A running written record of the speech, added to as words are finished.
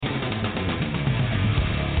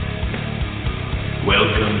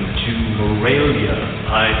welcome to Morelia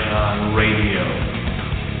Python Radio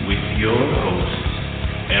with your hosts,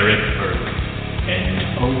 Eric Burke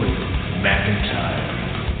and Owen McIntyre.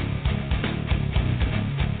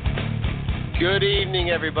 Good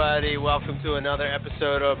evening, everybody. Welcome to another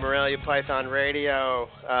episode of Morelia Python Radio.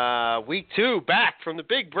 Week 2, back from the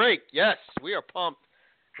big break. Yes, we are pumped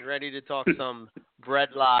and ready to talk some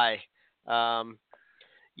Bredli.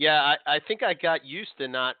 Yeah, I think I got used to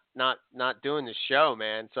not doing the show,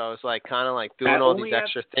 man. So I was like kind of like doing all these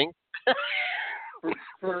extra things.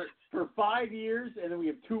 for 5 years, and then we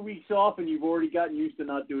have 2 weeks off, and you've already gotten used to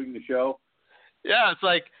not doing the show. Yeah, it's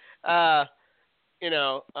like, I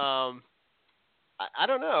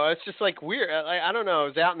don't know. It's just like weird. I don't know. I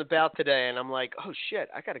was out and about today, and I'm like, oh shit,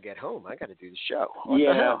 I got to get home. I got to do the show. What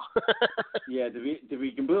the hell? Yeah. To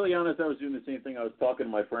be completely honest, I was doing the same thing. I was talking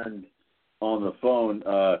to my friend on the phone.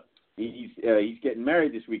 He's getting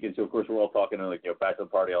married this weekend, so of course we're all talking like bachelor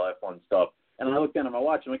party, all that fun stuff. And I looked down at my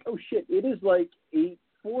watch. I'm like, oh shit, it is like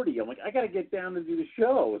 8:40. I'm like, I got to get down to do the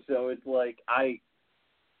show. So it's like I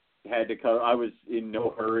had to cut. I was in no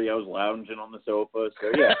hurry. I was lounging on the sofa.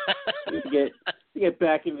 So yeah, to get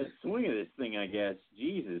back in the swing of this thing, I guess.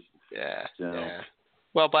 Jesus. Yeah. So. Yeah.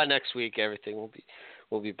 Well, by next week, everything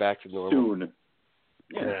will be back to normal. Soon.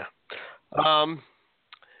 Yeah.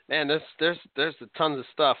 Man, there's tons of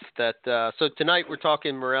stuff that. So tonight we're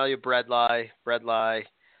talking Morelia Bredli,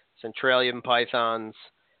 Centralian pythons,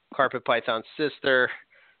 carpet python sister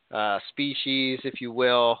species, if you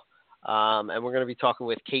will. And we're going to be talking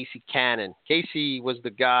with Casey Cannon. Casey was the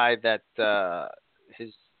guy that I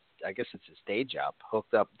guess it's his day job,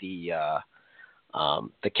 hooked up the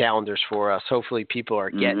calendars for us. Hopefully people are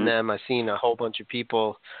getting them. I've seen a whole bunch of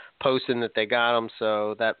people posting that they got them,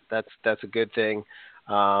 so that's a good thing.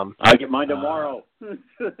 I get mine tomorrow.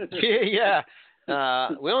 Yeah.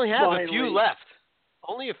 We only have Finally. a few left.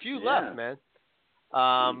 Only a few left, man.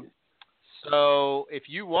 So if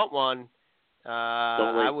you want one,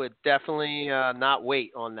 I would definitely not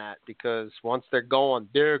wait on that, because once they're gone,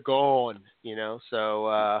 they're gone.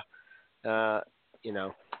 So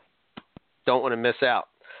don't want to miss out.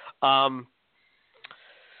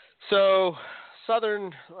 So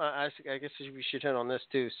Southern, I guess we should hit on this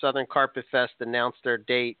too. Southern Carpet Fest announced their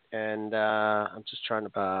date, and I'm just trying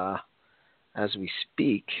to, as we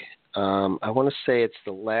speak, I want to say it's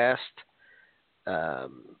the last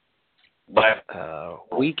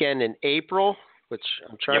weekend in April, which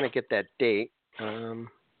I'm trying to get that date. I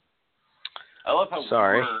love how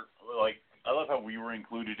I love how we were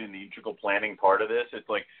included in the integral planning part of this. It's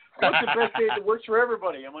like, what's the best date that works for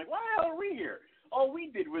everybody? I'm like, why the hell are we here? All we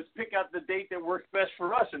did was pick out the date that worked best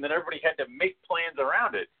for us, and then everybody had to make plans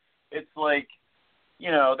around it. It's like,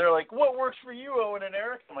 they're like, what works for you, Owen and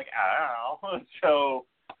Eric? I'm like, I don't know. So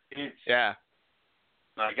it's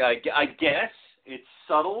I guess it's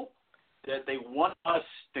subtle that they want us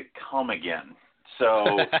to come again.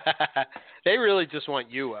 So they really just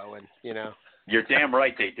want you, Owen. You're damn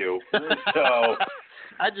right they do. So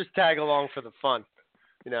I just tag along for the fun.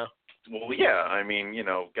 Well, yeah. I mean,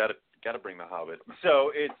 got to bring the Hobbit.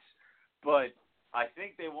 So but I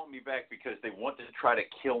think they want me back because they want to try to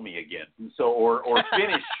kill me again. So or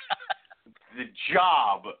finish the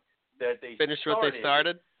job that they finish what they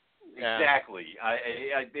started. Exactly.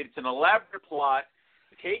 It's an elaborate plot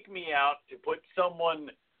to take me out, to put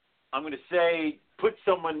someone, I'm going to say, put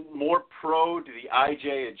someone more pro to the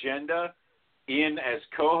IJ agenda in as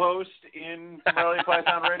co-host in Morelia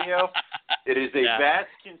Python Radio. It is a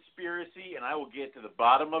vast conspiracy, and I will get to the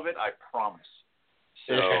bottom of it, I promise.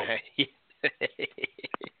 So,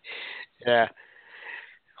 yeah.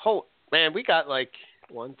 Man, we got like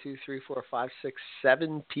 1, 2, 3, 4, 5, 6,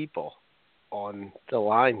 7 people on the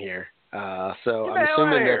line here. So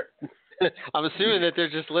I'm assuming that they're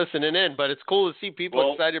just listening in, but it's cool to see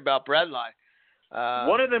people excited about Bredli.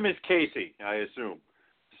 One of them is Casey, I assume.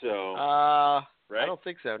 So, right? I don't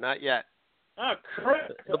think so, not yet. Oh,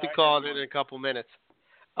 correct. He'll be calling in a couple minutes.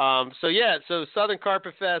 So Southern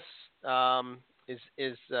Carpet Fest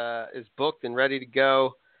is booked and ready to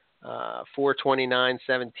go.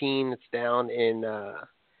 4/29/17. It's down in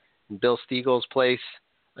Bill Stiegel's place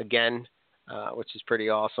again, which is pretty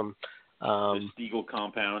awesome. The Stiegel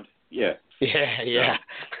compound. Yeah. Yeah.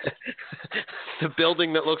 The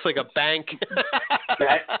building that looks like a bank.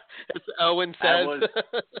 As Owen says.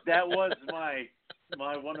 That was my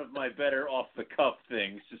one of my better off the cuff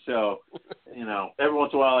things. So, every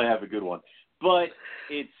once in a while I have a good one. But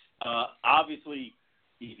it's obviously,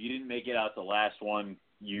 if you didn't make it out the last one,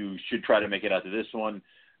 you should try to make it out to this one.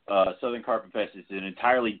 Southern Carpet Fest is an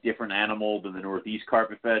entirely different animal than the Northeast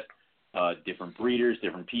Carpet Fest. Different breeders,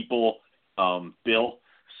 different people. Bill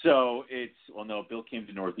So no, Bill came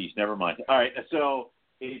to Northeast. Never mind. All right, so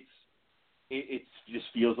it just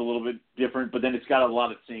feels a little bit different, but then it's got a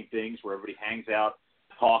lot of the same things where everybody hangs out,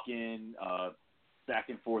 talking back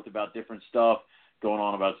and forth about different stuff, going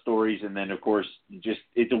on about stories, and then of course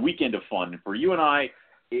it's a weekend of fun. And for you and I,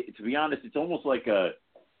 to be honest, it's almost like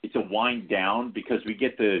it's a wind down because we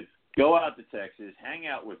get to go out to Texas, hang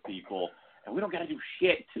out with people, and we don't got to do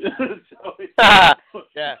shit. So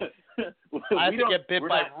yeah. I have to get bit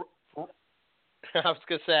by. I was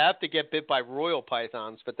gonna say I have to get bit by royal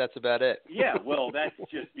pythons, but that's about it. Yeah, well, that's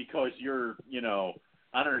just because you're, I don't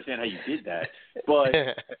understand how you did that, but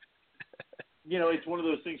it's one of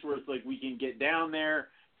those things where it's like we can get down there,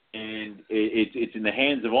 and it's in the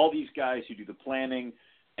hands of all these guys who do the planning,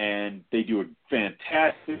 and they do a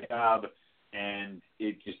fantastic job, and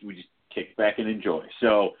we just kick back and enjoy.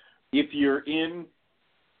 So if you're in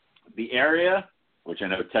the area, which I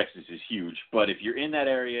know Texas is huge, but if you're in that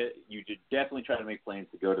area, you should definitely try to make plans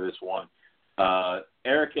to go to this one.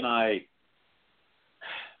 Eric and I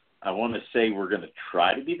want to say we're going to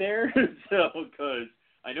try to be there, because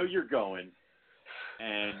I know you're going,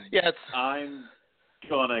 and yes. I'm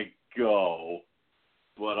going to go,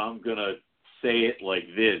 but I'm going to say it like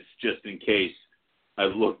this just in case I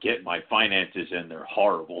look at my finances and they're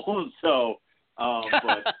horrible. So,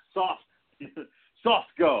 but soft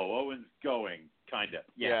go. Owen's going. Kind of.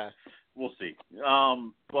 Yeah. We'll see.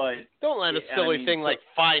 But don't let a silly thing like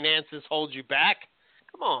finances hold you back.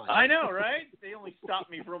 Come on. I know, right? They only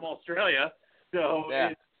stopped me from Australia. So,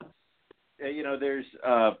 there's,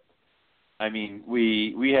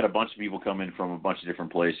 we had a bunch of people come in from a bunch of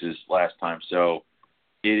different places last time. So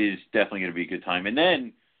it is definitely going to be a good time. And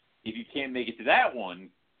then if you can't make it to that one,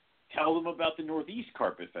 tell them about the Northeast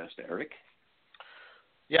Carpet Fest, Eric.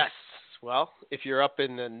 Yes. Well, if you're up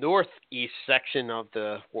in the northeast section of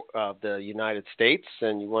the United States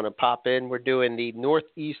and you want to pop in, we're doing the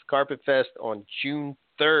Northeast Carpet Fest on June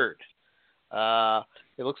 3rd.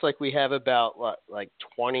 It looks like we have about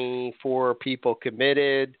 24 people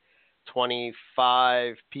committed,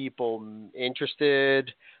 25 people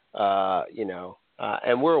interested,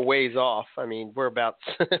 and we're a ways off. I mean, we're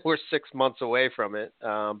 6 months away from it.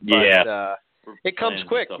 But it comes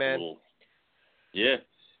quick, man. Yeah.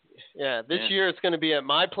 Yeah, this year it's going to be at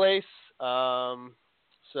my place. I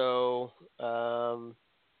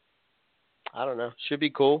don't know. Should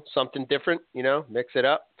be cool. Something different, mix it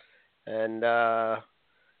up and,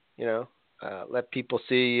 let people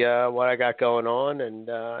see what I got going on. And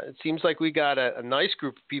it seems like we got a nice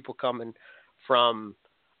group of people coming from,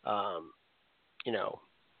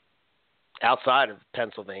 outside of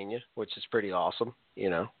Pennsylvania, which is pretty awesome,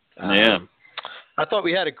 Yeah. I thought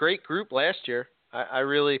we had a great group last year. I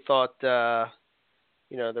really thought, there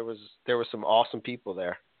was some awesome people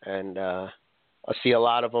there, and I see a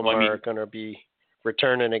lot of them are going to be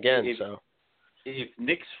returning again. If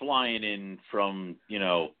Nick's flying in from,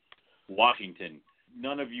 Washington,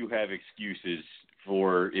 none of you have excuses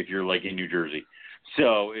for if you're in New Jersey.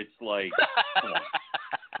 So it's like, come on.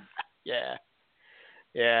 Yeah.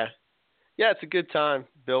 It's a good time.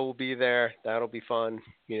 Bill will be there. That'll be fun.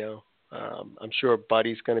 I'm sure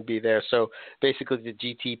Buddy's going to be there. So basically the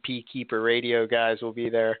GTP Keeper Radio guys will be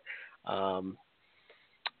there. And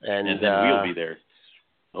then we'll be there.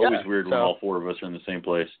 Always weird when all four of us are in the same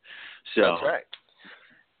place. So that's right.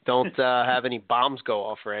 Don't have any bombs go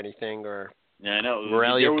off or anything, or I know.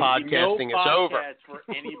 Morelia podcasting is over. For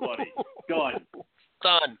anybody. Done.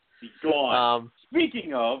 Done. Gone.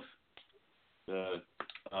 Speaking of the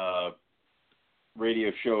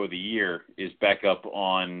radio show of the year is back up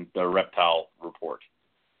on the Reptile Report.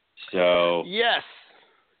 So yes.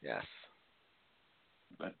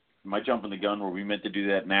 Am I jumping the gun? Were we meant to do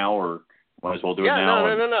that now, or might as well do it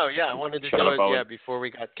now? No. Yeah, I wanted to do it. Before we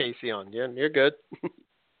got Casey on. Yeah, you're good.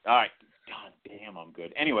 All right. God damn, I'm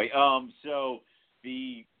good. Anyway, so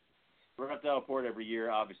the Reptile Report every year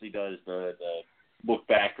obviously does the look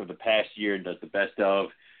back of the past year and does the best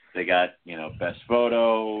of. They got best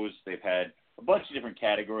photos. They've had a bunch of different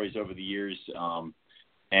categories over the years,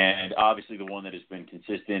 and obviously the one that has been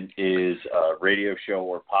consistent is radio show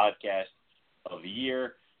or podcast of the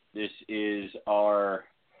year. This is our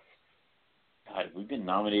God. We've been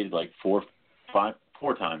nominated four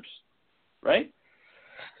times, right?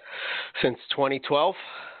 Since 2012.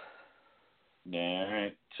 All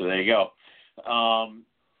right. So there you go.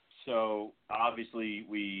 So obviously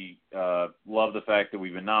we love the fact that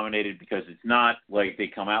we've been nominated because it's not like they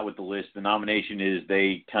come out with the list. The nomination is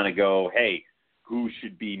they kind of go, hey, who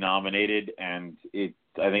should be nominated? And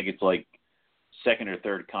I think it's second or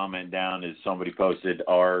third comment down is somebody posted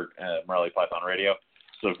our Morelia Python Radio.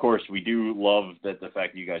 So, of course, we do love the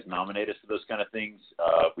fact that you guys nominate us for those kind of things.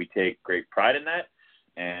 We take great pride in that,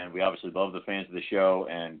 and we obviously love the fans of the show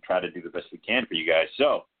and try to do the best we can for you guys.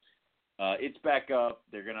 So it's back up.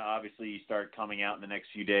 They're going to obviously start coming out in the next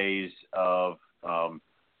few days of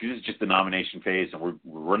this is just the nomination phase, and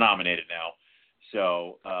we're nominated now.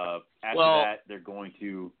 So after that, they're going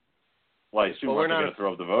to I assume we're going to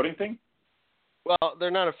throw up the voting thing? Well, we're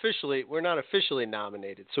not officially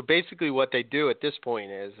nominated. So basically what they do at this point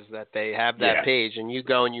is that they have that page, and you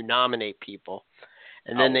go and you nominate people,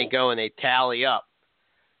 and then they go and they tally up.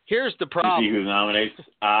 Here's the problem. You see who nominates?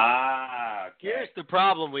 Okay. Here's the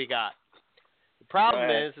problem we got. The problem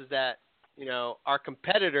is that, our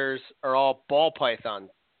competitors are all ball python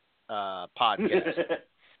podcasts.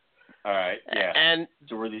 All right, yeah. And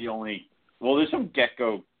so we're the only – well, there's some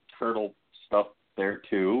gecko turtle stuff there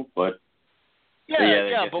too, but –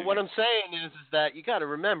 but what I'm saying is that you got to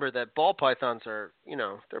remember that ball pythons are,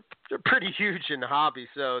 they're pretty huge in the hobby,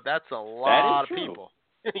 so that's a lot of people.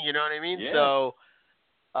 You know what I mean? Yeah. So,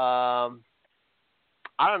 I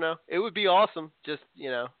don't know. It would be awesome, just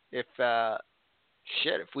if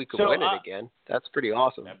we could win it again. That's pretty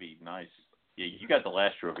awesome. That'd be nice. Yeah, you got the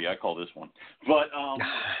last trophy. I call this one, but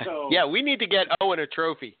so yeah, we need to get Owen a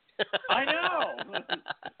trophy. I know.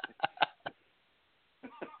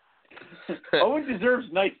 Owen deserves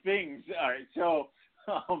nice things. All right, so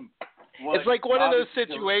it's like one of those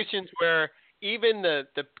situations where even the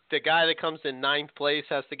guy that comes in 9th place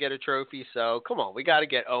has to get a trophy. So come on, we got to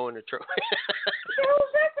get Owen a trophy. What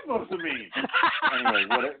was that supposed to mean? Anyway,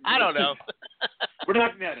 I don't know. We're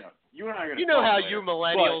not. No. You and I are going to. You know how you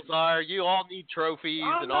millennials are. You all need trophies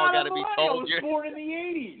and all got to be told. I was born in the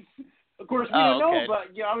 '80s. Of course, we don't know, but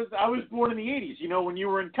I was born in the '80s. When you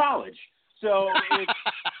were in college. So.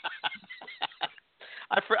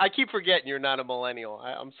 I keep forgetting you're not a millennial.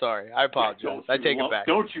 I'm sorry. I apologize. I take it back.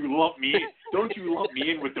 Don't you lump me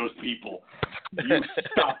in with those people. You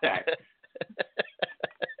stop that.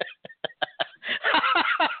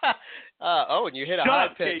 And you hit a high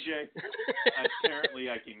pitch. KJ. Apparently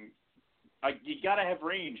I can. You got to have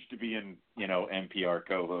range to be in, NPR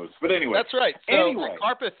co-host. But anyway. That's right. So at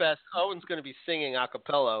Carpet Fest, Owen's going to be singing a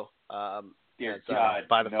cappella Dear God,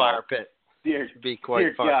 by the fire pit. Dear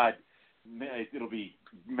fun. God. It'll be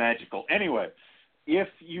magical. Anyway, if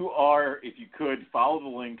you could follow the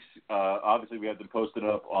links, obviously we have them posted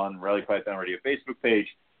up on Morelia Python Radio Facebook page,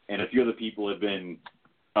 and a few other people have been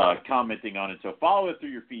commenting on it. So follow it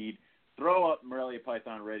through your feed. Throw up Morelia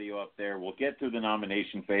Python Radio up there. We'll get through the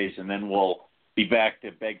nomination phase, and then we'll be back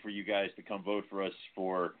to beg for you guys to come vote for us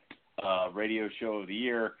for Radio Show of the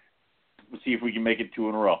Year. We'll see if we can make it 2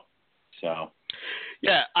 in a row. So.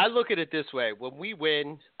 Yeah, I look at it this way. When we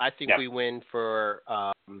win, I think we win for,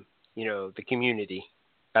 the community.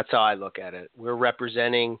 That's how I look at it. We're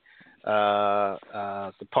representing the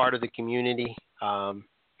part of the community and,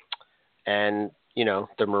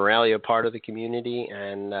 the Morelia part of the community,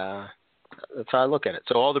 and that's how I look at it.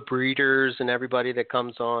 So all the breeders and everybody that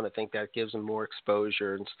comes on, I think that gives them more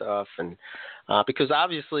exposure and stuff. And because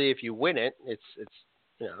obviously if you win it, it's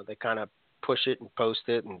they kind of push it and post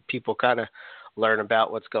it, and people kind of learn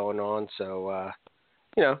about what's going on. So,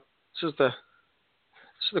 it's just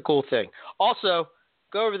a cool thing. Also,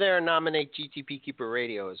 go over there and nominate GTP Keeper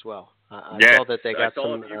Radio as well. I saw that they got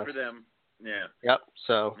some. For them. Yeah. Yep.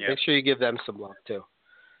 So make sure you give them some love too.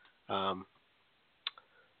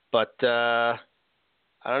 But I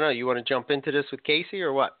don't know. You want to jump into this with Casey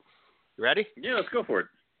or what? You ready? Yeah, let's go for it.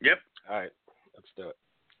 Yep. All right. Let's do it.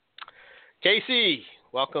 Casey,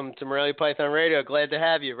 welcome to Morelia Python Radio. Glad to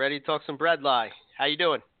have you. Ready to talk some Bredli. How you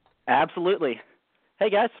doing? Absolutely. Hey,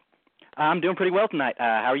 guys. I'm doing pretty well tonight.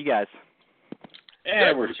 How are you guys?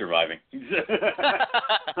 Yeah, we're surviving.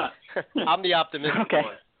 I'm the optimistic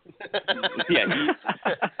one.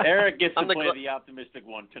 Eric gets to play the optimistic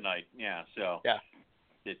one tonight. Yeah, so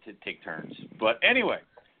to take turns. But anyway,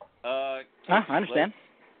 I understand.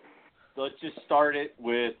 Let's just start it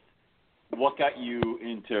with what got you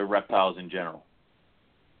into reptiles in general.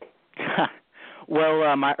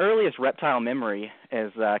 Well, my earliest reptile memory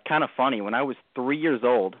is kind of funny. When I was 3 years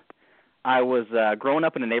old, I was growing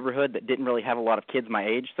up in a neighborhood that didn't really have a lot of kids my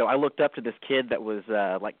age, so I looked up to this kid that was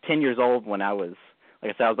like 10 years old when I was,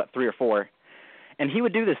 like I said, I was about 3 or 4. And he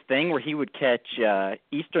would do this thing where he would catch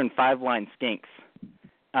eastern 5-line skinks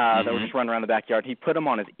that would just run around the backyard. He'd put them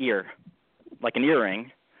on his ear, like an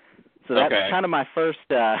earring. So that's kind of my first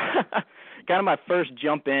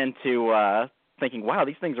jump into thinking, wow,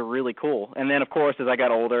 these things are really cool. And then, of course, as I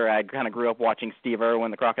got older, I kind of grew up watching Steve Irwin,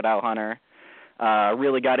 the crocodile hunter.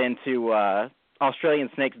 Really got into Australian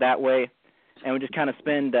snakes that way, and would just kind of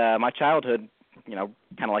spend my childhood,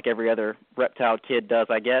 kind of like every other reptile kid does,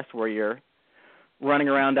 I guess, where you're running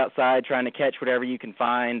around outside trying to catch whatever you can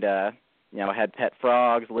find. I had pet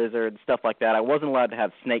frogs, lizards, stuff like that. I wasn't allowed to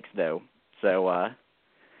have snakes, though, so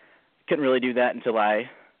couldn't really do that until I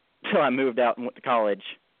moved out and went to college.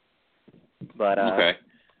 But okay.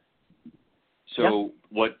 So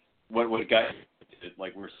yeah. what got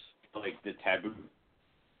like were like the taboo?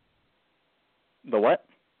 The what?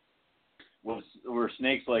 Were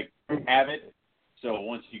snakes like habit? So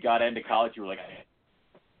once you got into college, you were like.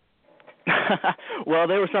 Well,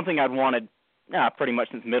 they were something I'd wanted pretty much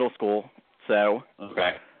since middle school. So.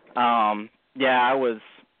 Okay. I was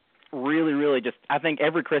really, really just. I think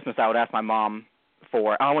every Christmas I would ask my mom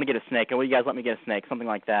for, I want to get a snake. Will you guys let me get a snake? Something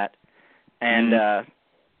like that. And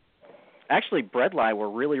actually, Bredli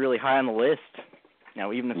were really, really high on the list.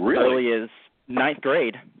 Even as early as 9th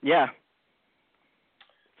grade. Yeah.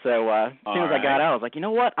 So as soon as I got out, I was like, you know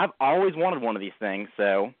what? I've always wanted one of these things.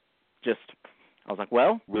 So I was like,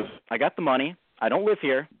 well, I got the money. I don't live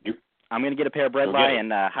here. I'm going to get a pair of Bredli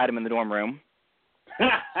and hide them in the dorm room. I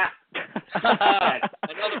thought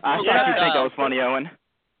you'd think I was funny, Owen.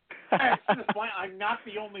 I'm not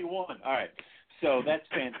the only one. All right. So that's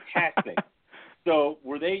fantastic. So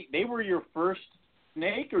they were your first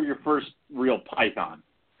snake or your first real python?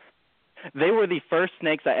 They were the first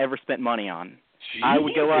snakes I ever spent money on. Jesus, I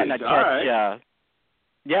would go out and I'd catch,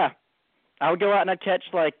 I would go out and I'd catch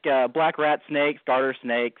like black rat snakes, garter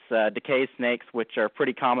snakes, decay snakes, which are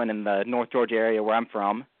pretty common in the North Georgia area where I'm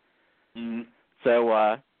from. Mm-hmm.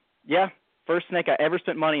 So, first snake I ever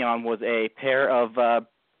spent money on was a pair of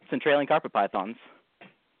Centralian carpet pythons.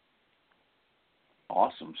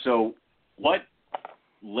 Awesome. So what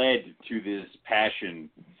led to this passion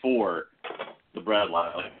for the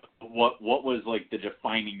Bredli? Like, what was like the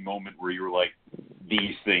defining moment where you were like,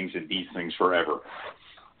 these things and these things forever?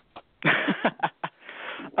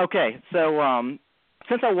 Okay, so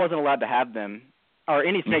since I wasn't allowed to have them, or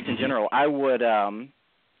any snakes in general, I would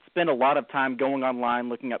spend a lot of time going online,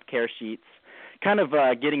 looking up care sheets, kind of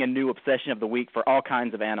getting a new obsession of the week for all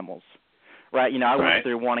kinds of animals. Right? I went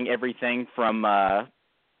through wanting everything from, I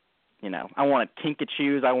wanted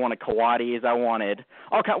kinkajous, I wanted coatis, I wanted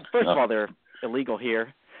all kinds. First of all, they're illegal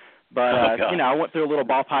here. But, I went through a little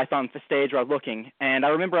ball python stage where I was looking, and I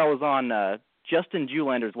remember I was on Justin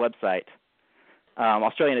Julander's website,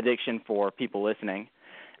 Australian Addiction for people listening,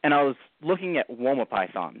 and I was looking at Woma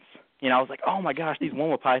pythons. I was like, oh my gosh, these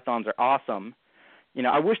Woma pythons are awesome.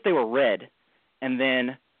 I wish they were red. And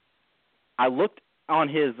then I looked on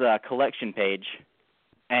his collection page,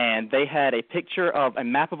 and they had a picture of a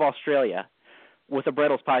map of Australia with a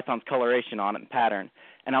Bredli's python's coloration on it and pattern.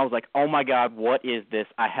 And I was like, oh my God, what is this?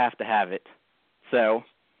 I have to have it. So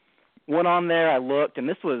went on there, I looked, and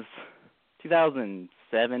this was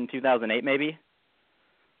 2007, 2008 maybe.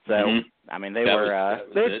 So, I mean, they'd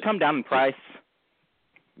come down in price.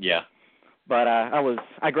 Yeah. But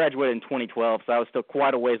I graduated in 2012, so I was still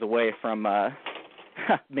quite a ways away from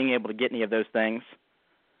being able to get any of those things.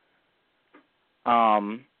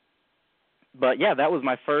 But yeah, that was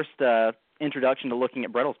my first introduction to looking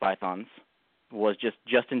at Bredli's pythons, was just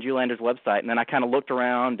Justin Julander's website, and then I kind of looked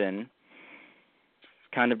around and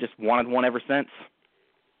kind of just wanted one ever since.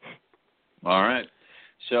 All right.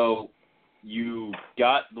 So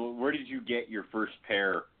where did you get your first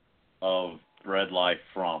pair of Bredli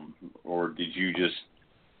from, or did you just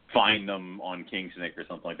find them on Kingsnake or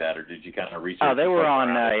something like that, or did you kind of research? Oh, they were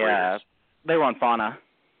on they were on Fauna.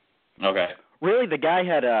 Okay. Really, the guy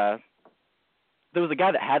had there was a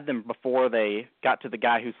guy that had them before they got to the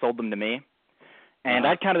guy who sold them to me, and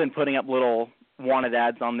I'd kind of been putting up little wanted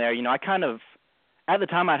ads on there. I kind of, at the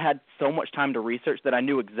time, I'd had so much time to research that I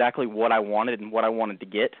knew exactly what I wanted and what I wanted to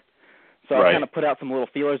get. So I kind of put out some little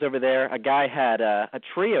feelers over there. A guy had a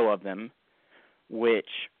trio of them, which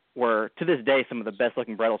were, to this day, some of the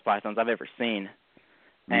best-looking Bredli's pythons I've ever seen.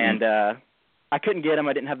 And I couldn't get them.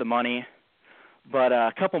 I didn't have the money. But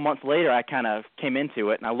a couple months later, I kind of came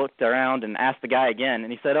into it, and I looked around and asked the guy again.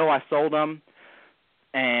 And he said, I sold them.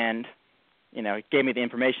 And, he gave me the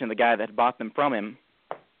information of the guy that had bought them from him.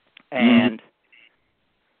 And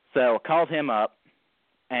so I called him up,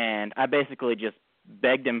 and I basically just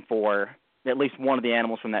begged him for at least one of the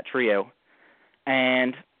animals from that trio.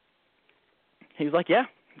 And he was like, yeah,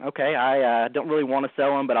 okay, I don't really want to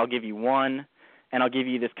sell them, but I'll give you one, and I'll give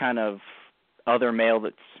you this kind of other male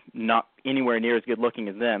that's not anywhere near as good looking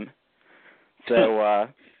as them. So,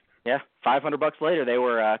 $500 later, they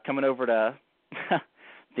were coming over to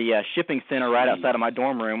the shipping center right outside of my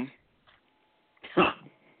dorm room.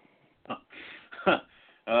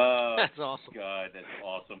 That's awesome. God, that's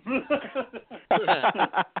awesome.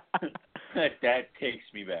 that takes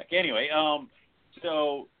me back. Anyway,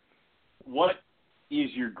 so what is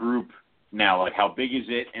your group now? Like, how big is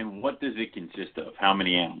it, and what does it consist of? How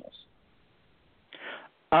many animals?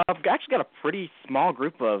 I've actually got a pretty small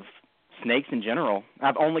group of snakes in general.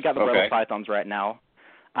 I've only got the Bredli pythons right now.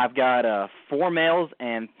 I've got 4 males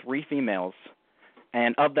and 3 females.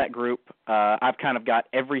 And of that group, I've kind of got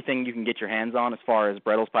everything you can get your hands on as far as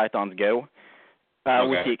Bredli's pythons go,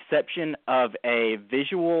 with the exception of a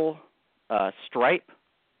visual stripe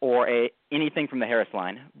or anything from the Harris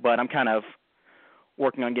line. But I'm kind of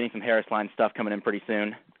working on getting some Harris line stuff coming in pretty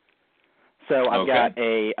soon. So I've got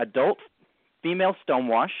a adult female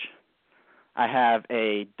stonewash. I have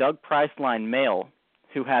a Doug Priceline male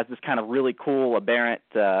who has this kind of really cool, aberrant,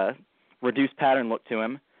 reduced pattern look to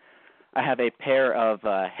him. I have a pair of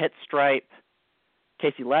het stripe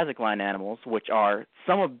Casey Lazick line animals, which are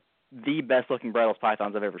some of the best-looking Bredli's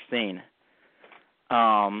pythons I've ever seen.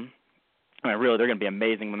 I mean, really, they're going to be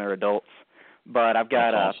amazing when they're adults. But I've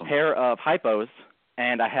got a pair of hypos,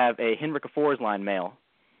 and I have a Henrika Fors line male,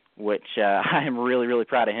 which I am really, really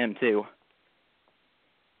proud of him, too.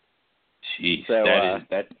 Jeez, so,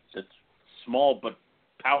 that's small but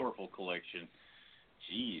powerful collection.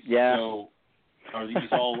 Jeez. Yeah. So are these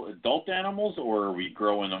all adult animals, or are we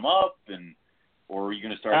growing them up, or are you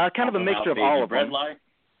going to start kind of a mixture of all of them?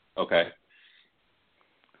 Okay.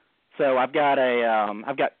 So I've got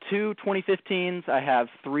 2 2015s. I have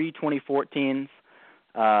 3 2014s.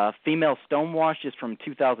 Female stonewash is from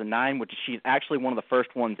 2009, which she's actually one of the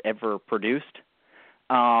first ones ever produced.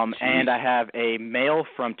 And I have a male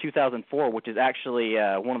from 2004, which is actually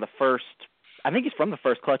one of the first. I think he's from the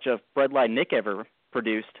first clutch of Bredli Nick ever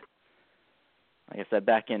produced. Like I said,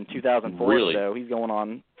 back in 2004, really? So he's going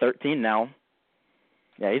on 13 now.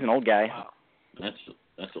 Yeah, he's an old guy. Wow.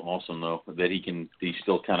 That's awesome though, that he's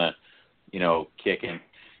still kind of, kicking.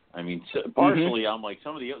 I mean, partially I'm like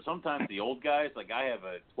sometimes the old guys, like I have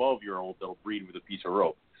a 12-year-old that'll breed with a piece of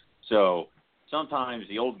rope. So sometimes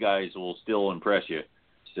the old guys will still impress you.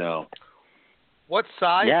 So what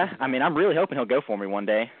size? Yeah, I mean, I'm really hoping he'll go for me one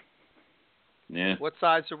day. Yeah. What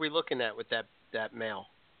size are we looking at with that male?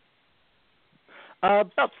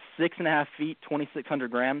 About 6.5 feet,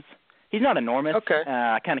 2,600 grams. He's not enormous. Okay.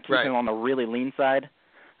 I kind of keep him on the really lean side.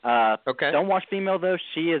 Stonewash female, though,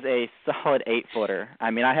 she is a solid 8-footer.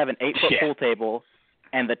 I mean, I have an 8-foot pool table,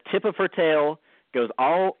 and the tip of her tail goes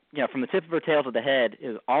all, from the tip of her tail to the head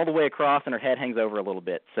is all the way across, and her head hangs over a little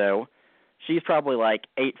bit. So she's probably like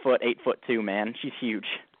 8 foot, 8'2", man. She's huge.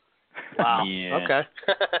 Wow. Yeah. Okay.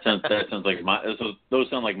 that sounds like those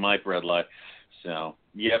sound like my Bredli. So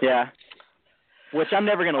yep. Yeah. Which I'm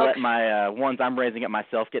never going to let my ones I'm raising up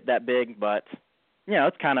myself get that big, but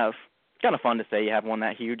it's kind of fun to say you have one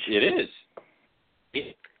that huge. It is.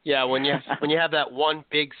 Yeah, when you have that one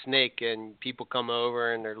big snake and people come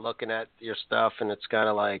over and they're looking at your stuff and it's kind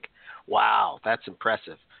of like, wow, that's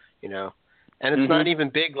impressive, And it's not even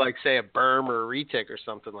big like, say, a berm or a retic or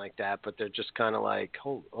something like that, but they're just kind of like,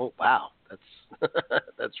 oh, wow,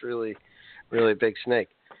 that's really, really big snake.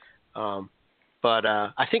 But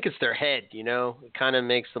I think it's their head, It kind of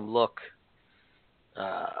makes them look.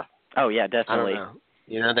 Oh yeah, definitely. I don't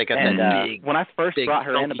know. They got that big. When I first brought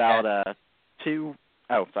her in about 2.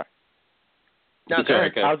 Oh, sorry. No, go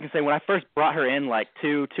ahead. I was gonna say when I first brought her in like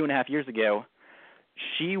 2.5 years ago,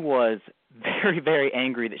 she was very, very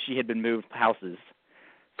angry that she had been moved houses.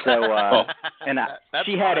 So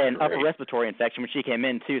she had an upper respiratory infection when she came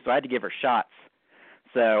in too, so I had to give her shots.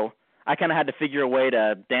 So I kind of had to figure a way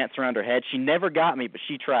to dance around her head. She never got me, but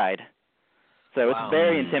she tried. So it's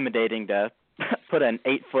very intimidating to put an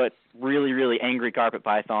 8-foot, really, really angry carpet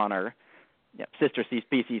python or sister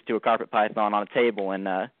species to a carpet python on a table and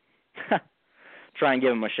try and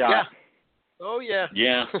give him a shot. Yeah. Oh, yeah.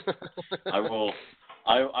 Yeah. I will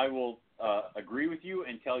agree with you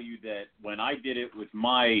and tell you that when I did it with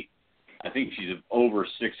I think she's an over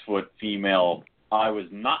 6-foot female, I was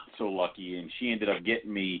not so lucky, and she ended up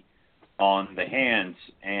getting me on the hands,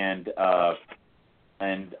 and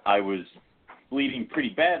I was bleeding pretty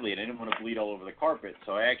badly, and I didn't want to bleed all over the carpet,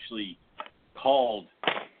 so I actually called,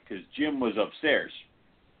 because Jim was upstairs.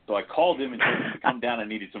 So I called him and told him to come down. I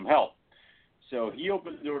needed some help. So he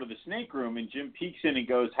opened the door to the snake room, and Jim peeks in and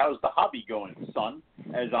goes, "How's the hobby going, son?"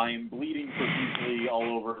 As I am bleeding profusely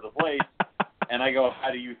all over the place. And I go,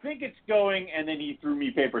 "How do you think it's going?" And then he threw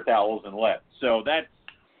me paper towels and left. So that's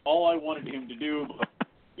all I wanted him to do.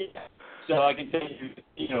 Yeah. So I can tell you,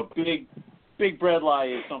 big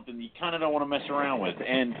Bredli is something you kind of don't want to mess around with.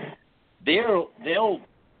 And they'll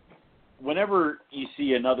whenever you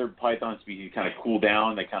see another python species kind of cool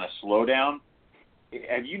down, they kind of slow down.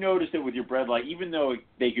 Have you noticed it with your Bredli, even though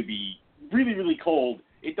they could be really, really cold,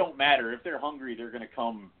 it don't matter. If they're hungry, they're going to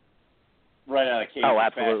come right out of cage oh, as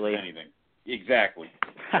absolutely. fast as anything. Exactly.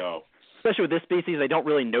 So especially with this species, they don't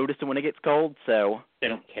really notice it when it gets cold, so they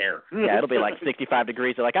don't care. Yeah, it'll be like 65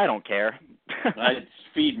 degrees. They're like, I don't care.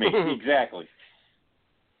 Feed me. Exactly.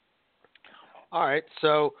 All right,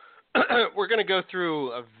 so we're going to go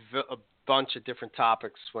through a bunch of different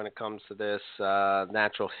topics when it comes to this,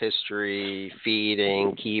 natural history,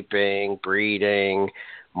 feeding, keeping, breeding,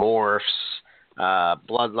 morphs,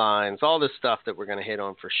 bloodlines, all this stuff that we're going to hit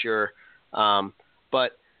on for sure.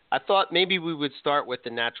 But I thought maybe we would start with the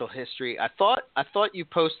natural history. I thought you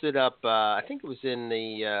posted up, I think it was in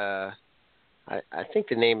the, I think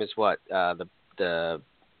the name is what? The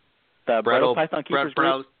Bredli Python Keepers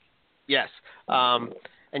Group? Yes.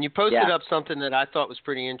 And you posted up something that I thought was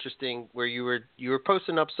pretty interesting, where you were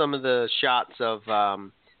posting up some of the shots of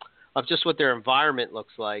just what their environment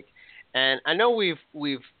looks like. And I know we've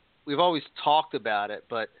always talked about it,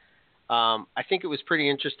 but I think it was pretty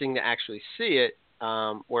interesting to actually see it,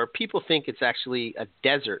 where people think it's actually a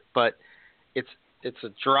desert, but it's a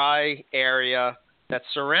dry area that's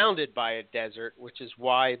surrounded by a desert, which is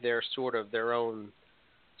why they're sort of their own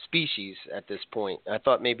species at this point. I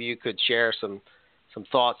thought maybe you could share some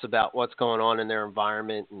thoughts about what's going on in their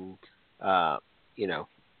environment and,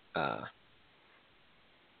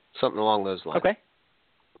 something along those lines. Okay.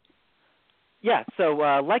 Yeah, so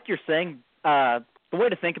like you're saying, the way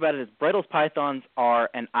to think about it is Bredli's pythons are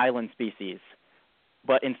an island species,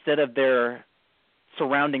 but instead of their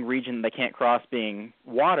surrounding region they can't cross being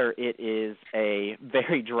water, it is a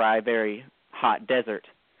very dry, very hot desert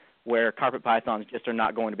where carpet pythons just are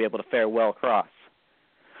not going to be able to fare well across.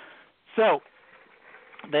 So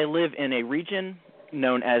they live in a region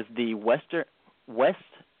known as the West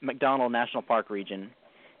McDonald National Park region,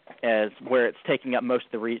 as where it's taking up most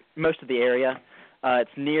of the area.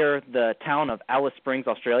 It's near the town of Alice Springs,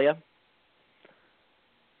 Australia.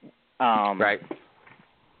 Right.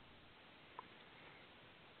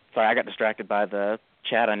 Sorry, I got distracted by the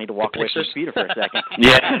chat. I need to walk away from the computer for a second.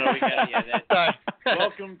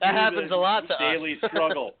 Welcome that to happens the a lot to daily us.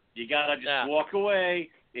 struggle. You gotta just walk away,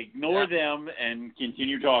 ignore them, and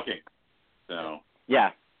continue talking. So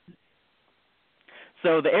yeah.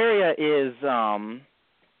 So the area is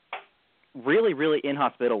really, really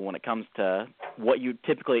inhospitable when it comes to what you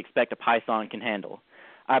typically expect a python can handle.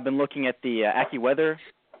 I've been looking at the AccuWeather,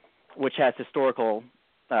 which has historical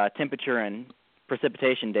temperature and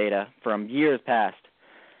precipitation data from years past,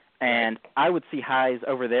 and I would see highs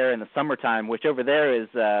over there in the summertime, which over there is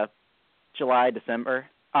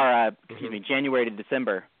January to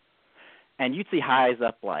December, and you'd see highs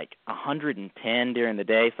up like 110 during the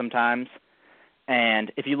day sometimes.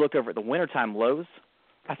 And if you look over at the wintertime lows,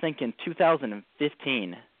 I think in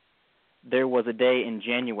 2015 there was a day in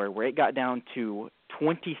January where it got down to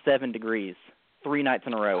 27 degrees 3 nights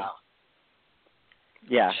in a row. Wow.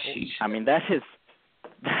 Yeah, I mean that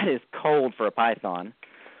is cold for a python.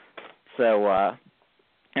 So,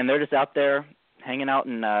 and they're just out there hanging out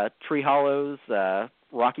in tree hollows,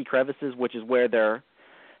 rocky crevices, which is where their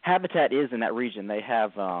habitat is in that region. They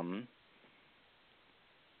have the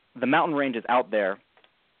mountain ranges out there.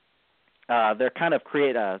 They're kind of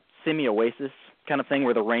create a semi-oasis kind of thing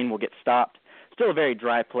where the rain will get stopped. Still a very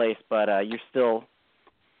dry place, but you're still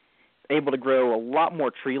able to grow a lot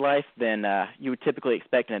more tree life than you would typically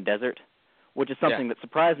expect in a desert, which is something that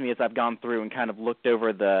surprised me as I've gone through and kind of looked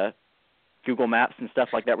over the Google Maps and stuff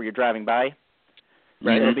like that where you're driving by.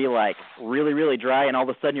 Right. It'll be like really, really dry, and all of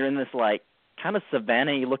a sudden you're in this like kind of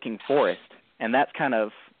savanna-y looking forest, and that's kind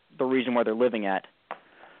of the region where they're living at.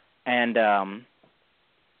 And wow,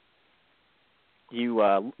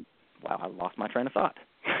 I lost my train of thought.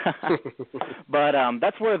 But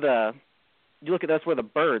that's where that's where the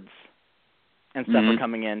birds and stuff are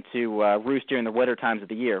coming in to roost during the wetter times of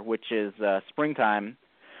the year, which is springtime.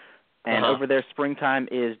 And over there, springtime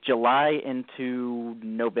is July into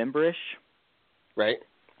November-ish. Right.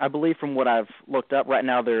 I believe from what I've looked up, right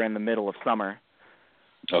now they're in the middle of summer.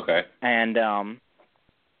 Okay. And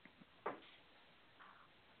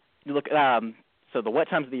you look, so the wet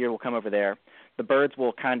times of the year will come over there. The birds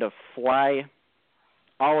will kind of fly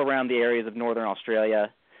all around the areas of northern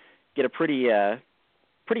Australia, get a pretty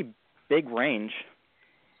big range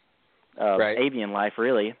of avian life,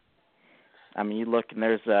 really. I mean, you look and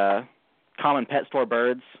there's common pet store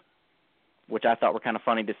birds, which I thought were kind of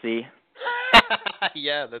funny to see.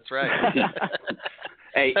 Yeah, that's right.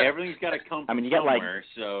 Hey, everything's got to come from somewhere,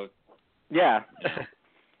 so... Yeah.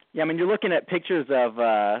 Yeah, I mean, you're looking at pictures of,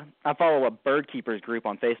 I follow a bird keepers group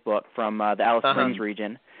on Facebook from the Alice Springs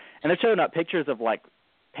region, and they're showing up pictures of, like,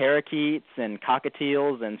 parakeets and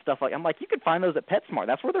cockatiels and stuff like. I'm like, you could find those at PetSmart.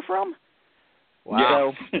 That's where they're from.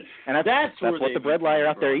 Wow. So, and that's what the Bredli are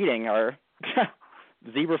out there from. eating are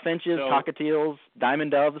zebra finches, So, cockatiels,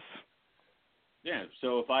 diamond doves. Yeah,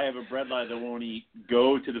 so if I have a Bredli that won't eat,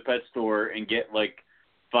 go to the pet store and get like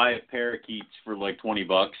 5 parakeets for like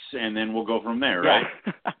 $20, and then we'll go from there, right?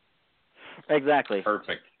 Yeah. Exactly.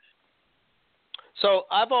 Perfect. So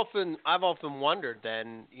I've often wondered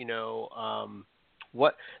then,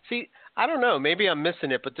 what? See, I don't know. Maybe I'm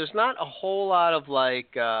missing it, but there's not a whole lot of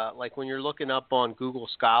like when you're looking up on Google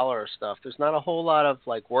Scholar or stuff. There's not a whole lot of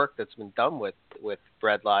like work that's been done with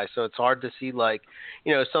Bredli. So it's hard to see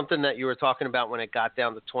something that you were talking about when it got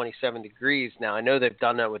down to 27 degrees. Now I know they've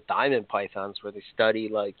done that with diamond pythons where they study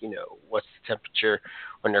what's the temperature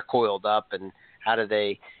when they're coiled up and how do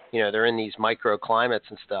they, they're in these microclimates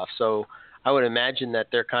and stuff. So I would imagine that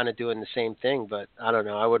they're kind of doing the same thing, but I don't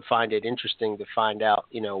know. I would find it interesting to find out,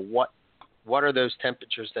 what are those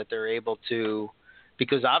temperatures that they're able to,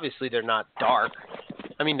 because obviously they're not dark.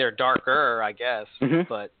 I mean, they're darker, I guess,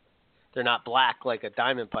 but they're not black like a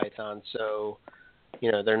diamond python. So,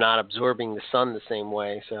 they're not absorbing the sun the same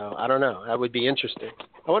way. So I don't know. That would be interesting.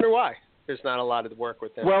 I wonder why there's not a lot of work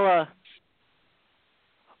with them. Well,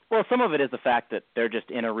 some of it is the fact that they're just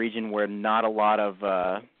in a region where not a lot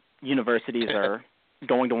of universities are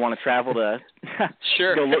going to want to travel to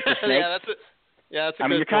sure. go look for snakes. That's a I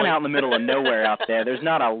mean, you're kind of out in the middle of nowhere out there. There's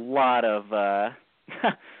not a lot of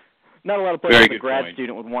places a grad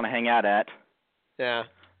student would want to hang out at. Yeah.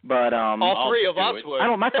 But all three of us would. I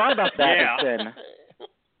don't. My thought about that has been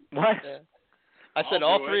what? Yeah. I said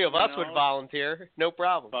all three of us would volunteer. No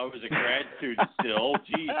problem. If I was a grad student still,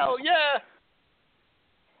 geez. Hell yeah.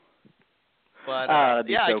 But that'd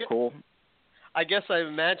be so cool. I guess I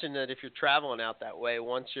imagine that if you're traveling out that way,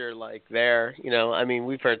 once you're like there, I mean,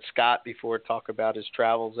 we've heard Scott before talk about his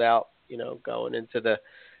travels out, going into the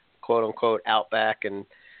quote unquote outback, and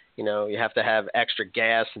you have to have extra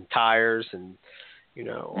gas and tires and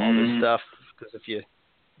all this stuff, because if you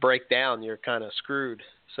break down, you're kind of screwed.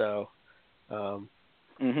 So, So,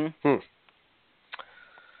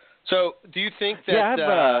 do you think that?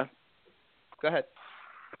 Yeah, go ahead.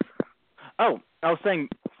 Oh, I was saying,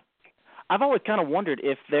 I've always kind of wondered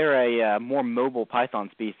if they're a more mobile python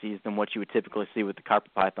species than what you would typically see with the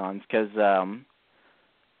carpet pythons, because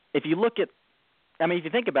if you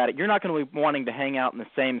think about it, you're not going to be wanting to hang out in the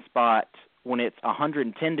same spot when it's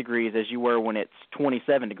 110 degrees as you were when it's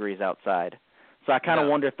 27 degrees outside. So I kind of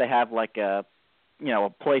wonder if they have like a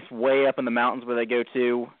place way up in the mountains where they go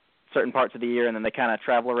to certain parts of the year, and then they kind of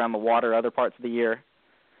travel around the water other parts of the year.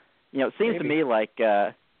 It seems to me like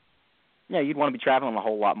you'd want to be traveling a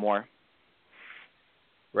whole lot more.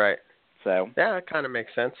 Right. So yeah, that kind of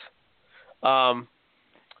makes sense.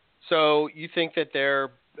 So you think that they're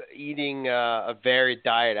eating a varied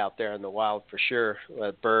diet out there in the wild for sure?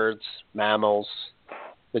 Birds, mammals,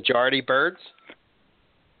 majority birds?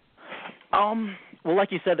 Well,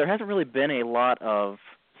 like you said, there hasn't really been a lot of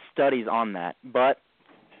studies on that, but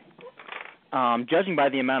judging by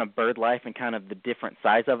the amount of bird life and kind of the different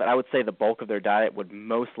size of it, I would say the bulk of their diet would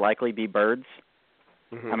most likely be birds.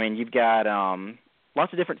 I mean, you've got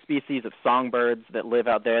lots of different species of songbirds that live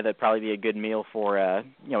out there that'd probably be a good meal for a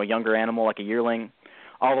younger animal like a yearling,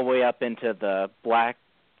 all the way up into the black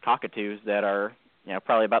cockatoos that are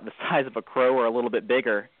probably about the size of a crow or a little bit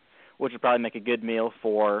bigger, which would probably make a good meal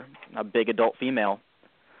for a big adult female.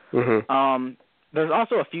 There's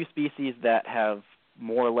also a few species that have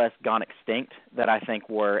more or less gone extinct that I think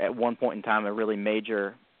were at one point in time a really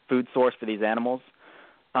major food source for these animals.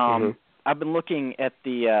 I've been looking at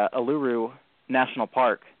the Uluru National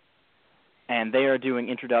Park, and they are doing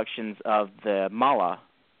introductions of the mala,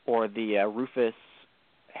 or the rufous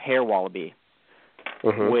hair wallaby,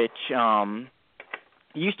 which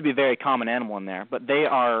used to be a very common animal in there, but they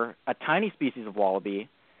are a tiny species of wallaby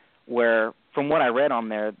where, from what I read on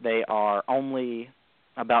there, they are only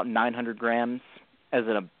about 900 grams as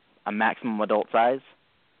a maximum adult size.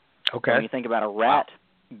 Okay. When you think about a rat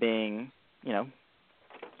being,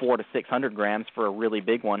 400 to 600 grams for a really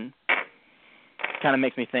big one, kind of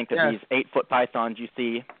makes me think that these 8-foot pythons you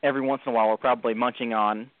see every once in a while are probably munching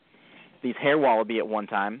on these hair wallaby at one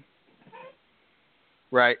time.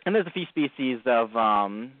 Right. And there's a few species of,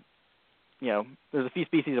 there's a few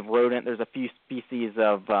species of rodent. There's a few species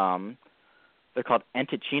of, they're called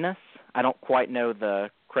Entachinus. I don't quite know the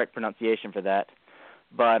correct pronunciation for that,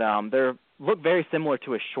 but they look very similar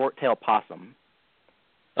to a short-tailed possum.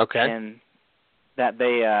 Okay. And that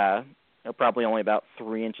they are probably only about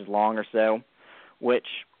 3 inches long or so, which,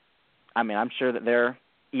 I mean, I'm sure that they're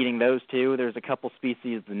eating those too. There's a couple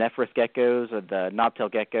species, the Nephris geckos or the knobtail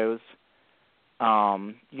geckos.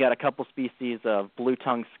 You got a couple species of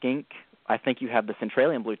blue-tongued skink. I think you have the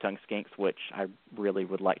Centralian blue-tongued skinks, which I really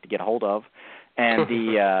would like to get a hold of. And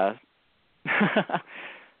the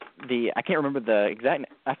I can't remember the exact.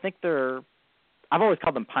 I think I've always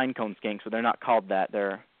called them pine cone skinks, but they're not called that.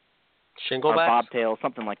 They're Shinglebacks? Or bobtail,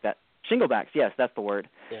 something like that. Shinglebacks, yes, that's the word.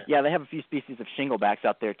 Yeah, they have a few species of shinglebacks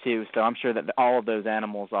out there too. So I'm sure that all of those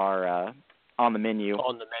animals are on the menu.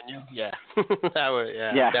 On the menu, yeah.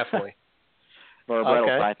 Definitely. For a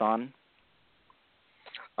Bredli python.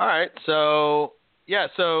 All right, so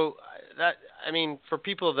that, I mean, for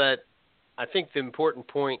people that, I think the important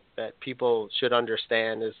point that people should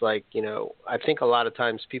understand is, like, you know, I think a lot of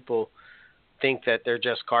times people think that they're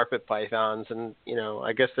just carpet pythons, and, you know,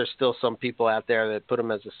 I guess there's still some people out there that put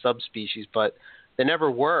them as a subspecies, but they never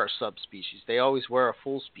were a subspecies. They always were a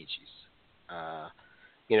full species.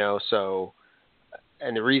 You know, so,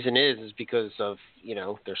 and the reason is because of, you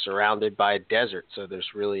know, they're surrounded by a desert, so there's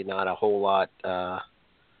really not a whole lot,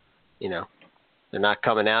 you know, they're not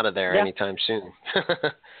coming out of there anytime soon.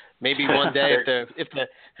 Maybe one day if the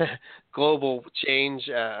global change,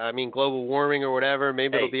 global warming or whatever,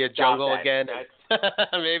 maybe it'll be a jungle again.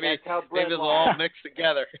 maybe it'll all mix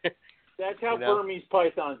together. That's how Burmese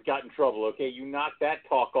pythons got in trouble. Okay, you knock that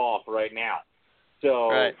talk off right now.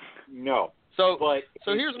 So no. So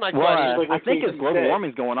here's my question. I think as global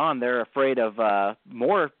warming's going on, they're afraid of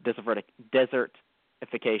more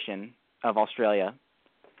desertification of Australia.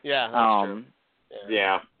 Yeah, that's true.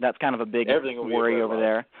 Yeah. That's kind of a big worry over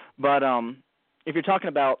there. But if you're talking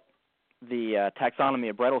about the taxonomy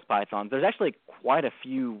of Bredli's pythons, there's actually quite a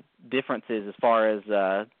few differences as far as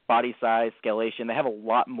body size, scalation. They have a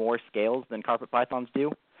lot more scales than carpet pythons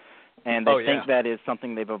do. And they think that is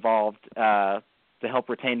something they've evolved to help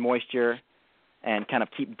retain moisture and kind of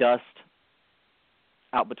keep dust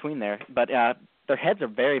out between there. But their heads are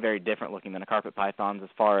very, very different looking than a carpet python's as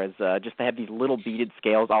far as just they have these little beaded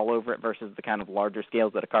scales all over it versus the kind of larger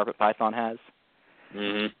scales that a carpet python has.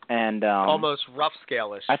 Mm-hmm. And almost rough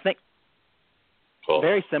scale-ish. I think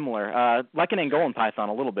very similar, like an Angolan python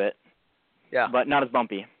a little bit. Yeah. But not as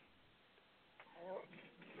bumpy.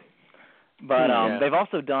 But they've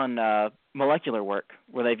also done molecular work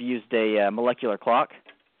where they've used a molecular clock,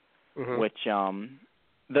 which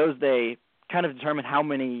those they kind of determine how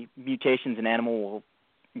many mutations an animal will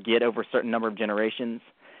get over a certain number of generations,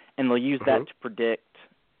 and they'll use that to predict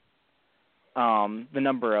the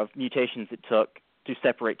number of mutations it took to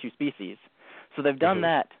separate two species. So they've done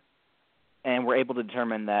that, and we're able to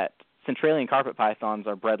determine that Centralian carpet pythons,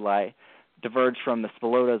 or Bredli, diverged from the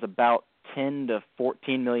Spilotas about 10 to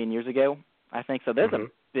 14 million years ago, I think. So there's a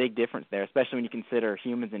big difference there, especially when you consider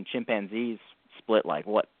humans and chimpanzees split like,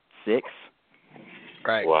 6?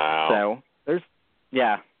 Right. Wow. So there's,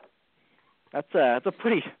 that's a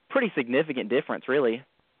pretty significant difference, really.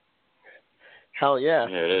 Hell yeah.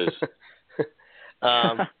 Yeah, it is.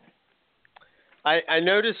 I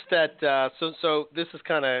noticed that. So this is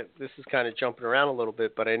kind of jumping around a little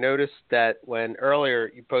bit, but I noticed that when earlier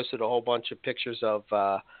you posted a whole bunch of pictures of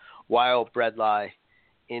wild Bredli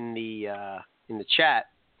in the chat,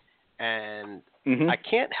 and I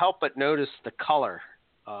can't help but notice the color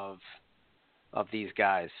of these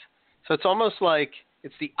guys. So it's almost like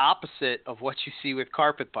it's the opposite of what you see with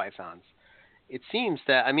carpet pythons. It seems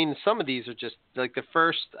that, I mean, some of these are just like the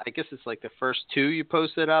first, I guess it's like the first two you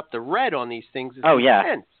posted up. The red on these things is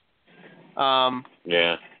intense. Yeah. And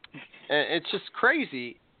it's just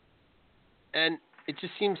crazy. And it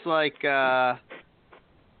just seems like, and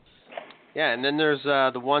then there's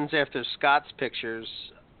the ones after Scott's pictures.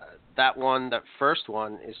 That first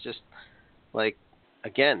one is just like,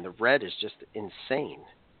 again, the red is just insane.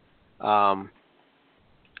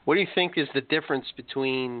 What do you think is the difference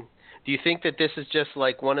between, do you think that this is just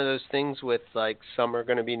like one of those things with like some are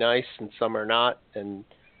going to be nice and some are not, and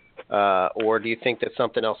or do you think that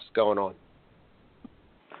something else is going on?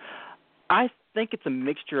 I think it's a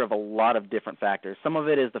mixture of a lot of different factors. Some of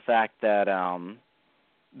it is the fact that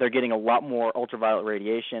they're getting a lot more ultraviolet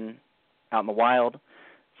radiation out in the wild.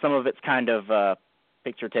 Some of it's kind of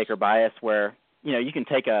picture taker bias, where you can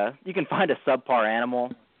find a subpar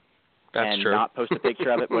animal not post a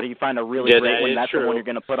picture of it, but you find a really great one, that's the one you're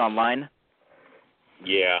going to put online.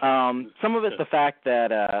 Yeah. Some of it's the fact that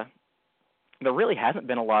there really hasn't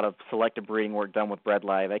been a lot of selective breeding work done with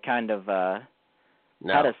Bredli. They kind of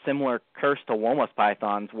had a similar curse to Womas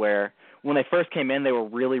pythons, where when they first came in, they were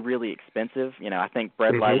really, really expensive. I think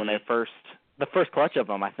Bredli, when the first clutch of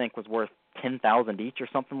them, I think was worth $10,000 each or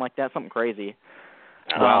something like that, something crazy.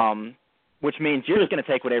 Wow. which means you're just going to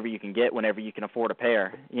take whatever you can get whenever you can afford a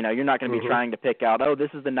pair. You know, you're not going to be trying to pick out, oh, this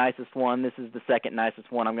is the nicest one, this is the second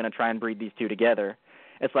nicest one, I'm going to try and breed these two together.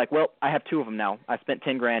 It's like, well, I have two of them now. I spent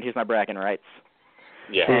 $10,000, here's my bragging rights.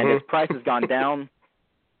 Yeah. And as price has gone down,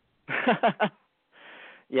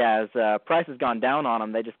 as price has gone down on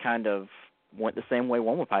them, they just kind of went the same way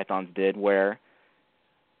Woma pythons did, where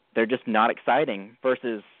they're just not exciting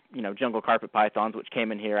versus, you know, jungle carpet pythons, which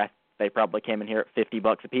came in here, they probably came in here at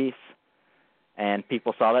 $50 a piece. And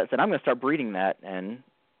people saw that and said, I'm going to start breeding that. And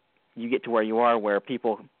you get to where you are where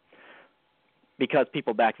people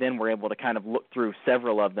back then were able to kind of look through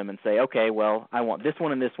several of them and say, okay, well, I want this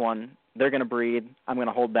one and this one. They're going to breed. I'm going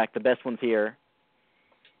to hold back the best ones here.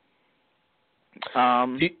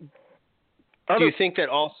 Do you think that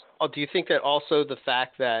also the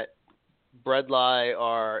fact that Bredli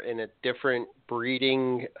are in a different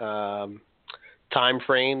breeding time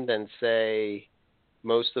frame than, say,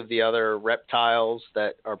 most of the other reptiles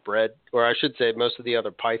that are bred, or I should say most of the other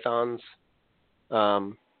pythons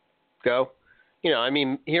go? You know, I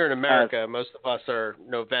mean, here in America, most of us are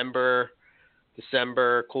November,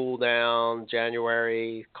 December, cool down,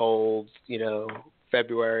 January, cold, you know,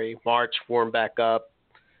 February, March, warm back up,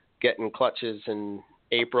 getting clutches in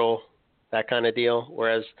April, that kind of deal,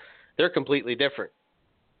 whereas they're completely different.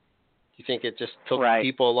 Do you think it just took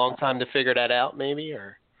people a long time to figure that out, maybe,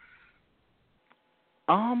 or?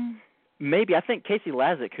 Maybe. I think Casey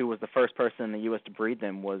Lazick, who was the first person in the U.S. to breed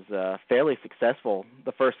them, was fairly successful.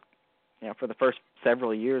 For the first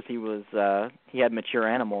several years, he had mature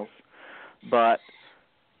animals, but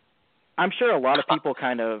I'm sure a lot of people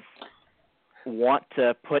kind of want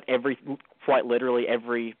to put quite literally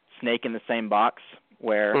every snake in the same box,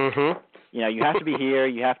 where you know, you have to be here,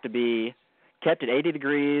 you have to be kept at 80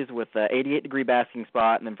 degrees with an 88-degree basking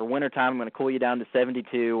spot, and then for wintertime I'm going to cool you down to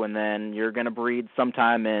 72, and then you're going to breed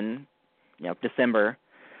sometime in, you know, December.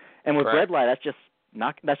 And with Bredli, that's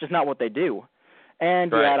just not what they do.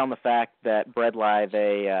 And you add on the fact that Bredli,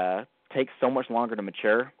 they take so much longer to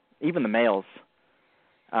mature, even the males.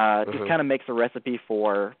 Just kind of makes a recipe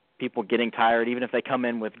for people getting tired, even if they come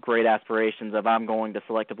in with great aspirations of, I'm going to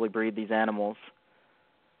selectively breed these animals.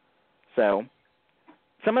 So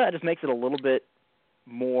some of that just makes it a little bit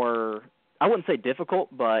more, I wouldn't say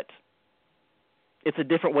difficult, but it's a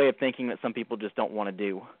different way of thinking that some people just don't want to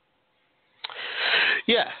do.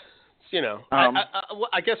 Yeah. You know,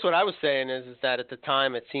 I guess what I was saying is that at the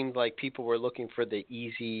time it seemed like people were looking for the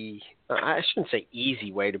easy, I shouldn't say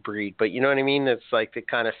easy way to breed, but you know what I mean? It's like they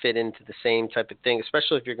kind of fit into the same type of thing,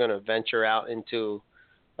 especially if you're going to venture out into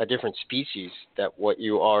a different species that what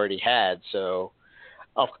you already had. So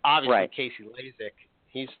obviously Casey Lazick,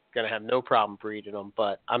 he's going to have no problem breeding them,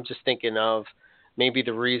 but I'm just thinking of maybe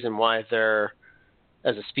the reason why they're,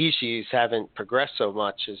 as a species, haven't progressed so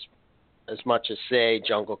much as much as, say,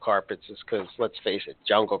 jungle carpets is because, let's face it,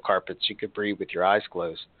 jungle carpets you could breed with your eyes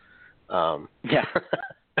closed. Yeah.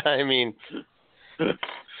 I mean,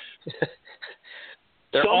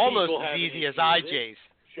 they're almost as easy as IJs.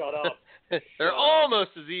 Shut up. They're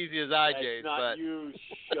almost as easy as IJs. That's not but... you.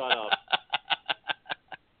 Shut up.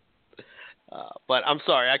 But I'm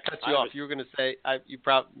sorry, I cut you off. You were going to say, you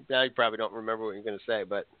probably don't remember what you were going to say,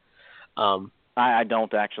 but. I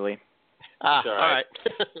don't actually. All right.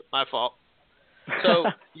 My fault. So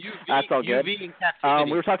That's all good. UV in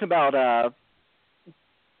captivity. We were talking about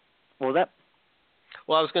what was that?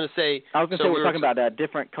 Well, I was going to say we're talking about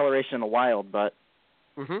different coloration in the wild, but.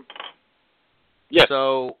 Yeah.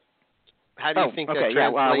 So, how do you think that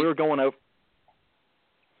translates? We were going over.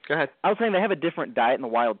 Go ahead. I was saying they have a different diet in the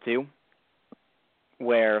wild too,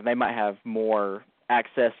 where they might have more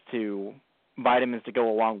access to vitamins to go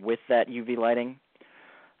along with that UV lighting.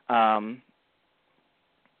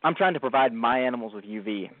 I'm trying to provide my animals with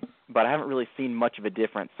UV, but I haven't really seen much of a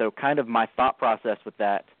difference. So kind of my thought process with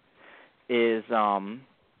that is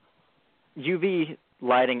UV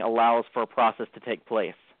lighting allows for a process to take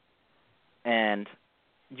place.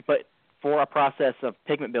 But for a process of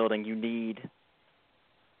pigment building, you need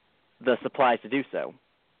the supplies to do so.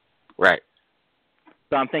 Right.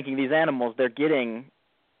 So I'm thinking these animals, they're getting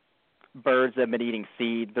birds that have been eating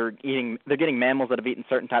seed. They're getting mammals that have eaten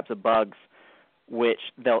certain types of bugs, which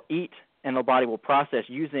they'll eat and their body will process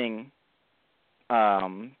using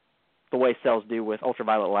the way cells do with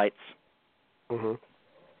ultraviolet lights in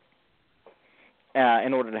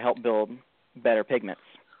order to help build better pigments.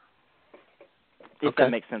 If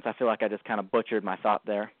that makes sense. I feel like I just kind of butchered my thought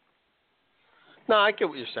there. No, I get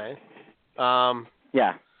what you're saying.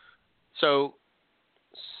 Yeah. So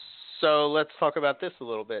let's talk about this a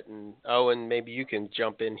little bit, and maybe you can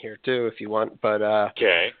jump in here too if you want. But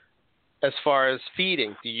okay. As far as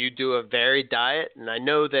feeding, do you do a varied diet? And I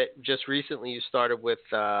know that just recently you started with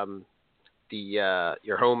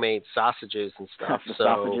your homemade sausages and stuff. The so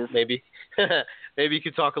sausages. maybe maybe you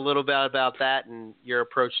could talk a little bit about that and your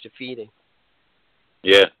approach to feeding.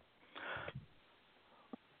 Yeah.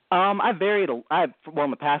 I varied. In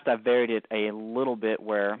the past I've varied it a little bit,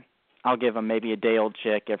 where I'll give them maybe a day-old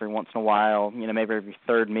chick every once in a while, maybe every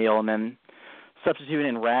third meal, and then substitute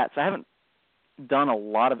in rats. I haven't done a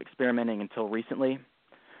lot of experimenting until recently,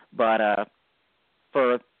 but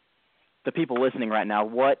for the people listening right now,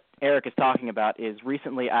 what Eric is talking about is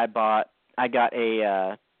recently I got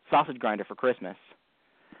a sausage grinder for Christmas,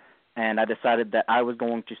 and I decided that I was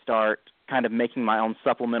going to start kind of making my own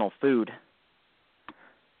supplemental food,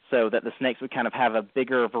 so that the snakes would kind of have a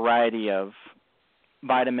bigger variety of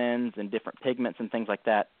vitamins and different pigments and things like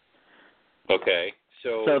that. Okay.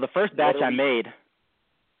 So the first batch I made.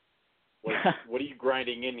 What are you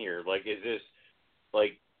grinding in here? Like, is this,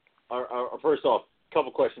 like, first off, a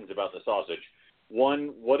couple questions about the sausage.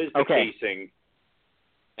 One, what is the casing?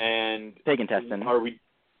 And pig intestine. Are we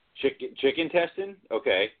chicken intestine?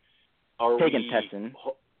 Okay. Pig intestine.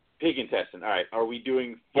 Pig intestine. All right. Are we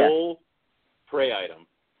doing full prey item?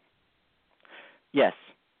 Yes.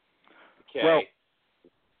 Okay. Well,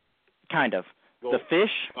 kind of. The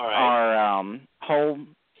fish are whole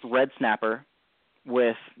red snapper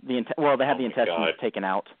with they have the intestines taken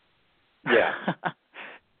out. Yeah.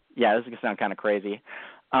 Yeah, this is going to sound kind of crazy.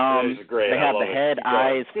 That is great. They have the head,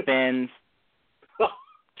 eyes, fins,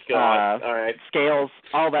 God. All right. scales,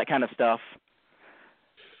 all that kind of stuff.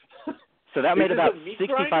 So that made about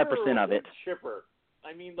 65% of it. Chipper?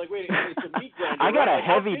 I mean, like, wait, it's a meat grinder. I got a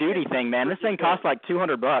heavy-duty thing, man. This thing costs like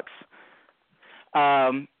 $200.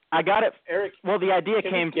 I got it. Eric, well, the idea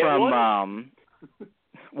came from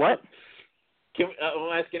what?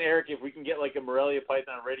 I'm asking Eric if we can get like a Morelia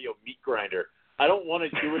Python Radio meat grinder. I don't want to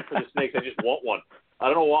do it for the snakes. I just want one. I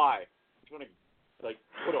don't know why. I just want to like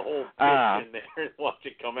put a whole fish in there and watch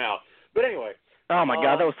it come out. But anyway. Oh my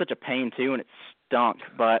God, that was such a pain too, and it stunk.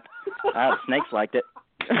 But the snakes liked it.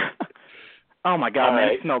 Oh my God, man,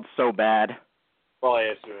 it smelled so bad. Well, I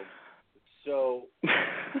assume. So.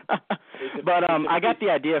 But I got the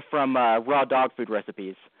idea from raw dog food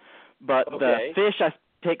recipes. But the fish I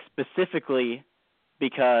picked specifically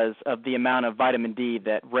because of the amount of vitamin D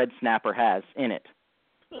that red snapper has in it.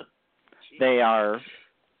 They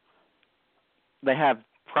have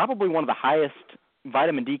probably one of the highest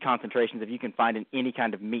vitamin D concentrations if you can find in any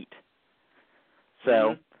kind of meat.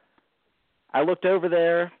 So I looked over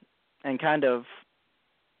there and kind of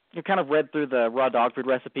read through the raw dog food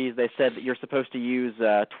recipes. They said that you're supposed to use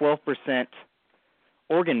 12%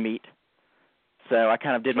 organ meat. So I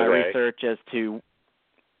kind of did my research as to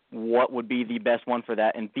what would be the best one for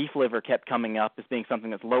that, and beef liver kept coming up as being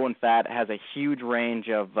something that's low in fat, has a huge range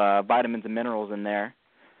of vitamins and minerals in there.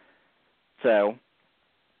 So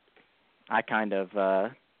I kind of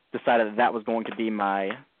decided that was going to be my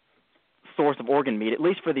source of organ meat, at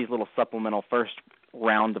least for these little supplemental first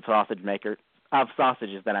round of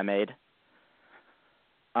sausages that I made.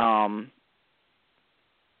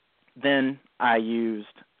 Then I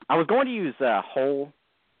was going to use whole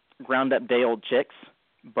ground up day old chicks,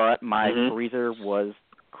 but my freezer was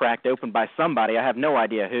cracked open by somebody. I have no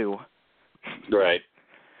idea who. Right.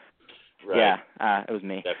 Yeah, it was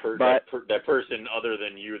me. That person other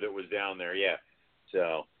than you that was down there, yeah.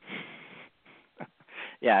 So.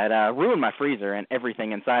 Yeah, it ruined my freezer and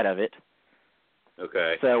everything inside of it.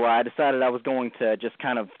 Okay. So I decided I was going to just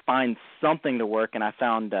kind of find something to work, and I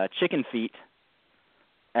found chicken feet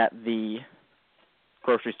at the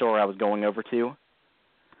grocery store I was going over to.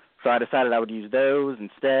 So I decided I would use those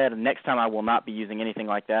instead. And next time I will not be using anything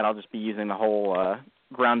like that. I'll just be using the whole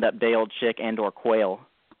ground-up day-old chick and or quail.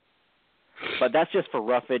 But that's just for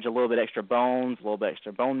roughage, a little bit extra bones, a little bit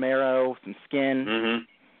extra bone marrow, some skin. Mm-hmm.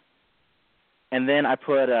 And then I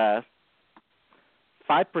put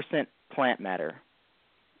 5% plant matter.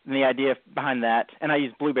 And the idea behind that, and I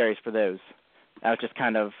used blueberries for those. That was just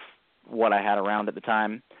kind of what I had around at the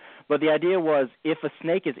time. But the idea was if a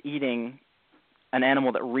snake is eating an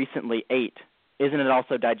animal that recently ate, isn't it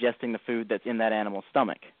also digesting the food that's in that animal's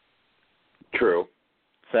stomach? True.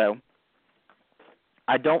 So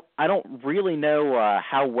I don't really know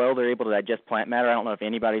how well they're able to digest plant matter. I don't know if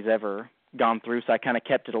anybody's ever gone through, so I kind of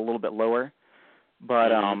kept it a little bit lower. But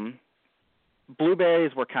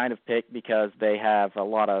blueberries were kind of picked because they have a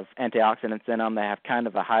lot of antioxidants in them. They have kind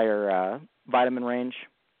of a higher vitamin range.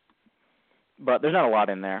 But there's not a lot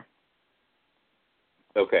in there.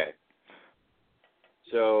 Okay.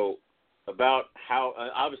 So about how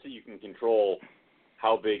obviously you can control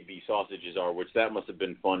how big these sausages are, which that must have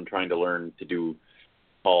been fun trying to learn to do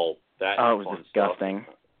all that. Oh, it was fun disgusting.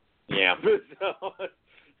 Stuff. Yeah. It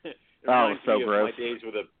was so me gross. Of my days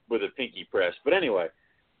with a pinky press. But anyway,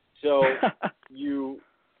 so you've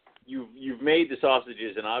made the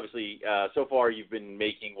sausages, and obviously so far you've been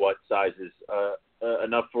making what sizes?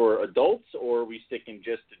 Enough for adults, or are we sticking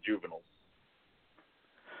just to juveniles?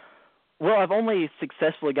 Well, I've only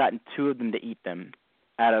successfully gotten 2 of them to eat them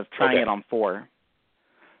out of trying it on 4.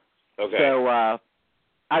 Okay. So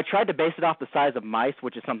I tried to base it off the size of mice,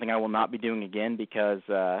 which is something I will not be doing again because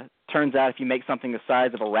turns out if you make something the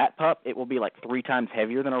size of a rat pup, it will be like 3 times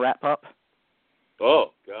heavier than a rat pup.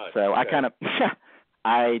 Oh, God. So okay. I kind of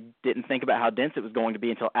I didn't think about how dense it was going to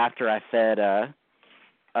be until after I fed a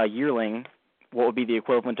yearling what would be the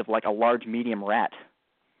equivalent of like a large medium rat.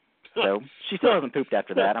 So she still hasn't pooped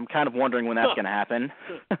after that. I'm kind of wondering when that's going to happen.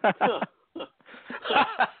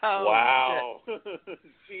 Wow.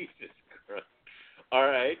 Jesus Christ. All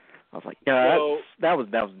right. I was like, yeah, so, that was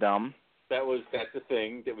dumb. That's the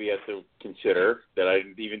thing that we have to consider that I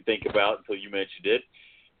didn't even think about until you mentioned it.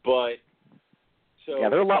 But so yeah,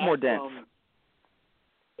 they're a lot more dense.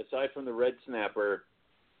 Aside from the red snapper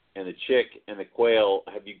and the chick and the quail,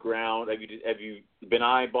 have you been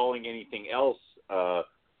eyeballing anything else?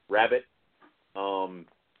 Rabbit?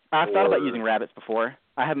 I've thought about using rabbits before.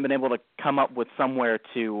 I haven't been able to come up with somewhere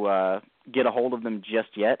to get a hold of them just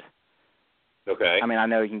yet. Okay. I mean, I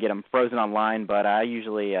know you can get them frozen online, but I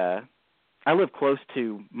usually I live close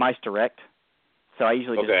to Mice Direct, so I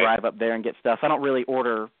usually just drive up there and get stuff. I don't really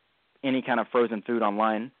order any kind of frozen food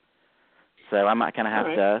online, so I might kind of have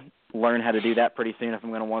to learn how to do that pretty soon if I'm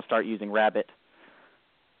going to want to start using rabbit.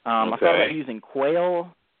 I thought about using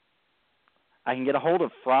quail. I can get a hold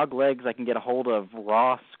of frog legs. I can get a hold of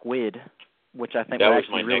raw squid, which I think would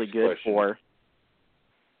actually be really good for.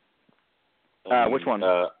 Which one?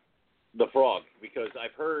 The frog, because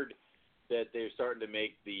I've heard that they're starting to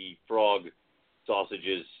make the frog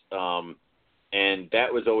sausages, and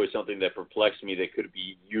that was always something that perplexed me that could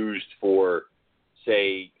be used for,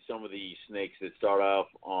 say, some of the snakes that start off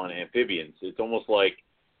on amphibians. It's almost like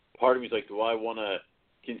part of me is like, do I want to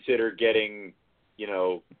consider getting,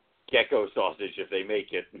 gecko sausage if they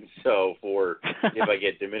make it? So if I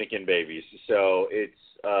get Dominican babies, so it's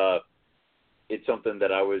something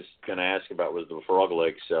that I was going to ask about was the frog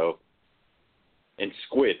legs. So, and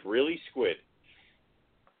squid, really squid.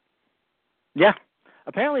 Yeah,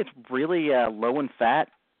 apparently it's really low in fat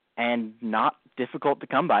and not difficult to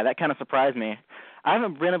come by. That kind of surprised me. I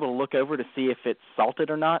haven't been able to look over to see if it's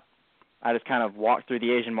salted or not. I just kind of walked through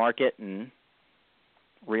the Asian market and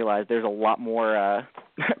realized there's a lot more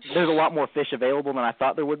fish available than I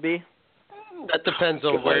thought there would be. That depends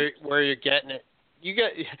on where you're getting it. You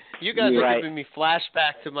guys are giving me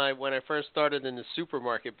flashback to when I first started in the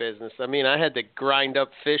supermarket business. I mean, I had to grind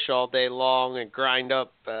up fish all day long and grind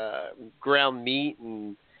up ground meat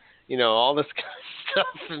and all this kind of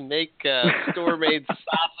stuff and make store-made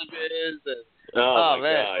sausages. And, oh my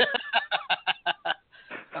man.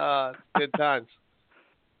 God. Good times.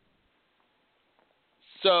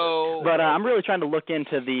 So, but I'm really trying to look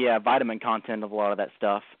into the vitamin content of a lot of that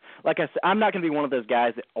stuff. Like I said, I'm not going to be one of those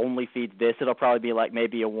guys that only feeds this. It'll probably be like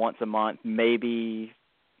maybe a once a month, maybe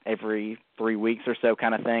every 3 weeks or so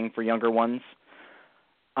kind of thing for younger ones.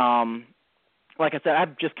 Like I said,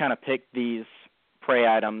 I've just kind of picked these prey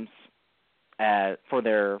items for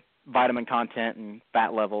their vitamin content and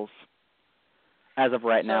fat levels as of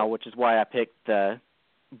right now, which is why I picked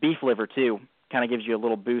beef liver too. Kind of gives you a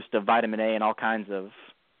little boost of vitamin A and all kinds of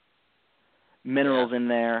minerals in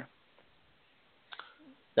there.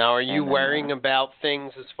 Now, are you worrying about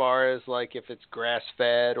things as far as like if it's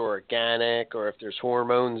grass-fed or organic or if there's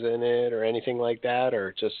hormones in it or anything like that,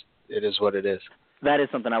 or just it is what it is? That is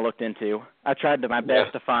something I looked into. I tried my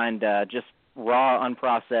best to find just raw,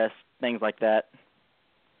 unprocessed things like that.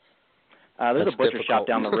 There's a butcher shop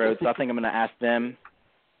down the road, so I think I'm going to ask them.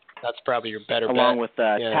 That's probably your better bet. Along with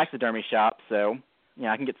taxidermy shop, so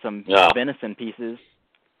I can get some venison pieces.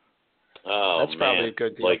 Oh, that's probably a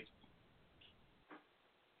good deal. Like,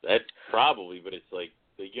 that probably, but it's like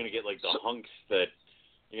you're gonna get like the hunks that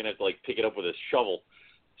you're gonna have to like pick it up with a shovel.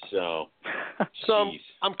 So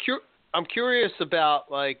I'm curious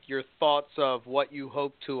about like your thoughts of what you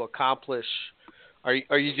hope to accomplish. Are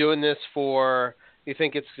you doing this for? You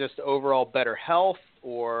think it's just overall better health,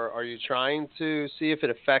 or are you trying to see if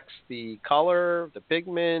it affects the color, the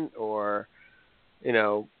pigment, or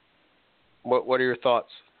what are your thoughts?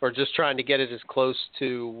 Or just trying to get it as close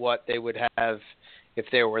to what they would have if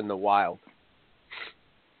they were in the wild?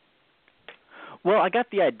 Well, I got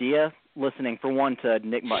the idea listening, for one, to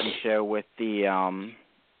Nick Mutton's show with the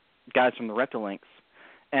guys from the Reptilinks,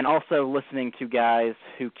 and also listening to guys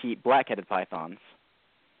who keep black-headed pythons.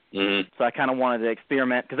 Mm-hmm. So I kind of wanted to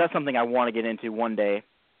experiment, because that's something I want to get into one day.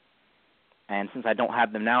 And since I don't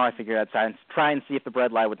have them now, I figured I'd try and see if the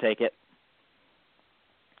Bredli would take it.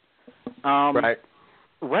 Right.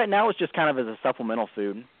 Right now, it's just kind of as a supplemental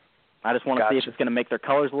food. I just want to see if it's going to make their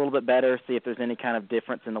colors a little bit better, see if there's any kind of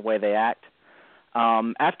difference in the way they act.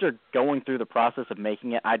 After going through the process of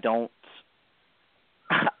making it, I don't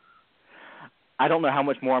know how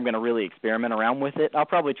much more I'm going to really experiment around with it. I'll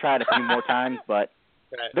probably try it a few more times, but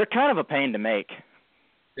they're kind of a pain to make.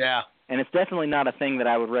 Yeah. And it's definitely not a thing that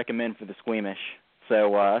I would recommend for the squeamish.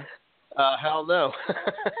 So, hell no.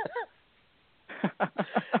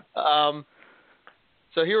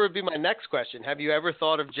 So here would be my next question. Have you ever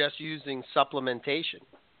thought of just using supplementation?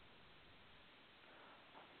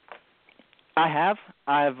 I have.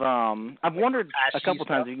 I've wondered a couple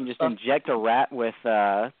times if you can just inject a rat with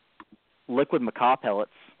liquid macaw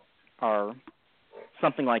pellets or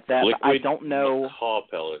something like that. Liquid but I don't know. Macaw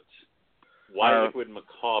pellets. Why liquid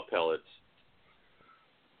macaw pellets?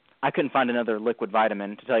 I couldn't find another liquid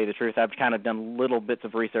vitamin, to tell you the truth. I've kind of done little bits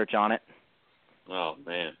of research on it. Oh,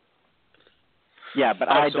 man. Yeah, but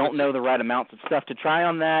I don't know the right amounts of stuff to try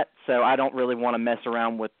on that, so I don't really want to mess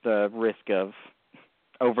around with the risk of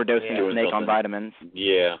overdosing a snake on vitamins.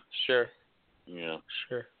 Yeah. Sure. Yeah.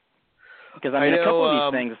 Sure. Because, I mean, a couple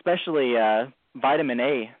of these things, especially vitamin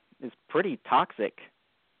A, is pretty toxic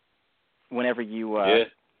whenever you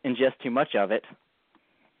ingest too much of it.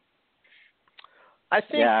 I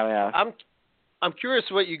think I'm curious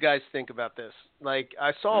what you guys think about this. Like,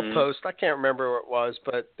 I saw a post, I can't remember what it was,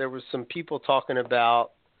 but there was some people talking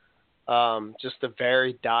about just a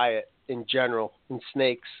varied diet in general in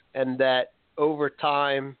snakes, and that over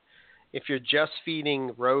time, if you're just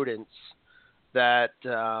feeding rodents, that,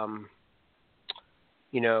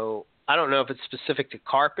 you know, I don't know if it's specific to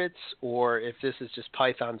carpets or if this is just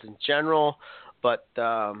pythons in general, but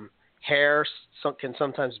hair can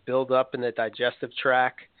sometimes build up in the digestive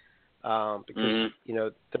tract. Because, you know,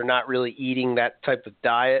 they're not really eating that type of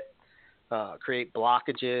diet, create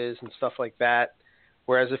blockages and stuff like that.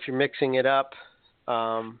 Whereas if you're mixing it up,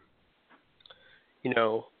 you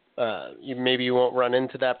know, maybe you won't run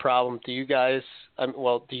into that problem. Do you guys,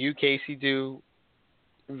 do you, Casey, do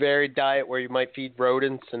varied diet where you might feed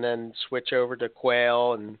rodents and then switch over to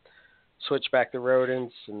quail and switch back to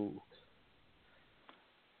rodents? And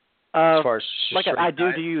as far as I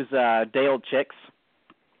do use day-old chicks.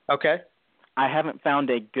 Okay. I haven't found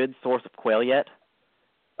a good source of quail yet.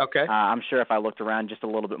 Okay. I'm sure if I looked around just a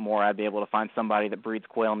little bit more, I'd be able to find somebody that breeds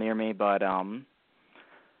quail near me. But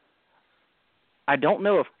I don't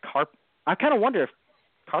know if I kind of wonder if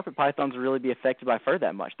carpet pythons would really be affected by fur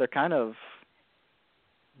that much. They're kind of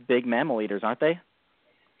big mammal eaters, aren't they?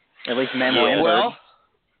 At least mammal and bird.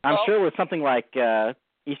 I'm sure with something like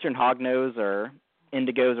eastern hognose or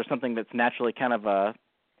indigos or something that's naturally kind of a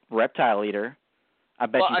reptile eater, I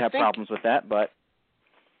bet you'd have problems with that, but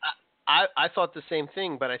I thought the same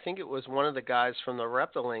thing, but I think it was one of the guys from the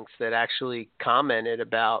Reptilinks that actually commented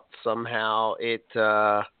about somehow it,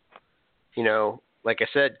 you know, like I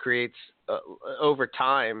said, creates over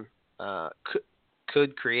time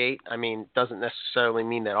could create. I mean, doesn't necessarily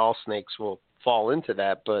mean that all snakes will fall into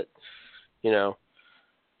that, but you know,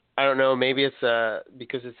 I don't know. Maybe it's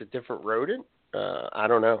because it's a different rodent. I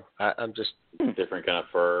don't know. I'm just different kind of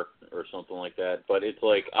fur or something like that. But it's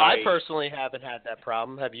like I personally haven't had that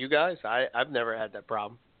problem. Have you guys? I've never had that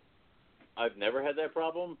problem. I've never had that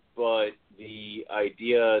problem, but the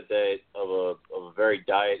idea that of a varied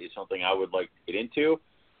diet is something I would like to get into.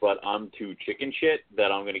 But I'm too chicken shit that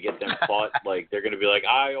I'm going to get them caught. Like they're going to be like,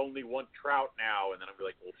 I only want trout now, and then I'm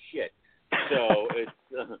going to be like, well, shit. So it's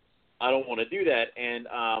I don't want to do that, and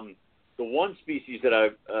the one species that I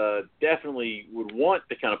definitely would want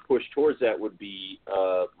to kind of push towards that would be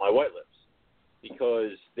my white lips,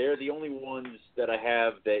 because they're the only ones that I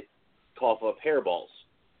have that cough up hairballs.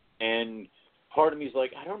 And part of me is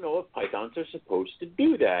like, I don't know if pythons are supposed to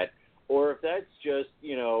do that, or if that's just,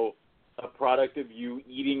 you know, a product of you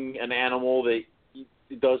eating an animal that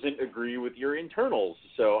doesn't agree with your internals.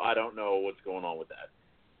 So I don't know what's going on with that.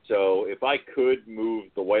 So if I could move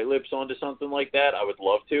the white lips onto something like that, I would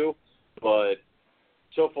love to. But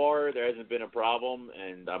so far, there hasn't been a problem,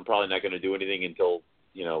 and I'm probably not going to do anything until,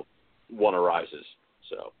 you know, one arises.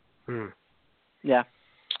 So, yeah,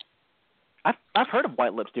 I've heard of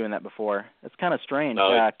white lips doing that before. It's kind of strange.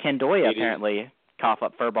 No, Candoya apparently cough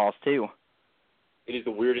up fur balls too. It is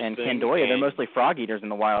the weirdest thing. And Candoya, they're mostly frog eaters in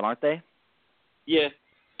the wild, aren't they? Yeah,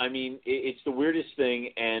 I mean, it's the weirdest thing,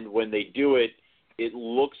 and when they do it, it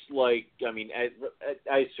looks like, I mean,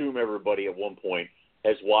 I assume everybody at one point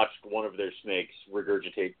has watched one of their snakes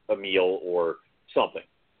regurgitate a meal or something.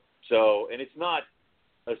 So, and it's not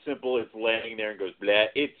as simple as laying there and goes, bleh.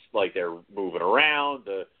 It's like they're moving around.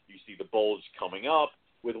 You see the bulge coming up.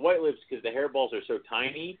 With white lips, because the hairballs are so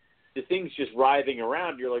tiny, the thing's just writhing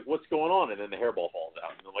around. You're like, what's going on? And then the hairball falls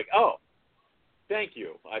out. And I'm like, oh, thank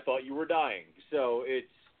you. I thought you were dying. So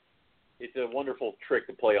it's a wonderful trick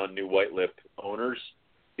to play on new white lip owners,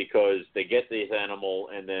 because they get this animal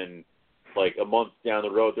and then like a month down the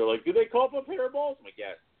road, they're like, do they cough up hairballs? I'm like,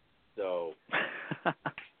 yes. So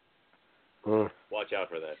watch out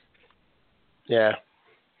for that. Yeah.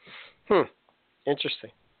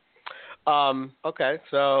 Interesting. Okay.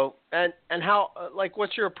 So, and how, like,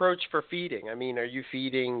 what's your approach for feeding? I mean, are you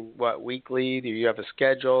feeding weekly? Do you have a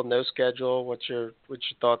schedule? No schedule? What's your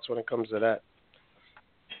thoughts when it comes to that?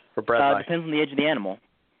 For Bredli? Depends on the age of the animal.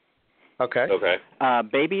 Okay.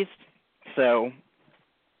 Babies, so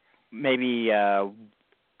maybe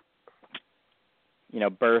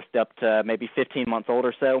birthed up to maybe 15 months old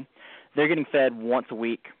or so, they're getting fed once a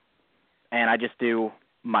week, and I just do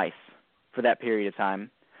mice for that period of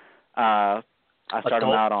time. I start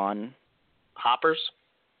them out on hoppers.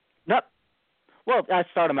 Nope. Well, I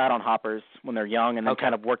start them out on hoppers when they're young, and then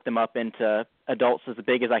kind of work them up into adults as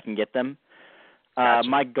big as I can get them. Gotcha.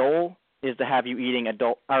 My goal is to have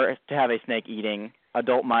to have a snake eating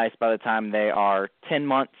adult mice by the time they are 10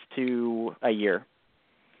 months to a year.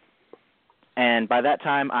 And by that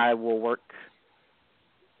time, I will work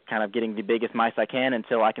kind of getting the biggest mice I can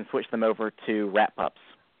until I can switch them over to rat pups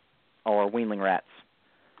or weanling rats.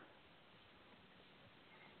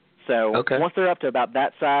 So once they're up to about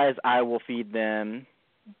that size, I will feed them.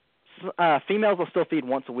 Females will still feed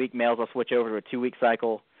once a week. Males I'll switch over to a 2-week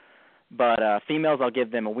cycle. But females, I'll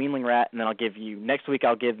give them a weanling rat, and then next week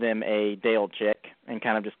I'll give them a day-old chick, and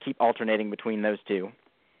kind of just keep alternating between those two.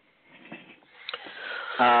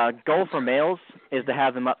 Goal for males is to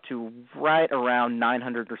have them up to right around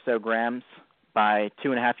 900 or so grams by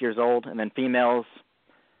 2.5 years old, and then females,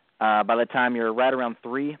 by the time you're right around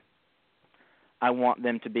 3, I want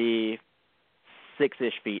them to be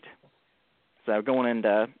 6-ish feet. So going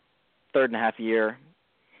into 3.5 year,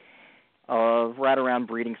 right around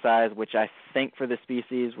breeding size, which I think for this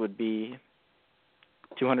species would be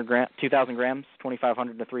 2,000 grams,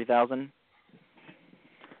 2,500 to 3,000.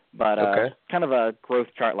 But kind of a growth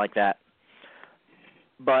chart like that.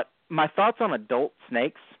 But my thoughts on adult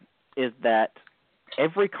snakes is that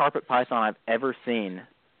every carpet python I've ever seen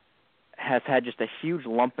has had just a huge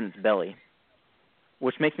lump in its belly,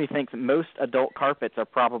 which makes me think that most adult carpets are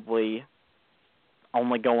probably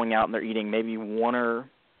only going out and they're eating maybe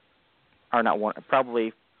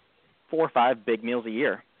probably 4 or 5 big meals a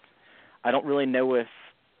year. I don't really know if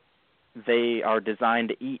they are designed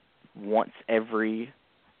to eat once every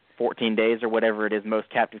 14 days or whatever it is most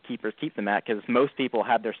captive keepers keep them at, because most people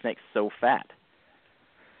have their snakes so fat.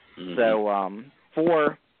 Mm-hmm. So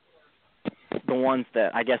for the ones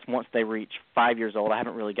that I guess once they reach 5 years old, I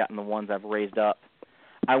haven't really gotten the ones I've raised up,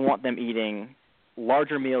 I want them eating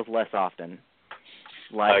larger meals less often.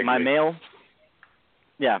 Like my male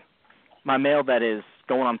that is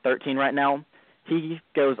going on 13 right now, he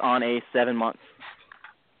goes on a 7-month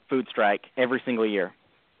food strike every single year.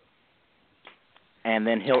 And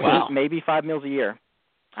then he'll eat maybe 5 meals a year.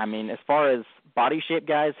 I mean, as far as body shape,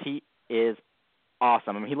 guys, he is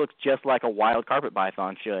awesome. I mean, he looks just like a wild carpet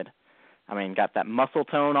python should. I mean, got that muscle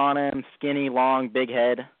tone on him, skinny, long, big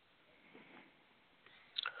head.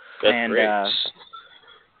 That's great.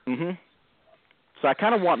 So I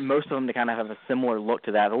kind of want most of them to kind of have a similar look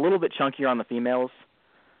to that, a little bit chunkier on the females.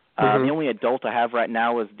 The only adult I have right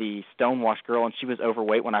now is the Stonewash girl, and she was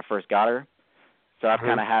overweight when I first got her. So I've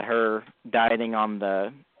kind of had her dieting on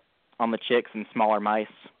the chicks and smaller mice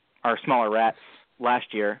or smaller rats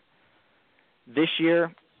last year. This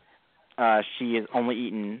year, she has only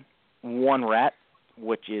eaten 1 rat,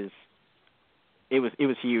 which is it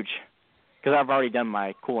was huge because I've already done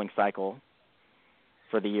my cooling cycle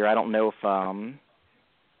for the year. I don't know if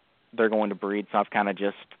they're going to breed, so I've kind of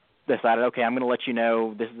just decided, okay, I'm going to let you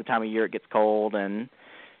know this is the time of year it gets cold, and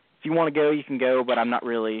if you want to go, you can go, but I'm not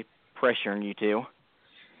really pressuring you to.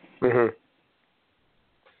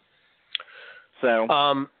 So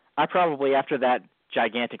I probably, after that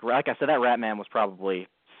gigantic, like I said, that rat man was probably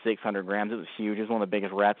 600 grams. It was huge. It was one of the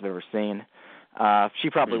biggest rats I've ever seen. She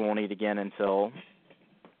probably won't eat again until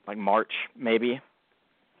like March, maybe.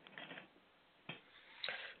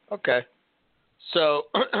 Okay. So,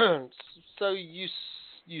 so you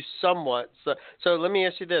you somewhat. So let me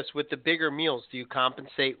ask you this: with the bigger meals, do you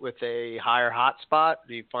compensate with a higher hot spot?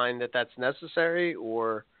 Do you find that that's necessary,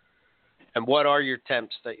 or and what are your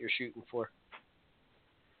temps that you're shooting for?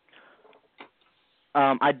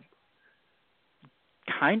 I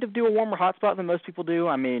kind of do a warmer hot spot than most people do.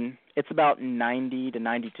 I mean, it's about 90 to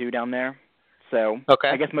 92 down there. So okay.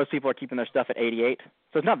 I guess most people are keeping their stuff at 88.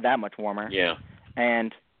 So it's not that much warmer. Yeah.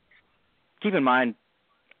 And keep in mind,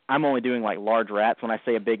 I'm only doing like large rats. When I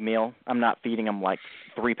say a big meal, I'm not feeding them like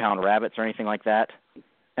 3-pound rabbits or anything like that.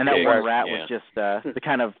 And that one rat was just the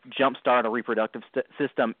kind of jumpstart a reproductive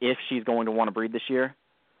system if she's going to want to breed this year.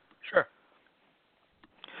 Sure.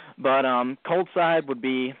 But cold side would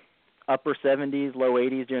be upper 70s, low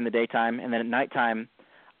 80s during the daytime, and then at nighttime,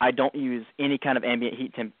 I don't use any kind of ambient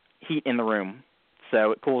heat in the room.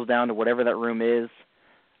 So it cools down to whatever that room is.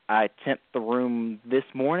 I temp the room this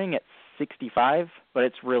morning at 65, but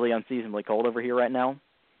it's really unseasonably cold over here right now.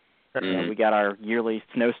 We got our yearly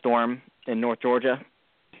snowstorm in North Georgia.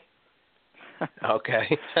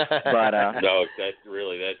 Okay. But no, that's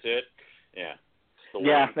it. Yeah.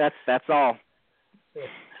 Yeah, that's all.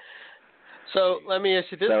 So let me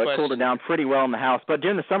ask you this question. So it cooled it down pretty well in the house, but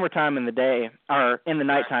during the summertime in the day, or in the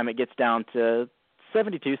nighttime, it gets down to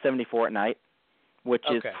 72, 74 at night, which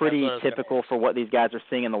is pretty typical for what these guys are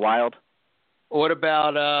seeing in the wild. What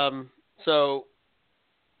about so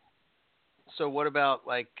what about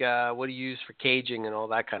like what do you use for caging and all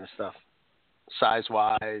that kind of stuff, size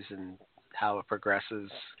wise, and how it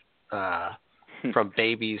progresses from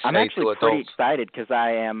babies I'm to actually adults? pretty excited because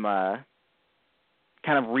I am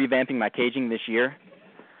kind of revamping my caging this year.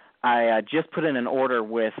 I just put in an order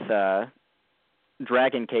with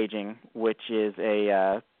Dragon Caging, which is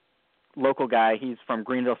a local guy. He's from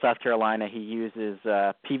Greenville, South Carolina. He uses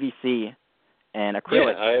PVC and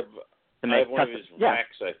acrylic. Yeah, I have one of his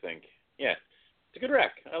racks, I think. Yeah, it's a good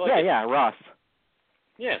rack. I like it. Yeah, Ross.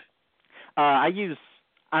 Yeah.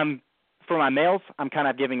 For my males, I'm kind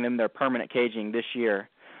of giving them their permanent caging this year,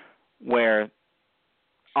 where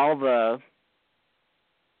all the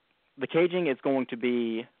caging is going to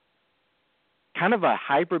be kind of a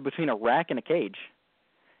hybrid between a rack and a cage.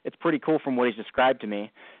 It's pretty cool from what he's described to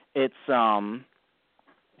me. It's they're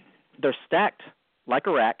stacked like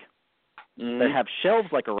a rack. They have shelves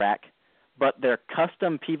like a rack, but they're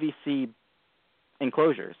custom PVC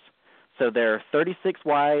enclosures. So they're 36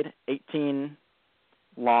 wide, 18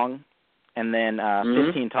 long, and then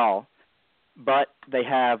 15 tall. But they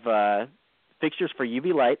have fixtures for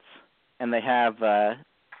UV lights, and they have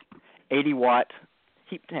 80-watt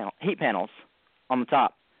heat panels on the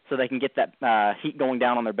top, so they can get that heat going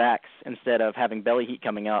down on their backs instead of having belly heat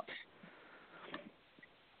coming up.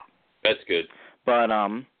 That's good. But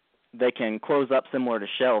they can close up similar to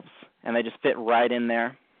shelves, and they just fit right in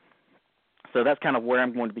there. So that's kind of where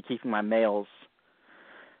I'm going to be keeping my males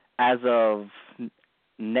as of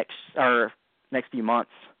next few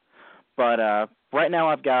months. But right now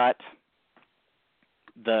I've got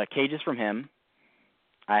the cages from him.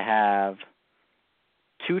 I have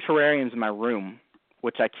 2 terrariums in my room,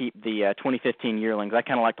 which I keep the 2015 yearlings. I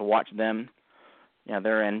kind of like to watch them. Yeah,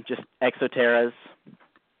 they're in just exoterras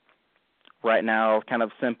right now, kind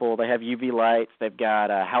of simple. They have UV lights. They've got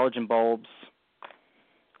halogen bulbs,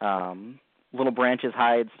 little branches,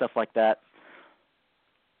 hides, stuff like that.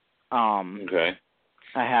 Okay.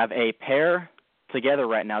 I have a pair together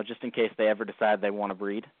right now just in case they ever decide they want to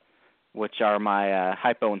breed, which are my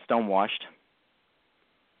hypo and stonewashed.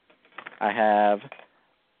 I have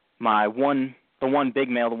the one big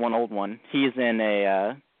male, the one old one. He's in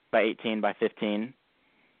a by 18 by 15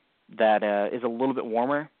 that is a little bit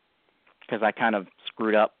warmer because I kind of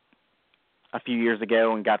screwed up a few years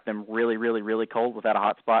ago and got them really, really, really cold without a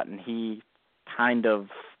hot spot, and he kind of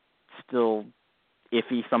still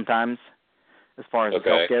iffy sometimes as far as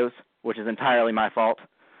health goes, which is entirely my fault.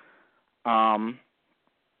 So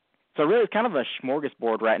really it's kind of a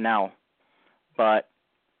smorgasbord right now, but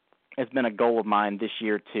it's been a goal of mine this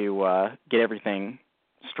year to get everything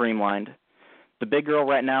streamlined. The big girl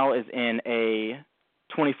right now is in a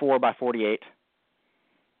 24 by 48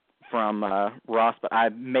 from Ross, but I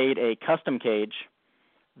made a custom cage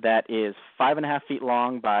that is 5.5 feet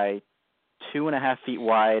long by 2.5 feet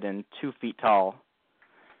wide and 2 feet tall.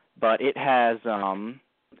 But it has,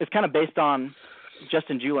 it's kind of based on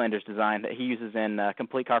Justin Julander's design that he uses in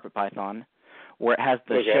Complete Carpet Python, where it has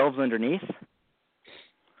the shelves underneath.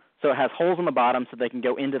 So it has holes on the bottom so they can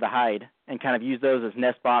go into the hide and kind of use those as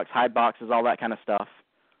nest box, hide boxes, all that kind of stuff.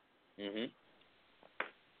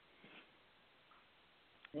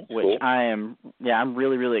 Which cool. I'm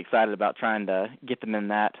really, really excited about trying to get them in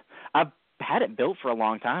that. I've had it built for a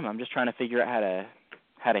long time. I'm just trying to figure out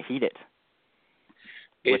how to heat it.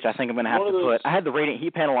 Which I think I'm going to have to put. I had the radiant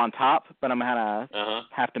heat panel on top, but I'm going to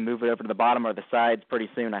have to move it over to the bottom or the sides pretty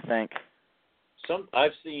soon, I think.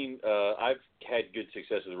 I've had good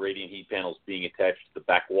success with radiant heat panels being attached to the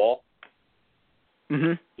back wall.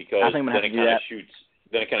 Mm-hmm. Because I think I'm then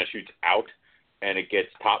it kind of shoots out, and it gets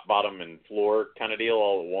top, bottom, and floor kind of deal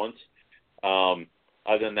all at once.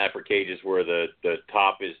 Other than that, for cages where the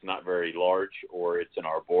top is not very large or it's an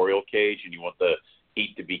arboreal cage and you want the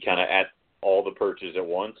heat to be kind of at all the perches at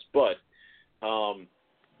once. But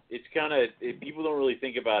it's kind of, people don't really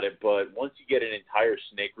think about it, but once you get an entire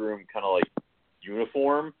snake room kind of like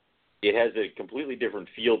uniform, it has a completely different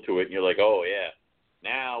feel to it. And you're like, oh, yeah,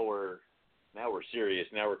 now we're serious.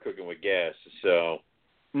 Now we're cooking with gas. So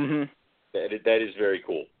that is very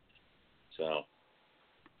cool. So.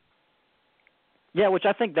 Yeah, which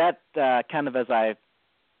I think that kind of as I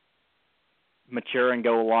mature and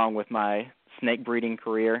go along with my snake breeding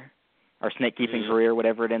career or snake keeping career,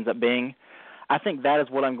 whatever it ends up being, I think that is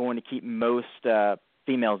what I'm going to keep most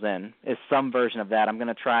females in, is some version of that. I'm going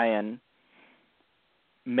to try and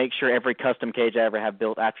make sure every custom cage I ever have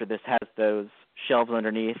built after this has those shelves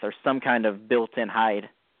underneath or some kind of built-in hide.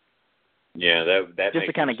 Yeah, that just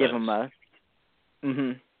to kind of give them a. You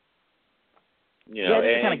know,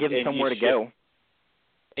 just to kind of give them somewhere to go.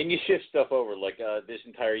 And you shift stuff over. Like this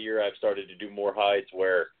entire year, I've started to do more hides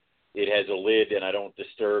where it has a lid and I don't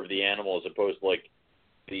disturb the animal, as opposed to like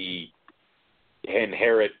the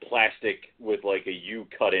inherent plastic with like a U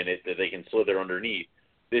cut in it that they can slither underneath.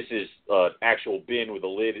 This is actual bin with a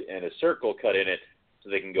lid and a circle cut in it, so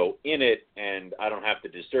they can go in it, and I don't have to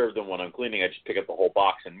disturb them when I'm cleaning. I just pick up the whole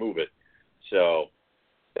box and move it. So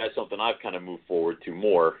that's something I've kind of moved forward to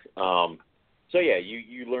more. So yeah,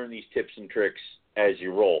 you learn these tips and tricks as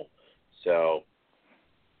you roll. So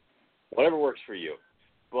whatever works for you.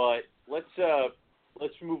 But let's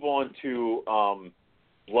move on to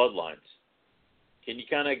bloodlines. Can you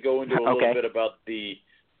kind of go into a little bit about the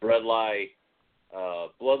Bredli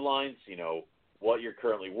bloodlines? You know, what you're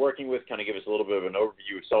currently working with. Kind of give us a little bit of an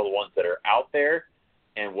overview of some of the ones that are out there,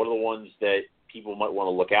 and what are the ones that people might want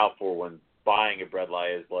to look out for when buying a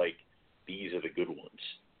Bredli, is like, these are the good ones.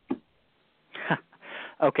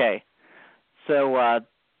 Okay. So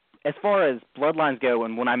as far as bloodlines go,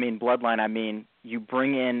 and when I mean bloodline, I mean you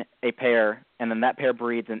bring in a pair, and then that pair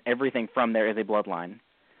breeds, and everything from there is a bloodline.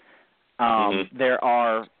 There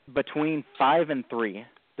are between 5 and 3,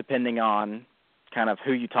 depending on kind of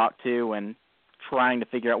who you talk to and trying to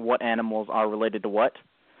figure out what animals are related to what.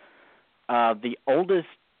 The oldest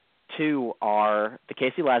 2 are the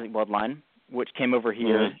Casey Lazick bloodline, which came over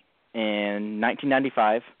here in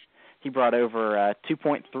 1995. He brought over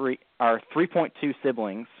 3.2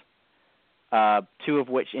 siblings, 2 of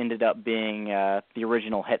which ended up being the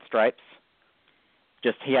original Het Stripes.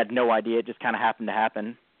 Just he had no idea; it just kind of happened to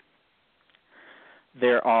happen.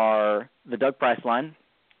 There are the Doug Price line,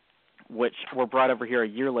 which were brought over here a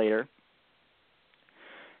year later,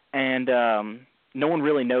 and no one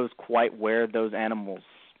really knows quite where those animals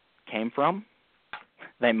came from.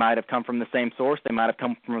 They might have come from the same source. They might have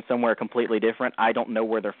come from somewhere completely different. I don't know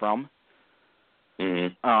where they're from.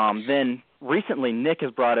 Then recently, Nick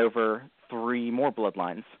has brought over 3 more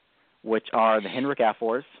bloodlines, which are the Henrik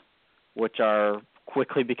Afors, which are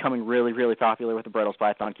quickly becoming really, really popular with the Bredli's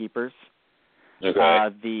Python keepers.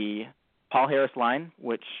 The Paul Harris line,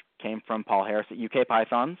 which came from Paul Harris at UK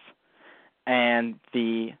Pythons, and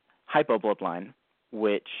the Hypo bloodline,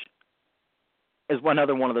 which is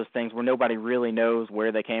another one of those things where nobody really knows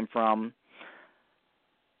where they came from,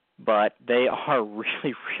 but they are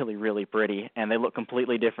really, really, really pretty, and they look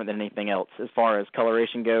completely different than anything else as far as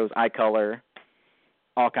coloration goes, eye color,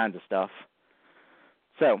 all kinds of stuff.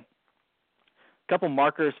 So, a couple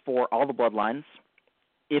markers for all the bloodlines.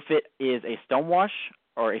 If it is a stonewash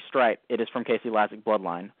or a stripe, it is from Casey Lazick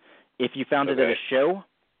bloodline. If you found it at a show,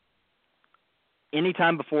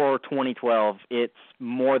 anytime before 2012, it's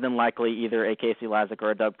more than likely either a Casey Lazick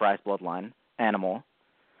or a Doug Price bloodline animal.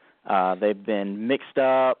 They've been mixed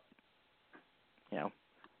up,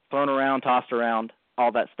 thrown around, tossed around,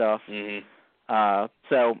 all that stuff.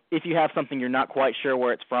 So if you have something you're not quite sure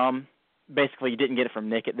where it's from, basically you didn't get it from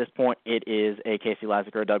Nick at this point, it is a Casey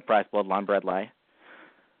Lazick or a Doug Price bloodline Bredli.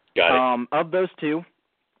 Got it. Of those 2,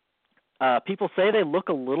 people say they look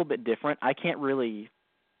a little bit different. I can't really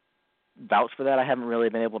vouch for that. I haven't really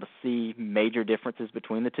been able to see major differences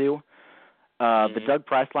between the 2. The Doug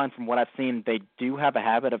Price line, from what I've seen, they do have a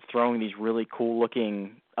habit of throwing these really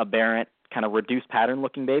cool-looking, aberrant, kind of reduced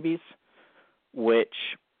pattern-looking babies, which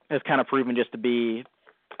has kind of proven just to be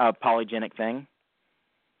a polygenic thing.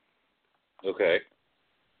 Okay.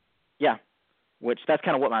 Yeah. which that's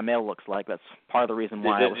kind of what my male looks like. That's part of the reason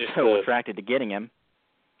why I was so attracted to getting him.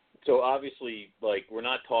 So obviously, like, we're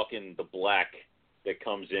not talking the black that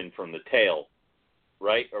comes in from the tail,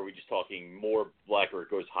 right? Or are we just talking more black where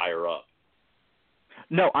it goes higher up?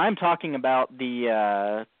 No, I'm talking about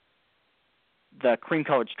the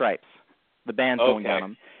cream-colored stripes, the bands going down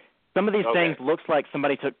them. Some of these things looks like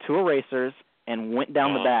somebody took 2 erasers and went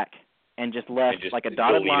down the back and just left like a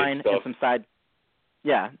dotted line and some side,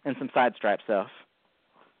 and some side stripe stuff.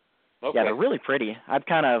 Okay. Yeah, they're really pretty. I'm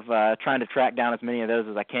kind of trying to track down as many of those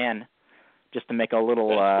as I can, just to make a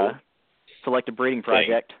little selective breeding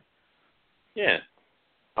project. Yeah.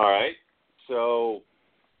 All right. So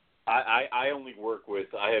I only work with,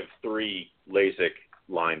 I have 3 LASIK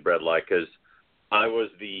line Bredli because I was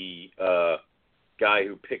the guy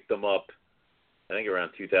who picked them up, I think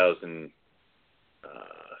around 2000.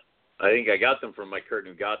 I think I got them from my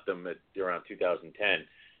Curtin who got them at around 2010.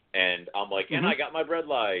 And I'm like, and I got my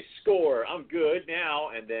Bredli, score, I'm good now.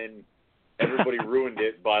 And then everybody ruined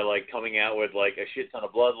it by, like, coming out with, like, a shit ton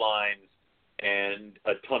of bloodlines and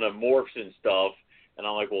a ton of morphs and stuff. And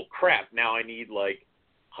I'm like, well, crap, now I need, like,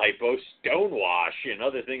 hypo stonewash and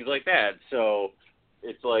other things like that. So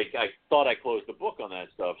it's like I thought I closed the book on that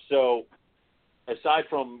stuff. So aside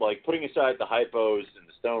from, like, putting aside the hypos and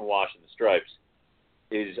the stonewash and the stripes,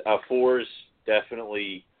 is A4's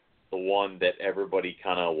definitely the one that everybody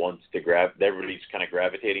kind of wants to everybody's kind of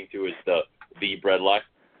gravitating to is the Bredli?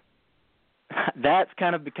 That's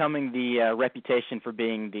kind of becoming the reputation for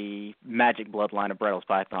being the magic bloodline of Bredli's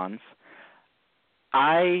pythons.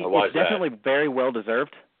 It's definitely very well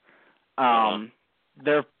deserved.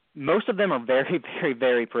 Most of them are very, very,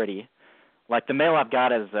 very pretty. Like the male I've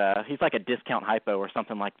got is he's like a discount hypo or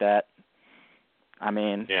something like that. I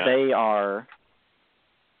mean,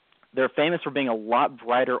 they're famous for being a lot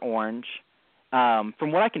brighter orange. From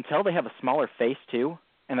what I can tell, they have a smaller face too,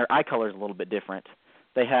 and their eye color is a little bit different.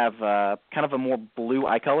 They have kind of a more blue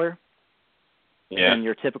eye color than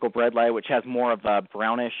your typical Bredli, which has more of a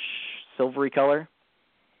brownish, silvery color.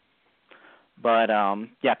 But,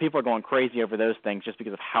 people are going crazy over those things just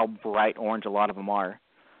because of how bright orange a lot of them are.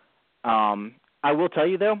 I will tell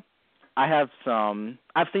you, though, I've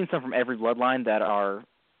seen some from every bloodline that are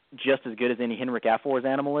just as good as any Henrik A4's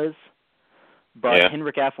animal is. But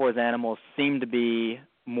Henrik A4's animals seem to be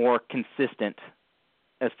more consistent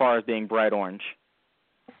as far as being bright orange.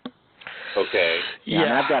 Okay. Yeah. I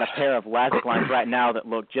mean, I've got a pair of LASIK lines right now that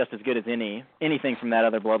look just as good as anything from that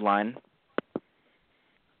other bloodline.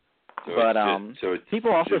 So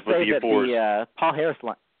people also say that the Paul Harris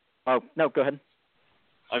line... Oh, no, go ahead.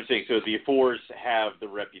 I'm saying, so the A4s have the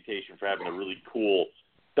reputation for having a really cool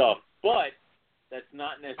stuff, but that's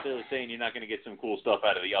not necessarily saying you're not going to get some cool stuff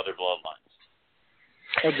out of the other bloodlines.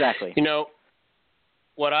 Exactly. You know,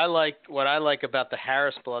 what I like about the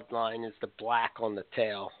Harris bloodline is the black on the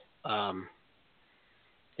tail.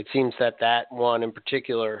 It seems that one in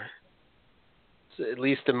particular, at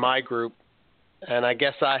least in my group, and I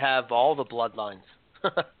guess I have all the bloodlines.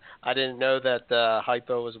 I didn't know that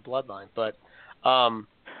hypo was a bloodline, but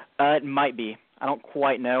it might be. I don't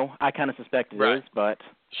quite know. I kind of suspect it is, but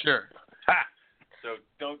sure. Ha! So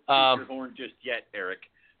don't toot your horn just yet, Eric.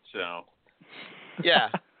 So yeah,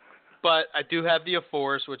 but I do have the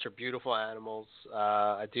A4s, which are beautiful animals.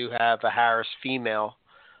 I do have a Harris female,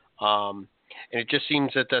 and it just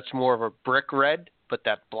seems that that's more of a brick red, but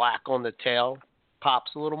that black on the tail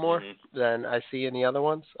pops a little more than I see in the other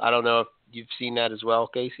ones. I don't know if you've seen that as well,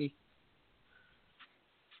 Casey.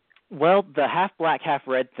 Well, the half black, half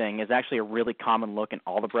red thing is actually a really common look in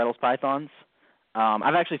all the Bredli's pythons.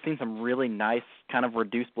 I've actually seen some really nice, kind of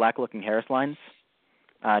reduced black-looking Harris lines.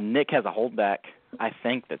 Nick has a holdback, I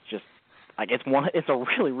think, that's just like it's a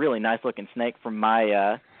really, really nice-looking snake from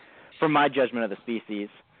my judgment of the species.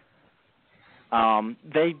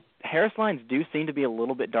 Harris lines do seem to be a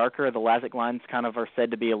little bit darker. The LASIK lines kind of are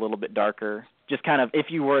said to be a little bit darker. Just kind of, if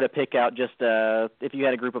you were to pick out if you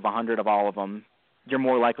had a group of 100 of all of them, you're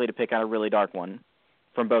more likely to pick out a really dark one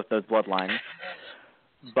from both those bloodlines.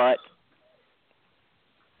 But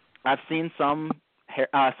I've seen some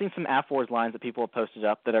A4's lines that people have posted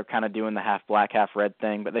up that are kind of doing the half black, half red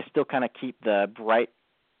thing, but they still kind of keep the bright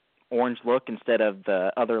orange look instead of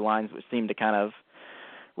the other lines, which seem to kind of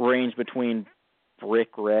range between brick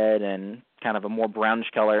red and kind of a more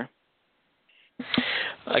brownish color.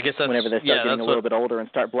 I guess that's whenever they start getting a little bit older and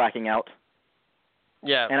start blacking out.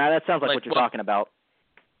 Yeah, and that sounds like what you're talking about.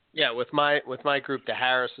 Yeah, with my group, the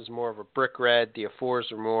Harris is more of a brick red. The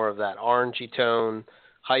A4s are more of that orangey tone.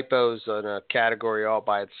 Hypos in a category all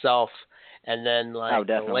by itself, and then the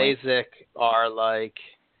LASIK are like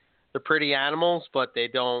they're pretty animals, but they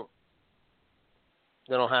don't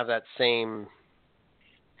They don't have that same,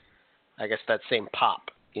 I guess, that same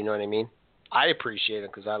pop. You know what I mean? I appreciate them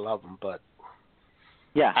because I love them, but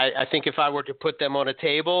Yeah. I think if I were to put them on a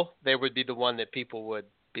table, they would be the one that people would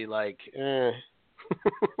be like,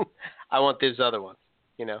 I want these other ones,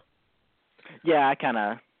 you know? Yeah,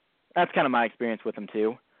 that's kind of my experience with them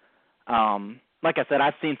too. Like I said,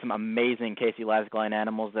 I've seen some amazing Casey Lazic line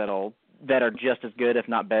animals that are just as good, if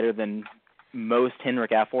not better, than most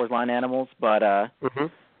Henrik Affor's line animals. But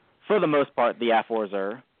for the most part, the Affors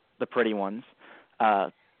are the pretty ones.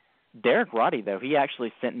 Derek Roddy, though, he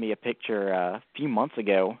actually sent me a picture a few months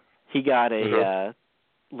ago. He got a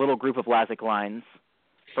little group of Lazic lines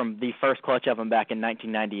from the first clutch of them back in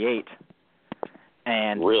 1998.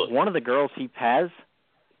 And one of the girls he has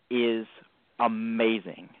is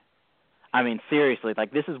amazing. I mean, seriously,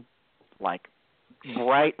 like this is like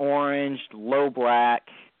bright orange, low black,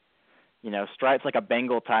 stripes like a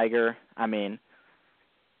Bengal tiger. I mean,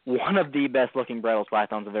 one of the best looking Bredl's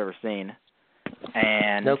pythons I've ever seen.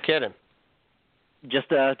 And no kidding.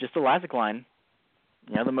 Just a Lazic line,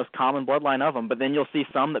 the most common bloodline of them. But then you'll see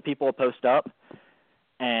some that people will post up,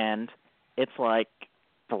 and it's like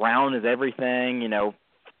brown as everything.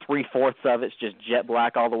 3/4 of it's just jet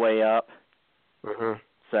black all the way up.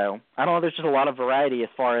 So I don't know. There's just a lot of variety as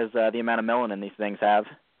far as the amount of melanin these things have,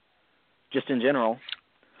 just in general.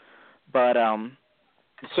 But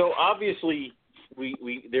so obviously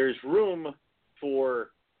we there's room for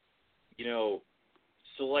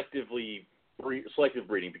selective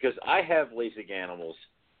breeding, because I have LASIK animals,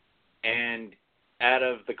 and out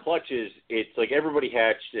of the clutches, it's like everybody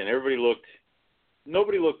hatched and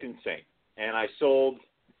nobody looked insane. And I sold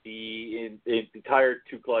the entire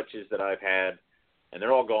 2 clutches that I've had, and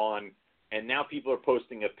they're all gone. And now people are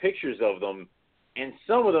posting up pictures of them, and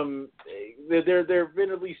some of them, there have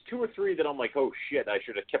been at least 2 or 3 that I'm like, oh shit, I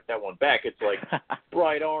should have kept that one back. It's like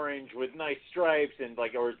bright orange with nice stripes, and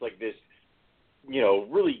or it's like this,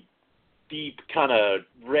 really deep kind of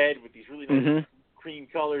red with these really nice cream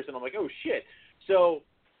colors, and I'm like, oh shit. So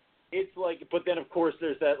it's like, but then of course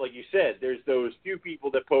there's that, like you said, there's those few people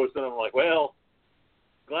that post, and I'm like, well,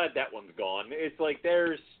 glad that one's gone. It's like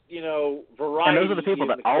there's variety. And those are the people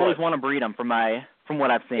that always want to breed them, from what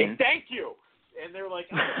I've seen. Hey, thank you. And they're like,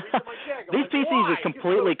 I'm gonna breed my jag. These species are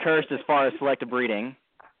completely cursed as far as selective breeding.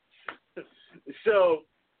 So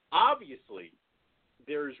obviously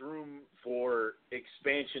there's room for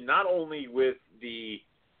expansion, not only with the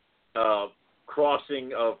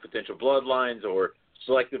crossing of potential bloodlines or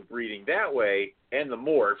selective breeding that way and the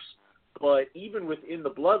morphs, but even within the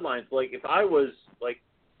bloodlines. Like if I was like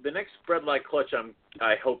the next Bredli clutch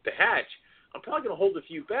I hope to hatch, I'm probably going to hold a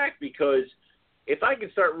few back, because if I can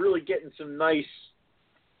start really getting some nice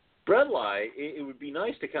Bredli, it would be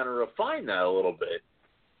nice to kind of refine that a little bit.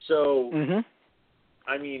 So,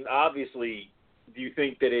 I mean, obviously, do you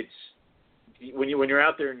think that it's, when you're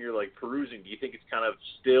out there and you're like perusing, do you think it's kind of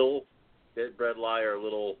still that Bredli are a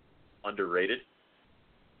little underrated?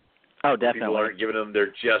 Oh, definitely. People aren't giving them their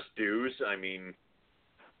just dues. I mean,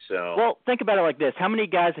 so. Well, think about it like this. How many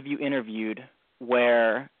guys have you interviewed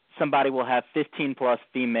where somebody will have 15-plus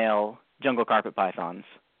female jungle carpet pythons?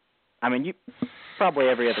 I mean, you probably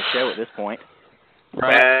every other show at this point.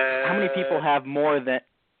 Right. How many people have more than?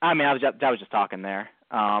 I mean, I was just talking there.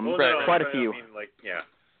 Quite a few. I mean, like, yeah.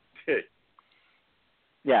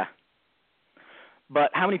 Yeah. But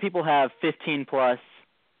how many people have 15-plus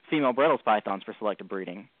female Bredl's pythons for selective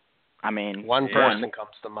breeding? I mean, one person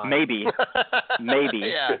comes to mind. Maybe.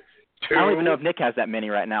 Yeah. I don't even know if Nick has that many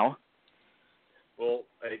right now. Well,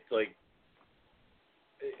 it's like,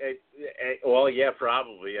 well, yeah,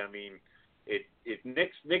 probably. I mean,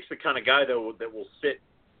 Nick's the kind of guy though that will sit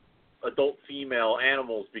adult female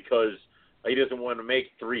animals because he doesn't want to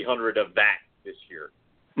make 300 of that this year.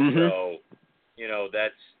 So,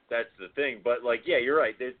 that's the thing. But like, yeah, you're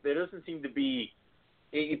right. There doesn't seem to be.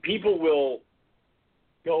 People will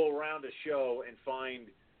go around a show and find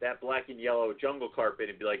that black and yellow jungle carpet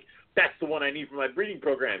and be like, that's the one I need for my breeding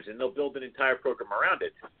programs, and they'll build an entire program around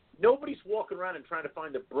it. Nobody's walking around and trying to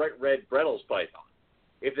find a bright red Bredl's python.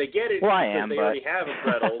 If they get it, already have a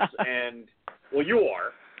Bredl's, and, well, you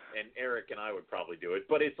are, and Eric and I would probably do it,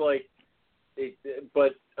 but it's like,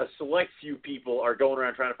 but a select few people are going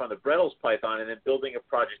around trying to find the Bredl's python and then building a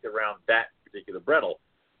project around that particular Bredl.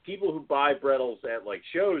 People who buy Bredl's at, like,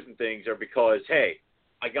 shows and things are because, hey,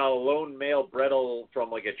 I got a lone male Bredl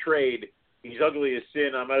from, like, a trade. He's ugly as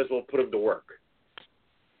sin. I might as well put him to work.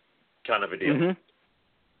 Kind of a deal.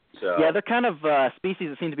 So. Yeah, they're kind of species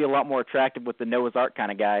that seem to be a lot more attractive with the Noah's Ark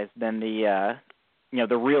kind of guys than the,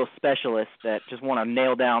 the real specialists that just want to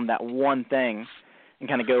nail down that one thing. and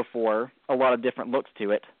kind of go for a lot of different looks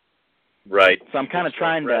to it. Right. So I'm kind of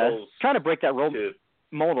trying to break that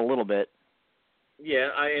mold a little bit. Yeah,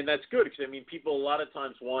 and that's good because, I mean, people a lot of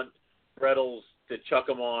times want Bredls to chuck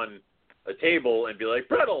them on a table and be like,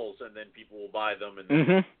 Bredls, and then people will buy them,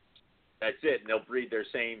 and that's it. And they'll breed their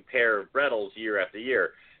same pair of Bredls year after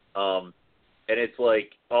year. And it's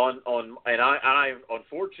like, I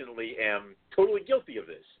unfortunately am totally guilty of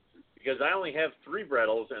this because I only have 3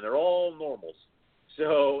 Bredls, and they're all normals.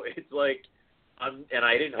 So it's like, I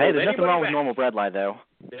didn't hold there's nothing wrong back. with normal Bredli, though.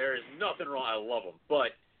 There is nothing wrong. I love them.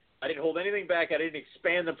 But I didn't hold anything back. I didn't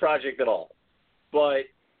expand the project at all. But,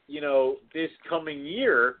 this coming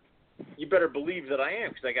year, you better believe that I am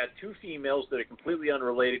because I got 2 females that are completely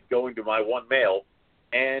unrelated going to my 1 male,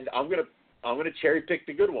 and I'm gonna cherry pick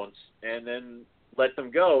the good ones and then let them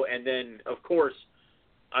go. And then, of course,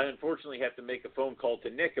 I unfortunately have to make a phone call to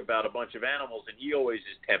Nick about a bunch of animals, and he always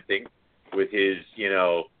is tempting with his,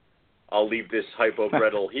 I'll leave this hypo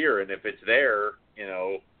Bredl here, and if it's there,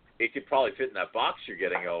 it could probably fit in that box you're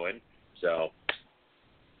getting, Owen. So.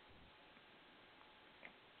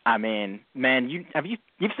 I mean, man,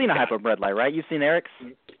 you've seen a hypo Bredli, right? You've seen Eric's?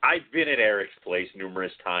 I've been at Eric's place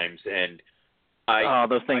numerous times, and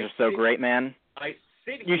those things are so great, man. I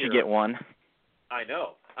sit here. You should get one. I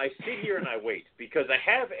know. I sit here and I wait because I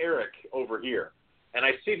have Eric over here, and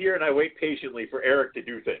I sit here and I wait patiently for Eric to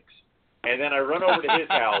do things, and then I run over to his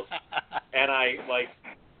house and I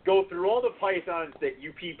go through all the pythons that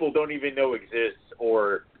you people don't even know exists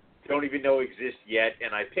or don't even know exist yet,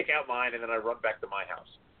 and I pick out mine and then I run back to my house.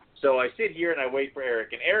 So I sit here and I wait for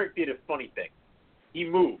Eric, and Eric did a funny thing. He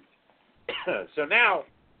moved. So now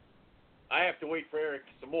I have to wait for Eric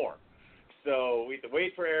some more. So we have to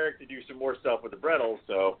wait for Eric to do some more stuff with the Bredls.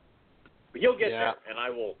 But he'll get there, and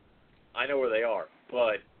I know where they are.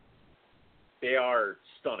 But they are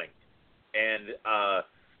stunning. And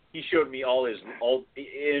he showed me all. And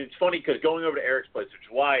it's funny because going over to Eric's place, which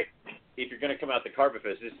is why if you're going to come out to Carpet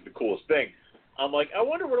Fest, this is the coolest thing. I'm like, I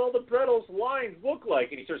wonder what all the Bredls lines look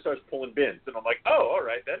like. And he starts pulling bins. And I'm like, oh, all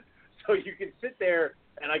right then. So you can sit there,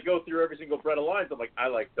 and I go through every single Bredl lines. I'm like, I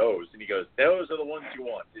like those. And he goes, those are the ones you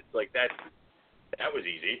want. It's like, that was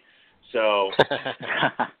easy. So,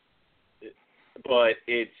 but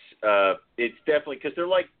it's definitely, because they're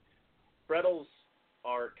like, Bredls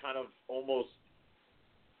are kind of almost,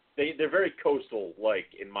 they're very coastal-like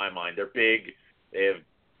in my mind. They're big. They have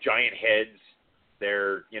giant heads.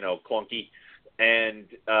 They're, clunky. And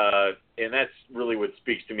that's really what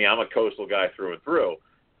speaks to me. I'm a coastal guy through and through.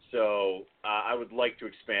 So I would like to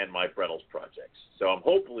expand my Bredls projects. So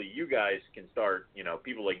hopefully you guys can start,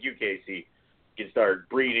 people like you, Casey, can start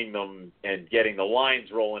breeding them and getting the lines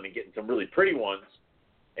rolling and getting some really pretty ones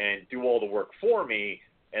and do all the work for me.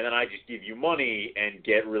 And then I just give you money and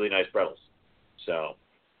get really nice Bredls. So.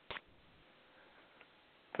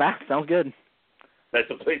 Sounds good. That's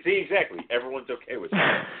the place. See, exactly. Everyone's okay with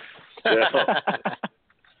that.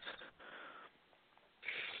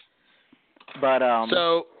 But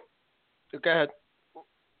so, go ahead.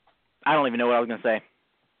 I don't even know what I was going to say.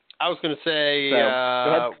 I was going to say,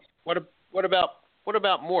 go ahead. What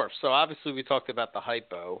about morphs? So obviously we talked about the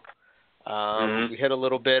hypo. We hit a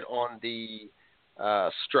little bit on the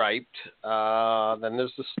striped. Then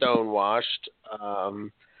there's the stonewashed.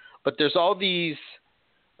 But there's all these.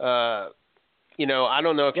 I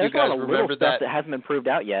don't know if you guys remember that hasn't been proved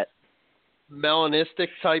out yet. Melanistic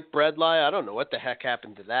type Bredli. I don't know what the heck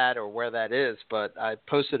happened to that or where that is, but I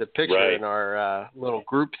posted a picture in our little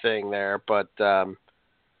group thing there. But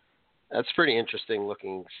that's pretty interesting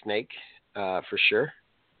looking snake for sure.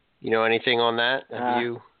 You know anything on that? Have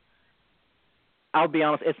you? I'll be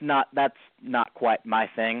honest. That's not quite my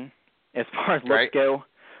thing as far as looks go.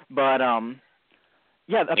 But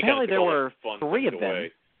apparently there were 3 of them.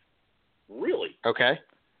 Really? Okay.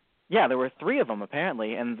 Yeah, there were 3 of them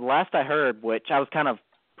apparently, and the last I heard, which I was kind of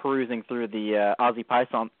perusing through the Aussie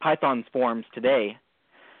Pythons forums today,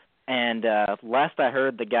 and last I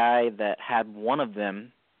heard, the guy that had one of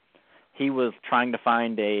them, he was trying to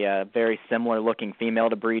find a very similar-looking female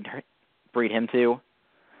to breed him to,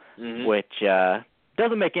 which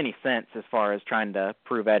doesn't make any sense as far as trying to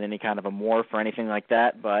prove out any kind of a morph or anything like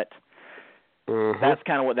that, but that's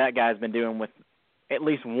kind of what that guy's been doing with at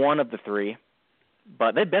least one of the 3.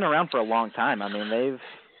 But they've been around for a long time. I mean,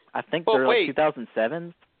 I think they're like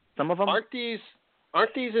 2007, some of them. Aren't these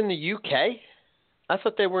in the UK? I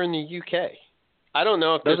thought they were in the UK. I don't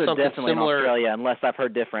know if those there's are something definitely similar. in Australia, unless I've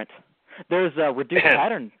heard different. There's a reduced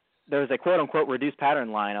pattern. There's a quote-unquote reduced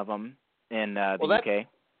pattern line of them in the UK.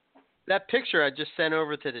 That picture I just sent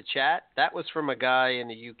over to the chat, that was from a guy in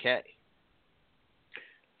the UK.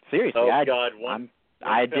 Seriously, oh God!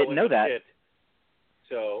 I didn't know that.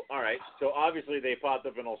 So, all right. So, obviously, they popped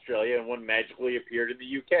up in Australia, and one magically appeared in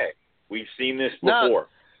the UK. We've seen this before.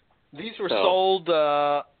 No, these were sold.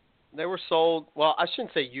 They were sold. Well, I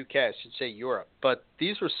shouldn't say UK. I should say Europe. But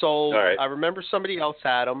these were sold. All right. I remember somebody else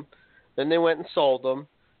had them. Then they went and sold them.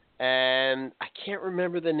 And I can't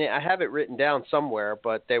remember the name. I have it written down somewhere.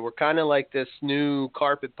 But they were kind of like this new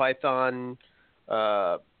carpet python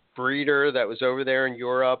breeder that was over there in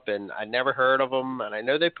Europe, and I never heard of them. And I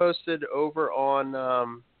know they posted over on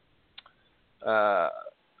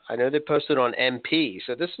MP.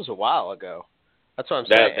 So this was a while ago. That's what I'm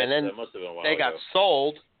saying. And then must have been a while they got ago.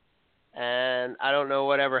 sold, and I don't know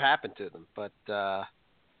whatever happened to them, but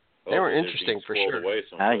they were interesting for sure.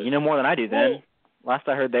 You know more than I do then. Last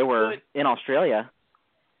I heard they were in Australia.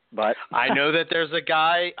 But I know that there's a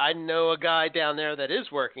guy down there that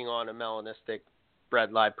is working on a melanistic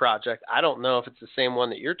Bredli project. I don't know if it's the same one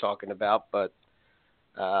that you're talking about, but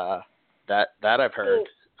that I've heard.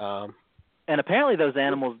 And apparently those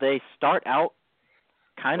animals, they start out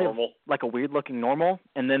kind normal. of like a weird-looking normal,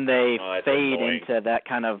 and then they fade into that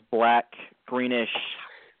kind of black, greenish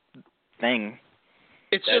thing.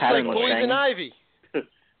 It's just like poison ivy.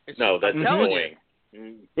 That's annoying.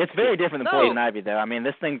 It's very different than poison ivy, though. I mean,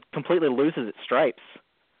 this thing completely loses its stripes.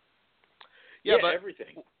 Yeah, but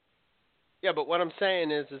everything. Yeah, but what I'm saying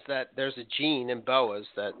is that there's a gene in boas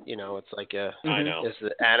that, it's like I know. As the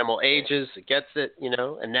animal ages, it gets it,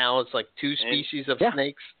 and now it's like two species of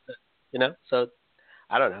snakes, so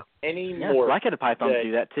I don't know. Black-headed pythons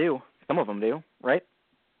do that too. Some of them do, right?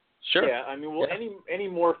 Sure. Yeah, I mean, any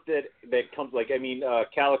morph that comes,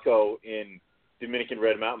 calico in Dominican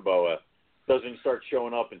red mountain boa doesn't start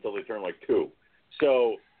showing up until they turn like 2.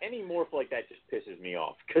 So any morph like that just pisses me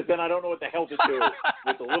off, because then I don't know what the hell to do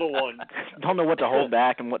with the little one. Don't know what to hold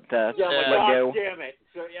back and what to let go. God damn it!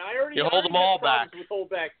 So I already hold them all back. With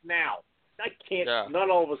holdbacks now. I can't. Yeah. Not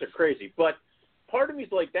all of us are crazy, but part of me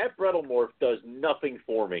is like, that Bredli morph does nothing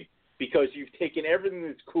for me, because you've taken everything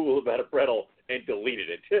that's cool about a Bredli and deleted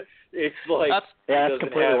it. It's like that's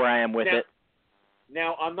completely where I am with it.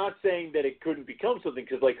 Now I'm not saying that it couldn't become something,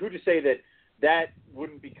 because who to say that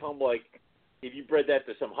wouldn't become if you bred that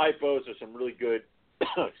to some hypos or some really good,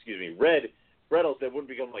 red Bredlis that wouldn't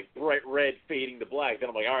become bright red fading to black, then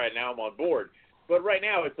I'm like, all right, now I'm on board. But right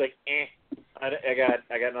now it's I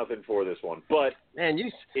got nothing for this one. But man,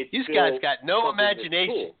 you guys got no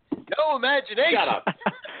imagination. Cool. No imagination. Shut up.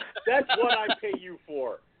 That's what I pay you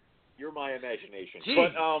for. You're my imagination.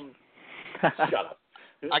 Jeez. But shut up.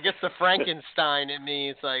 I guess the Frankenstein in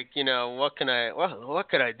me is like, what can I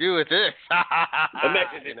do with this?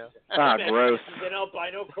 Imagine gross. An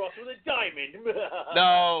albino cross with a diamond.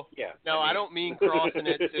 No. Yeah. No, I don't mean crossing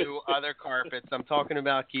it to other carpets. I'm talking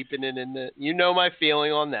about keeping it in the. My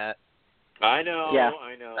feeling on that. I know. Yeah.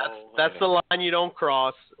 I know. That's the line you don't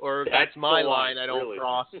cross, or that's my line I don't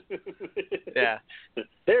cross. Yeah.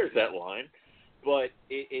 There's that line, but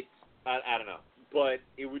it's I don't know, but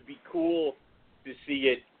it would be cool to see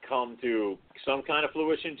it come to some kind of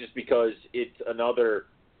fruition, just because it's another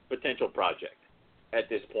potential project at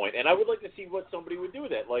this point. And I would like to see what somebody would do with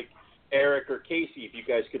that, like Eric or Casey, if you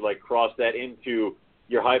guys could cross that into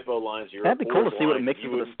your hypo lines. That'd be cool to see what it mixes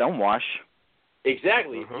with a stonewash.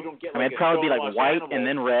 Exactly. Mm-hmm. If you don't get it'd probably be white animal, and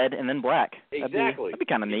then red and then black. Exactly. That'd be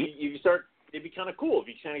kind of neat. It'd be kind of cool if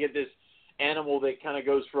you kind of get this animal that kind of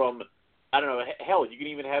goes from, I don't know, hell, you can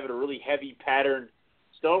even have it a really heavy pattern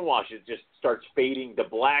stonewash. It just starts fading to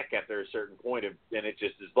black after a certain point, and it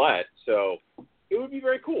just is flat. So it would be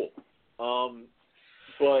very cool.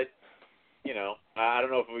 But I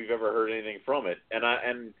don't know if we've ever heard anything from it.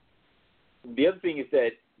 And the other thing is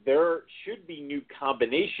that there should be new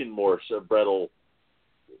combination morphs of Bredli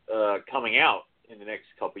coming out in the next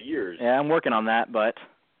couple of years. Yeah, I'm working on that, but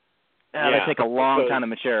they take a long time to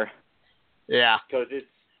mature. Yeah, because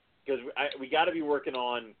we got to be working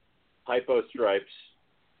on hypo stripes.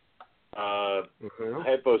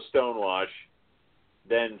 Hypo stonewash,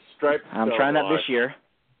 then striped stonewash. I'm trying that this year.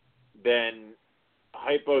 Then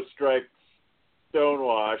hypo striped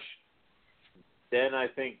stonewash. Then I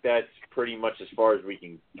think that's pretty much as far as we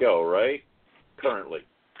can go, right? Currently.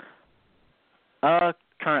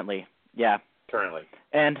 Currently, yeah. Currently.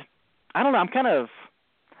 And I don't know.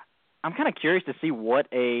 I'm kind of curious to see what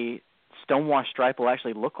a stonewash stripe will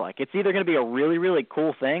actually look like. It's either going to be a really, really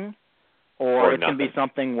cool thing, or it's going to be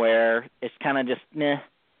something where it's kind of just meh,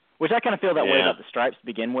 which I kind of feel that way about the stripes to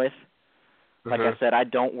begin with. Like I said, I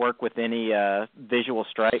don't work with any visual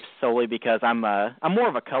stripes solely because I'm more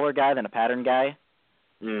of a color guy than a pattern guy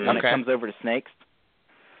when it comes over to snakes.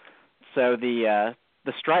 So the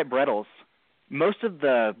stripe Bredlis, most of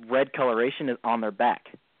the red coloration is on their back.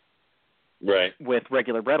 Right. With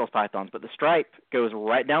regular Bredli's pythons, but the stripe goes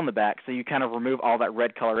right down the back, so you kind of remove all that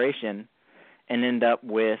red coloration and end up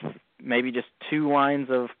with maybe just 2 lines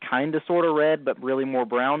of kind of sort of red, but really more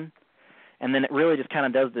brown. And then it really just kind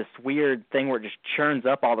of does this weird thing where it just churns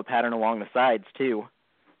up all the pattern along the sides, too,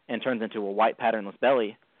 and turns into a white patternless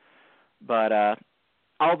belly. But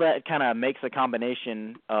all that kind of makes a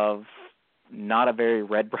combination of not a very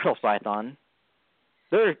red Bredli's python.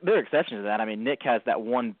 There are exceptions to that. I mean, Nick has that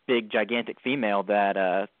one big, gigantic female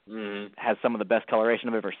that has some of the best coloration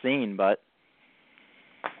I've ever seen, but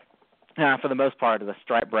for the most part, the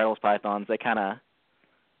striped Bredli's pythons, they kind of,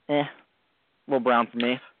 a little brown for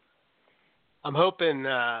me. I'm hoping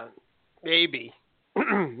maybe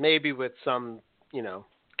with some,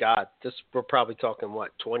 God, we're probably talking,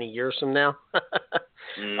 20 years from now?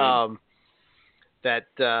 That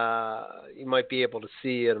you might be able to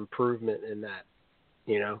see an improvement in that.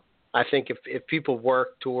 I think if people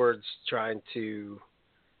work towards trying to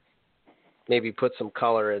maybe put some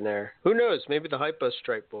color in there, who knows? Maybe the hypo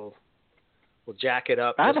stripe will jack it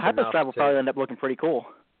up. The hypo stripe will probably end up looking pretty cool.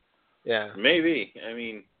 Yeah, maybe. I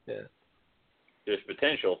mean, yeah, there's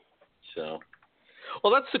potential. So,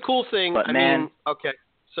 well, that's the cool thing. But okay.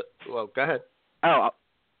 So, well, go ahead. Oh,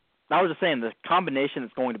 I was just saying the combination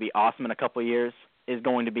that's going to be awesome in a couple of years is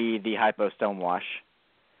going to be the hypo stonewash.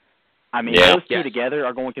 I mean, those two together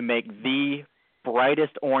are going to make the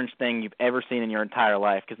brightest orange thing you've ever seen in your entire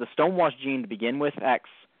life, because the stonewash gene to begin with acts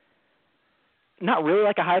not really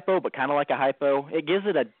like a hypo, but kind of like a hypo. It gives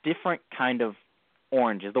it a different kind of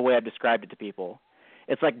orange is the way I've described it to people.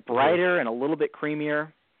 It's like brighter and a little bit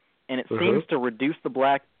creamier, and it seems to reduce the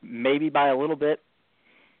black maybe by a little bit.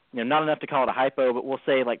 Not enough to call it a hypo, but we'll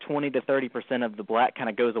say like 20 to 30% of the black kind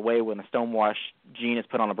of goes away when the stonewash gene is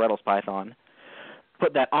put on a Bredli's python.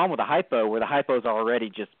 Put that on with a hypo, where the hypo's already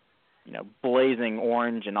just, blazing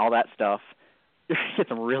orange and all that stuff. You get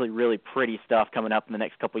some really, really pretty stuff coming up in the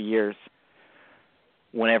next couple of years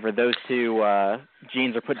whenever those two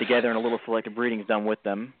genes are put together and a little selective breeding is done with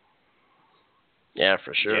them. Yeah,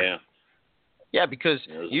 for sure. Yeah. Yeah, because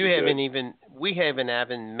we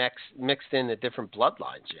haven't mixed in the different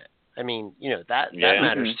bloodlines yet. I mean, that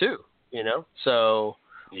matters too, So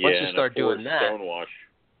once you start doing that, stonewash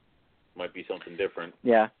might be something different.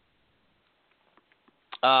 Yeah.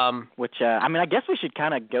 Which I guess we should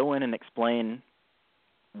kind of go in and explain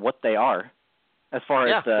what they are, as far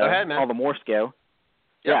as go ahead, man. all the morphs go.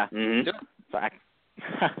 Yep. Yeah.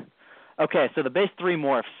 Mm-hmm. Okay, so the base 3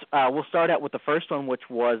 morphs. We'll start out with the first one, which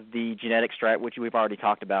was the genetic stripe, which we've already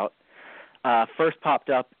talked about. First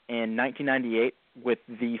popped up in 1998 with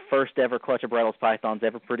the first ever clutch of Bredli's pythons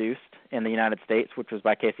ever produced in the United States, which was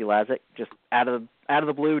by Casey Lazick. Just out of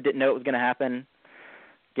the blue, didn't know it was going to happen.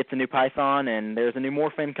 Gets a new python, and there's a new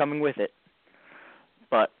morphin coming with it.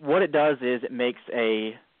 But what it does is it makes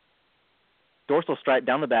a dorsal stripe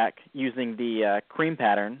down the back using the cream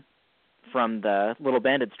pattern from the little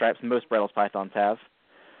banded stripes most Bredli's pythons have.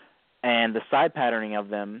 And the side patterning of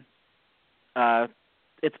them,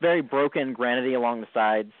 it's very broken, granity along the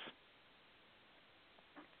sides,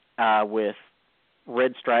 with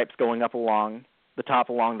red stripes going up along the top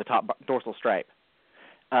dorsal stripe.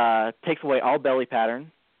 Takes away all belly pattern,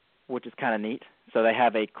 which is kind of neat. So they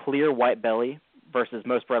have a clear white belly versus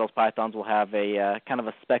most Bredli's pythons will have a kind of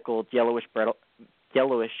a speckled yellowish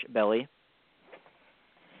belly.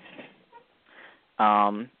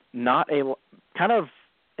 Not a kind of,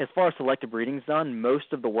 as far as selective breeding's done,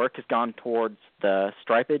 most of the work has gone towards the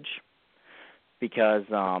stripage, because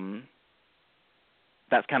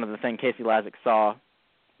that's kind of the thing Casey Lazick saw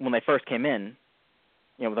when they first came in.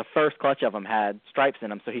 The first clutch of them had stripes in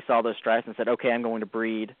them, so he saw those stripes and said, okay, I'm going to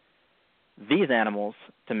breed these animals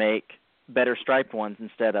to make better striped ones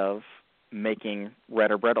instead of making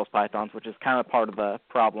redder Bredli's pythons, which is kind of part of the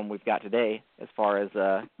problem we've got today as far as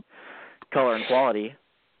color and quality.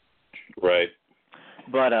 Right.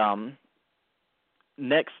 But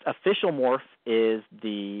next official morph is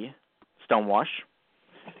the stonewash.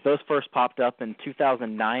 Those first popped up in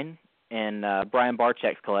 2009 in Brian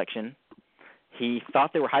Barczyk's collection. He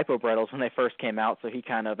thought they were hypo-Bredli's when they first came out, so he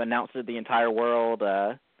kind of announced it to the entire world,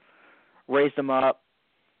 raised them up,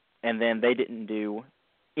 and then they didn't do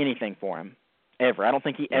anything for him, ever. I don't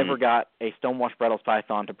think he ever got a stonewash Bredli's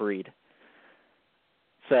python to breed.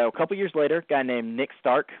 So a couple years later, a guy named Nick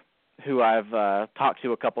Stark, who I've talked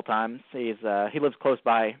to a couple times, he lives close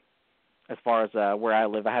by as far as where I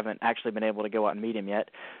live. I haven't actually been able to go out and meet him yet,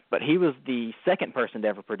 but he was the second person to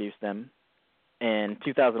ever produce them in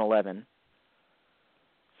 2011.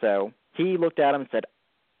 So he looked at them and said,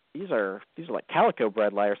 these are like calico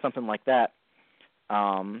Bredli or something like that.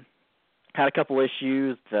 Had a couple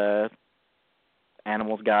issues. The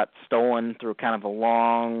animals got stolen through kind of a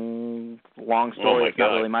long story. It's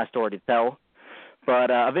not really my story to tell. But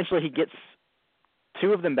eventually he gets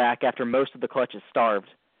 2 of them back after most of the clutch is starved.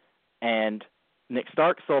 And Nick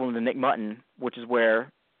Stark sold them to Nick Mutton, which is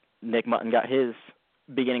where Nick Mutton got his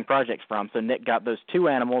beginning projects from. So Nick got those 2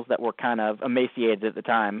 animals that were kind of emaciated at the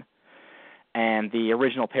time and the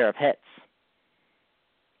original pair of hets.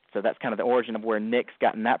 So that's kind of the origin of where Nick's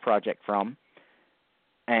gotten that project from.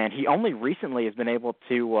 And he only recently has been able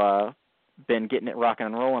to been getting it rocking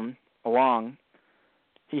and rolling along.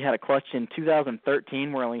 He had a clutch in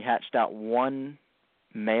 2013 where he only hatched out 1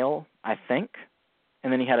 male, I think.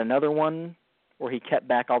 And then he had another one where he kept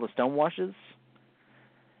back all the stonewashes.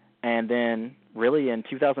 And then really in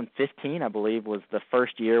 2015, I believe, was the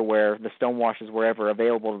first year where the stonewashes were ever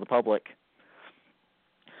available to the public.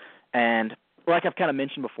 And like I've kind of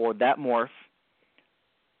mentioned before, that morph,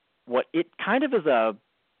 what it kind of is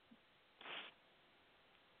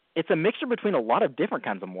it's a mixture between a lot of different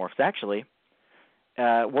kinds of morphs, actually.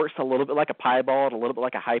 It works a little bit like a piebald, a little bit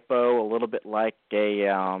like a hypo, a little bit like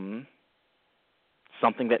a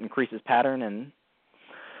something that increases pattern in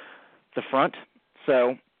the front.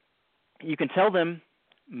 So you can tell them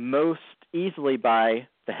most easily by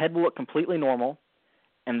the head will look completely normal,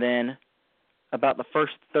 and then about the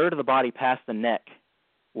first third of the body past the neck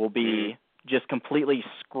will be just completely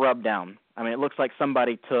scrubbed down. I mean, it looks like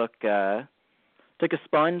somebody took a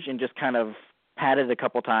sponge and just kind of patted it a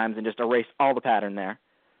couple times and just erased all the pattern there.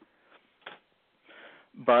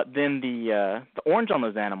 But then the orange on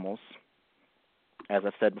those animals, as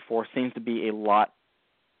I've said before, seems to be a lot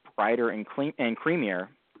brighter and creamier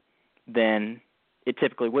than it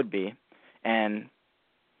typically would be. And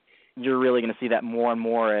you're really going to see that more and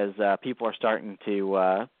more as people are starting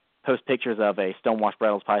to post pictures of a stonewashed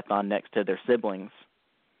Bredli's python next to their siblings.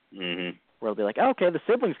 Mm-hmm. Where they'll be like, oh, okay, the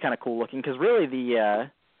sibling's kind of cool looking, because really the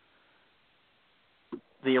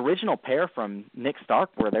original pair from Nick Stark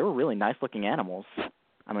they were really nice looking animals.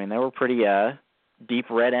 I mean, they were pretty deep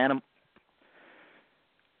red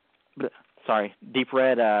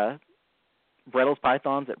Bredli's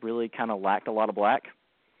pythons that really kind of lacked a lot of black.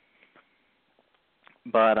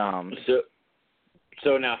 But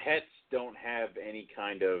so now hets don't have any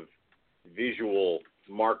kind of visual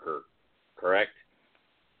marker, correct?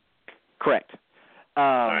 Correct. All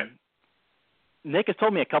right. Nick has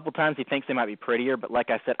told me a couple times he thinks they might be prettier, but like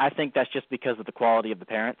I said, I think that's just because of the quality of the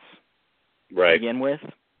parents right. to begin with.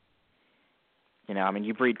 You know, I mean,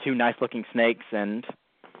 you breed 2 nice-looking snakes, and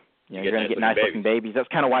you're going to get nice-looking babies. That's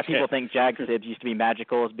kind of why people think jag sibs used to be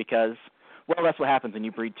magical, is because, well, that's what happens when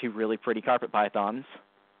you breed 2 really pretty carpet pythons.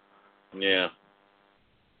 Yeah.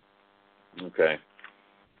 Okay.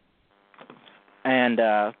 And,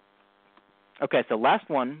 okay, so last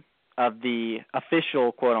one of the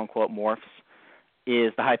official quote-unquote morphs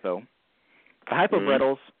is the hypo. The hypo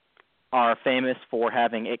Bredlis are famous for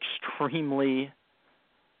having extremely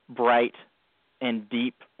bright and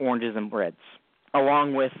deep oranges and reds,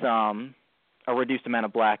 along with a reduced amount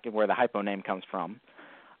of black, where the hypo name comes from.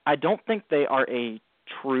 I don't think they are a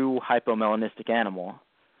true hypomelanistic animal,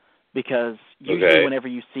 because usually whenever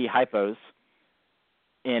you see hypos,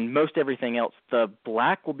 in most everything else, the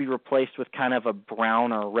black will be replaced with kind of a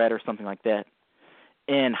brown or a red or something like that.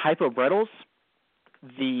 In hypo Bredlis,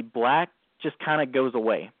 the black just kind of goes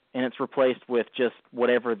away, and it's replaced with just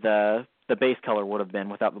whatever the base color would have been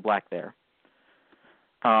without the black there.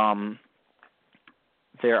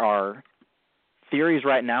 There are theories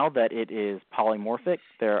right now that it is polymorphic.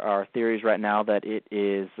 There are theories right now that it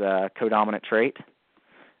is a codominant trait.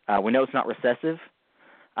 We know it's not recessive.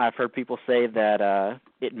 I've heard people say that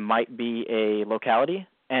it might be a locality.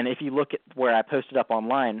 And if you look at where I posted up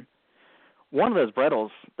online, one of those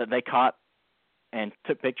Bredlis that they caught and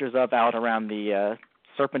took pictures of out around the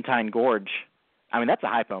Serpentine Gorge, I mean, that's a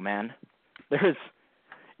hypo, man.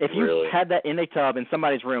 If you had that in a tub in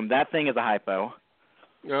somebody's room, that thing is a hypo.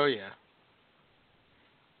 Oh, yeah.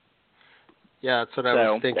 Yeah, that's what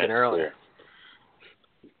I was thinking earlier.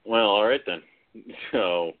 Cool. Well, all right then.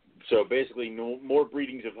 So basically, no more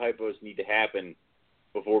breedings of hypos need to happen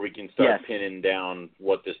before we can start pinning down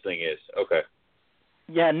what this thing is. Okay.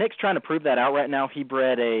 Yeah, Nick's trying to prove that out right now. He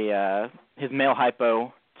bred his male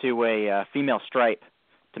hypo to a female stripe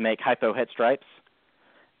to make hypo het stripes.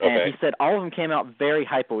 And he said all of them came out very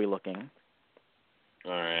hypo-y looking.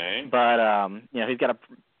 All right. But, he's got to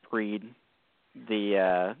breed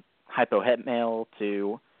the hypo het male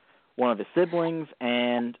to one of his siblings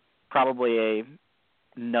and probably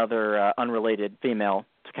another unrelated female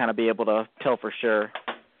to kind of be able to tell for sure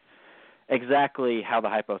exactly how the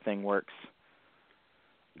hypo thing works.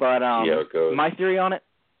 But See how it goes. my theory on it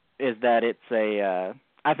is that it's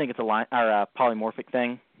I think it's a polymorphic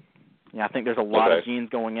thing. I think there's a lot of genes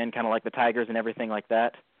going in, kind of like the tigers and everything like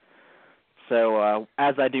that. So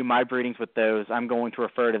as I do my breedings with those, I'm going to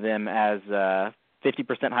refer to them as 50%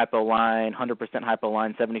 hypoline, 100%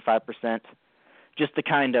 hypoline, 75%, just to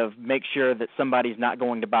kind of make sure that somebody's not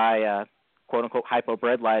going to buy a quote-unquote hypo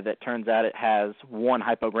Bredli that turns out it has one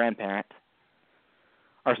hypo grandparent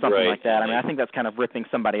or something like that. I mean, I think that's kind of ripping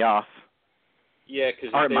somebody off. Yeah, because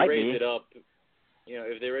if they raise it up,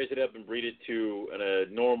 if they raise it up and breed it to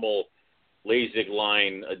a normal Lasik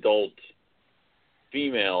line adult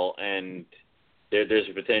female, and there's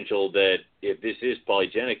a potential that if this is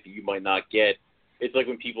polygenic, you might not get. It's like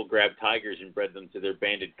when people grab tigers and bred them to their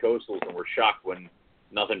banded coastals and were shocked when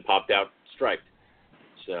nothing popped out striped.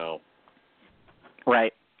 So.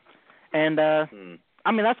 Right. And, I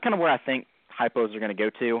mean, that's kind of where I think hypos are going to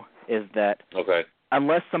go to, is that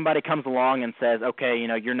unless somebody comes along and says, okay,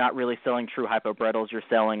 you're not really selling true hypo Bredls, you're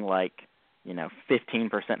selling 15%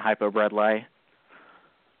 hypo Bredli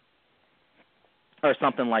or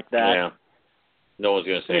something like that. Yeah. No one's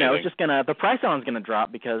going to say anything. It's just the price on is going to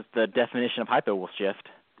drop because the definition of hypo will shift.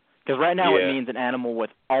 Because right now it means an animal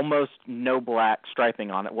with almost no black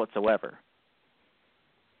striping on it whatsoever.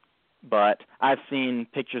 But I've seen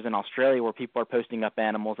pictures in Australia where people are posting up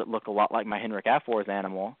animals that look a lot like my Henrik Afor's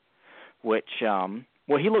animal, which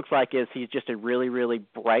what he looks like is he's just a really, really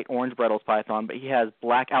bright orange Bredl's python, but he has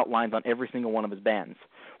black outlines on every single one of his bands,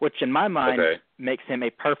 which in my mind makes him a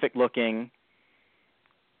perfect-looking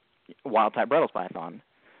wild-type Bredl's python.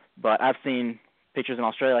 But I've seen pictures in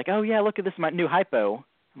Australia like, oh, yeah, look at this, my new hypo.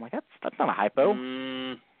 I'm like, that's not a hypo.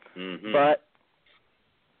 Mm-hmm. But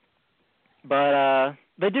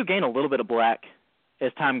they do gain a little bit of black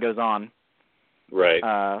as time goes on. Right.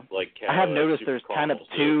 I have noticed there's kind of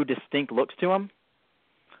two distinct looks to them.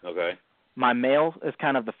 Okay. My male is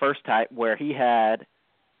kind of the first type where he had,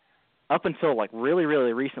 up until really,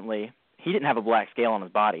 really recently, he didn't have a black scale on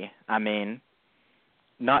his body. I mean,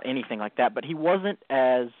 not anything like that, but he wasn't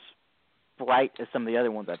as bright as some of the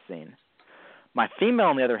other ones I've seen. My female,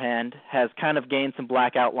 on the other hand, has kind of gained some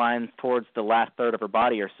black outlines towards the last third of her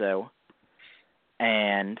body or so,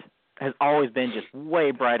 and has always been just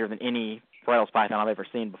way brighter than any Bredl's python I've ever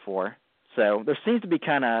seen before. So there seems to be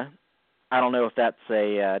kind of, I don't know if that's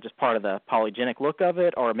just part of the polygenic look of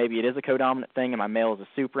it, or maybe it is a codominant thing, and my male is a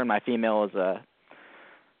super and my female is a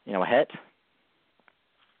het.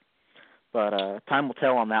 But time will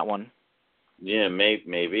tell on that one. Yeah,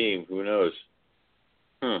 maybe. Who knows?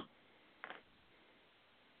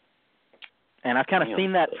 And I've kind of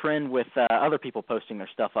seen that trend with other people posting their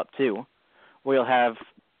stuff up, too. We'll have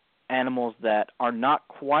animals that are not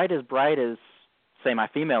quite as bright as, say, my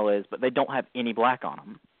female is, but they don't have any black on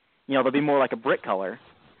them. They'll be more like a brick color.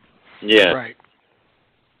 Yeah. Right.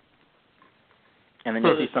 And then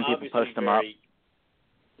you'll see some people post them up.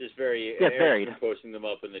 Just very varied. Posting them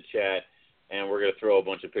up in the chat, and we're going to throw a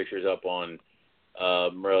bunch of pictures up on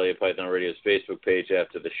Morelia Python Radio's Facebook page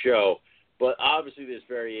after the show. But obviously there's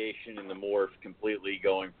variation in the morph completely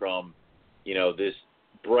going from, this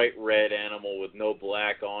bright red animal with no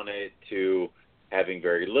black on it to having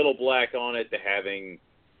very little black on it to having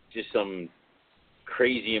just some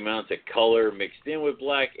crazy amounts of color mixed in with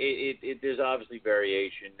black. There's obviously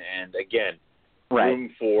variation, and again,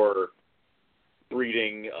 room for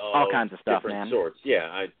breeding of all kinds of stuff, different man. sorts.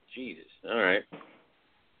 Yeah, Jesus. All right.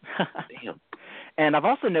 Damn. And I've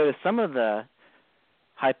also noticed some of the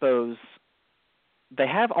hypos, they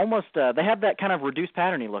have almost they have that kind of reduced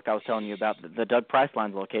patterny look I was telling you about the Doug Price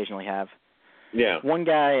lines will occasionally have. Yeah. One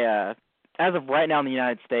guy, as of right now in the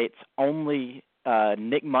United States, only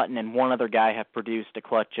Nick Mutton and one other guy have produced a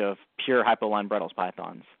clutch of pure hypoline Bredl's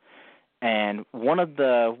pythons. And one of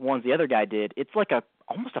the ones the other guy did, it's like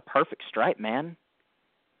almost a perfect stripe, man.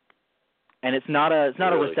 And it's not a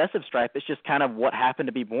recessive stripe. It's just kind of what happened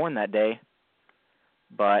to be born that day.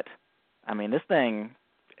 But I mean, this thing,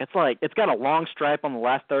 it's got a long stripe on the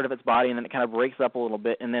last third of its body, and then it kind of breaks up a little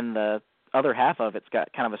bit, and then the other half of it's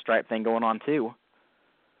got kind of a stripe thing going on too.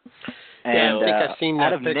 And, I think I've seen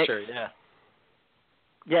that picture.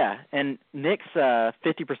 Yeah, and Nick's 50%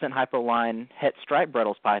 hypoline het stripe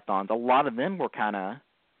Bredl's pythons, a lot of them were kind of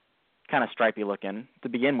stripy looking to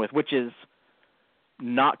begin with, which is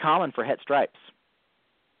not common for het stripes.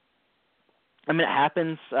 I mean, it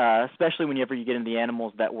happens, especially whenever you get into the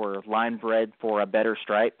animals that were line bred for a better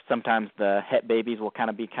stripe. Sometimes the het babies will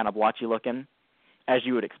kind of be kind of blotchy looking, as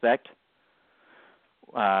you would expect,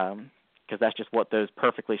 because that's just what those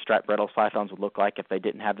perfectly striped Bredl's pythons would look like if they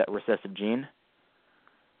didn't have that recessive gene.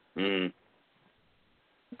 Mm.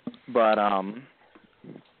 But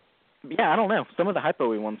Yeah, I don't know. Some of the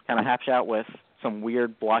hypo-y ones kind of hatch out with some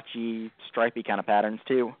weird blotchy, stripy kind of patterns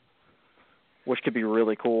too, which could be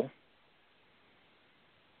really cool.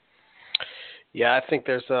 Yeah, I think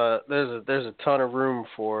there's a ton of room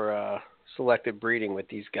for selective breeding with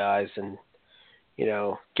these guys, and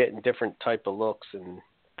getting different type of looks and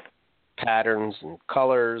patterns and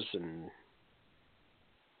colors, and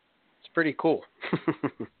it's pretty cool.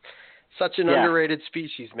 Such an underrated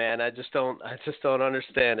species, man. I just don't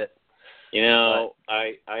understand it. I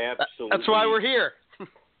absolutely. That's why we're here.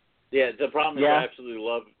 Yeah, the problem is I absolutely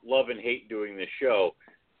love and hate doing this show,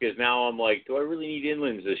 because now I'm like, do I really need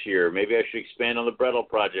inlands this year? Maybe I should expand on the Bredli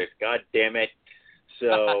project. God damn it!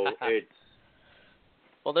 So it's.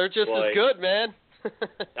 Well, they're just as good, man.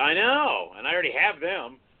 I know, and I already have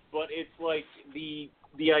them, but it's like the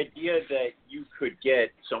idea that you could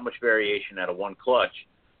get so much variation out of one clutch,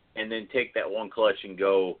 and then take that one clutch and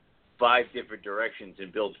go 5 different directions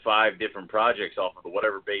and build 5 different projects off of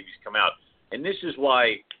whatever babies come out. And this is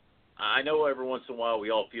why I know every once in a while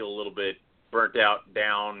we all feel a little bit burnt out,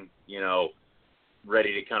 down,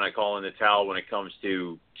 ready to kind of call in the towel when it comes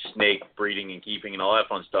to snake breeding and keeping and all that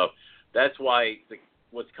fun stuff. That's why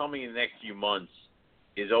what's coming in the next few months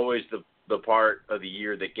is always the part of the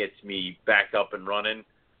year that gets me back up and running.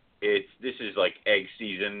 This is like egg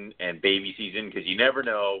season and baby season, because you never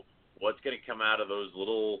know what's going to come out of those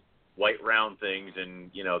little white round things,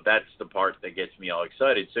 and that's the part that gets me all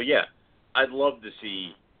excited. So yeah, I'd love to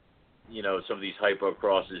see some of these hypo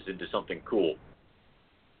crosses into something cool.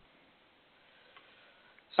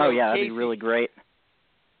 So that'd Casey, be really great.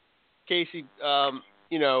 Casey,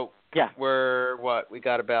 yeah, we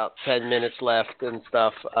got about 10 minutes left and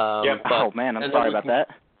stuff. Yeah. Oh man, I'm sorry about that.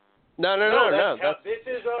 No. This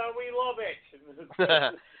is we love it.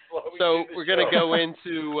 So we're gonna go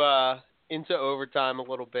into overtime a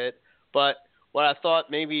little bit, but what I thought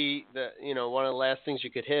maybe one of the last things you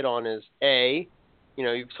could hit on is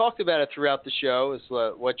you've talked about it throughout the show, is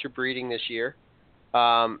what you're breeding this year,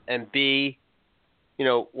 and B,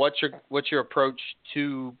 what's your approach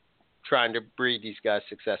to trying to breed these guys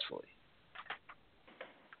successfully.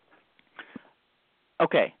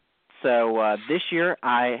 Okay, so this year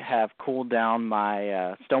I have cooled down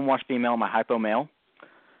my stonewash female, my hypo male.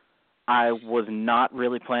 I was not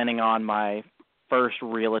really planning on my first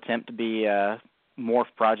real attempt to be a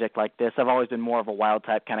morph project like this. I've always been more of a wild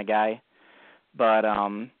type kind of guy. But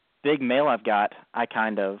big male I've got,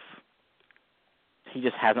 he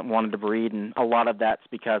just hasn't wanted to breed, and a lot of that's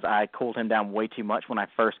because I cooled him down way too much when I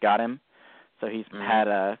first got him. So he's had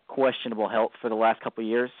a questionable health for the last couple of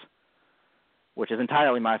years, which is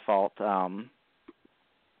entirely my fault.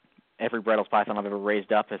 Every Bredli's python I've ever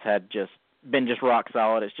raised up has been rock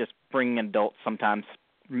solid. It's just bringing adults sometimes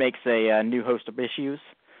makes a new host of issues.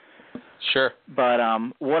 Sure. But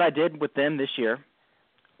what I did with them this year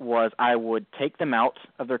was I would take them out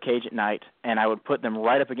of their cage at night, and I would put them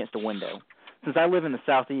right up against a window. Since I live in the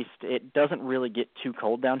southeast, it doesn't really get too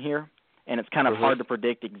cold down here, and it's kind of hard to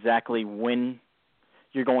predict exactly when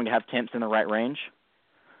you're going to have temps in the right range.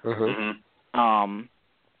 With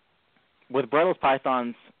Bredli's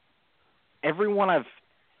pythons, everyone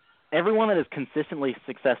that is consistently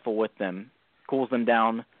successful with them cools them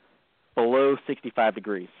down below 65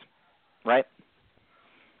 degrees, right?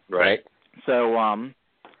 Right. So,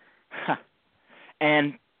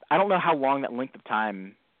 and I don't know how long that length of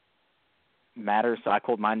time matters, so I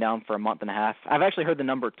cooled mine down for a month and a half. I've actually heard the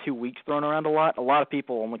number 2 weeks thrown around a lot. A lot of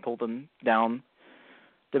people only cooled them down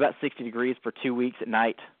to about 60 degrees for 2 weeks at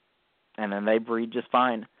night, and then they breed just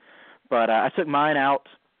fine. But I took mine out,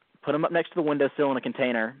 put them up next to the windowsill in a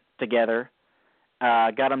container together,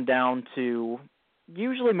 got them down to,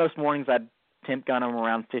 usually most mornings I'd temp gun them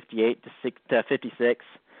around 58 to 56.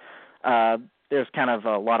 There's kind of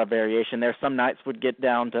a lot of variation there. Some nights would get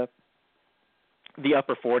down to the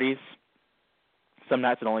upper 40s. Some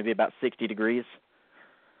nights would only be about 60 degrees.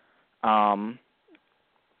 But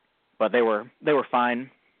they were fine.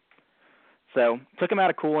 So took them out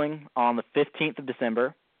of cooling on the 15th of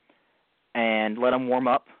December and let them warm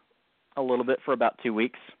up a little bit for about 2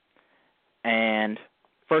 weeks. And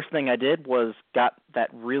first thing I did was got that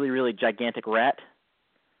really, really gigantic rat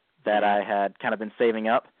that I had kind of been saving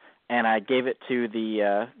up, and I gave it to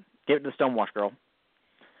the stonewash girl.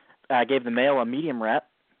 I gave the male a medium rat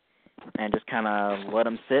and just kind of let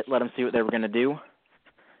them sit, let them see what they were going to do.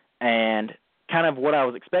 And kind of what I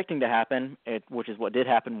was expecting to happen, which is what did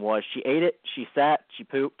happen, was she ate it, she sat, she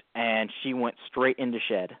pooped, and she went straight into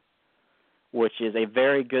shed, which is a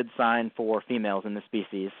very good sign for females in the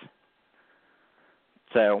species.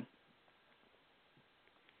 So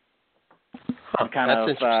Huh, I'm kind of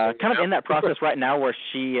in that process right now where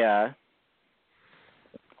she's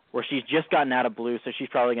just gotten out of blue, so she's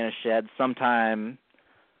probably going to shed sometime.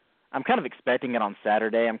 I'm kind of expecting it on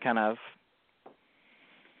Saturday. I don't know.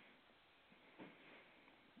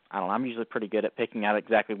 I'm usually pretty good at picking out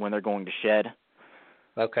exactly when they're going to shed.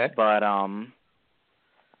 Okay. But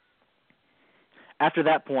after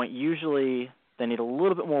that point, usually they need a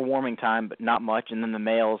little bit more warming time, but not much, and then the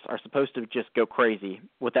males are supposed to just go crazy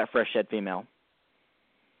with that fresh shed female.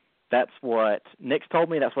 That's what Nick's told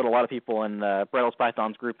me. That's what a lot of people in the Bredli's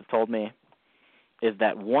Pythons group have told me, is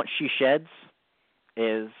that once she sheds,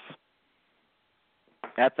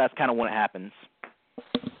 that's kind of when it happens.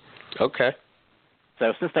 Okay.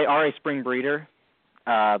 So since they are a spring breeder,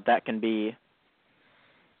 that can be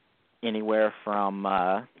anywhere from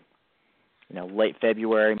late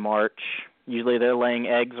February, March. Usually they're laying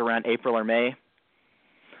eggs around April or May.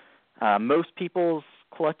 Most people's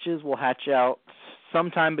clutches will hatch out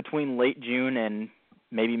sometime between late June and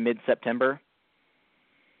maybe mid-September.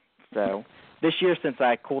 So this year, since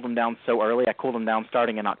I cooled them down so early, I cooled them down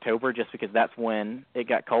starting in October just because that's when it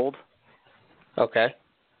got cold. Okay.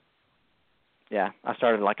 Yeah, I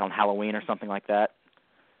started like on Halloween or something like that.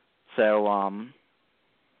 So,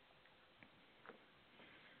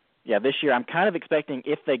 this year I'm kind of expecting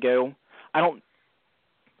if they go, it'll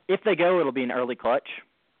be an early clutch,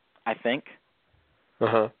 I think.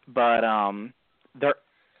 Uh-huh. But there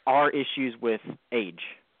are issues with age,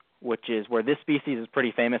 which is where this species is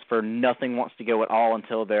pretty famous for nothing wants to go at all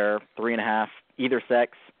until they're 3.5, either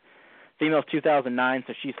sex. Female's 2009,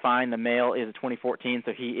 so she's fine. The male is a 2014,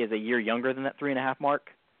 so he is a year younger than that 3.5 mark.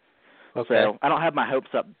 Okay. So I don't have my hopes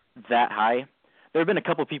up that high. There have been a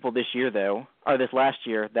couple people this last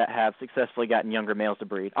year, that have successfully gotten younger males to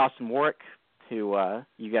breed. Austin Warwick, who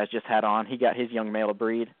you guys just had on, he got his young male to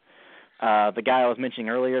breed. The guy I was mentioning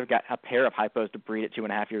earlier got a pair of hypos to breed at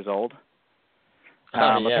 2.5 years old.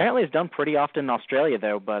 Apparently it's done pretty often in Australia,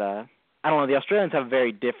 though, but I don't know. The Australians have a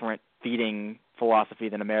very different feeding philosophy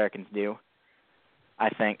than Americans do, I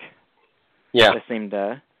think. Yeah. They seem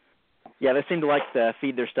to like to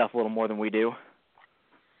feed their stuff a little more than we do.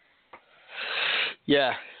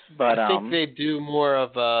 Yeah. But I think they do more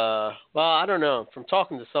of I don't know. From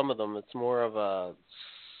talking to some of them, it's more of a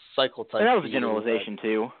cycle type. That was a generalization,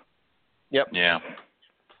 too. Yep. Yeah.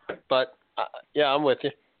 But, I'm with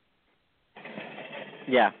you.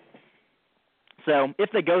 Yeah. So if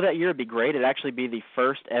they go that year, it'd be great. It'd actually be the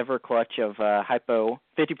first ever clutch of 50%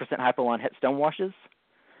 hypo-line het stonewashes,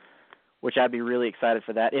 which I'd be really excited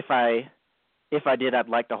for that. If I did, I'd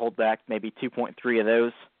like to hold back maybe 2.3 of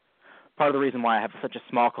those. Part of the reason why I have such a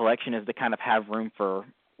small collection is to kind of have room for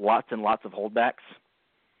lots and lots of holdbacks,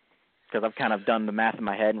 because I've kind of done the math in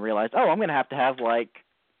my head and realized, I'm going to have like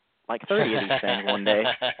 30 of these things one day.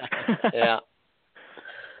 Yeah.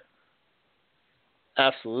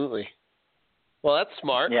 Absolutely. Well, that's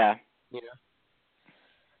smart. Yeah.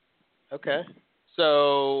 Okay.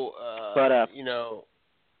 So, go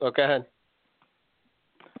ahead.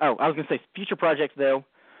 Oh, I was going to say future projects, though.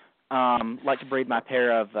 Like to breed my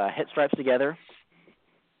pair of het stripes together.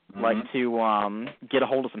 Mm-hmm. Like to get a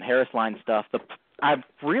hold of some Harris line stuff. I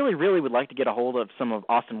really, really would like to get a hold of some of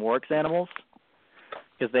Austin Warwick's animals,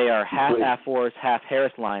 because they are half Afors, half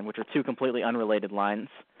Harris line, which are two completely unrelated lines.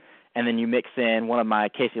 And then you mix in one of my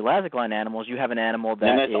Casey Lazick line animals, you have an animal that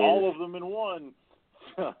and that's is... all of them in one.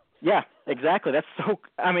 Yeah, exactly. That's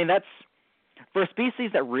for a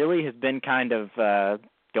species that really has been kind of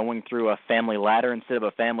going through a family ladder instead of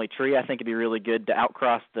a family tree, I think it'd be really good to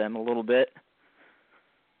outcross them a little bit.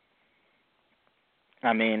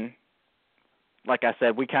 I mean, like I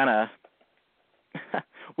said, we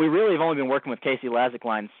really have only been working with Casey Lazick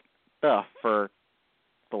line stuff for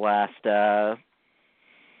the last,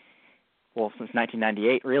 since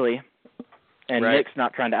 1998, really. And right. Nick's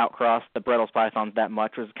not trying to outcross the Bredli's Pythons that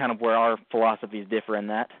much, which is kind of where our philosophies differ in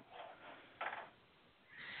that.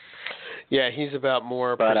 Yeah, he's about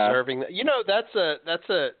more preserving. That's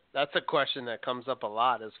a question that comes up a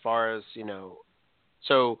lot as far as,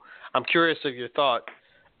 So I'm curious of your thought.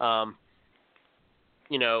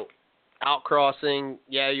 Outcrossing,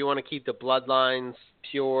 you want to keep the bloodlines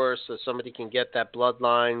pure so somebody can get that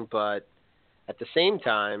bloodline, but at the same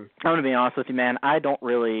time, I'm going to be honest with you, man. I don't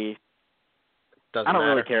really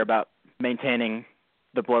care about maintaining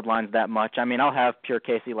the bloodlines that much. I mean, I'll have pure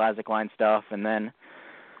Casey Lazick line stuff, and then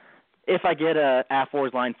if I get a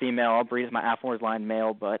Afors line female, I'll breed as my Afors line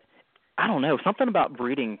male, but I don't know. Something about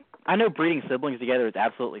breeding. I know breeding siblings together is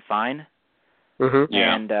absolutely fine. Mm-hmm.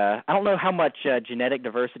 Yeah. And I don't know how much genetic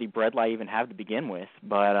diversity Bredli even have to begin with,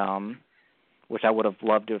 but which I would have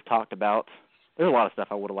loved to have talked about. there's a lot of stuff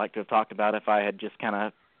I would have liked to have talked about if I had just kind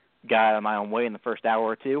of got out of my own way in the first hour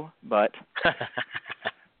or two, but...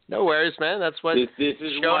 No worries, man. That's what this is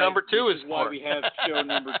show why, number 2 this is why for. we have show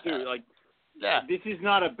number 2. Like, yeah. This is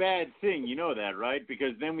not a bad thing, you know that, right?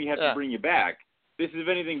 Because then we have to bring you back. This is, if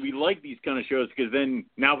anything, we like these kind of shows because then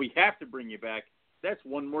now we have to bring you back. That's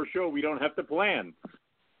one more show we don't have to plan.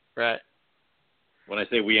 Right. When I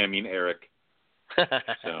say we, I mean Eric.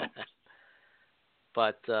 So.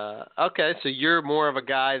 But, okay, so you're more of a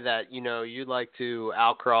guy that, you know, you like to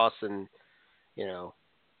outcross and, you know,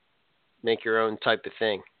 make your own type of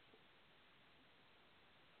thing.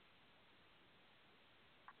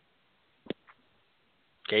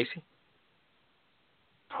 Casey?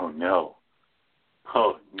 Oh, no.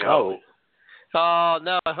 Oh, no. Oh,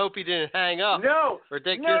 no, I hope he didn't hang up. No. Or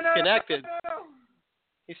disconnected. No.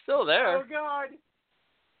 He's still there. Oh, God.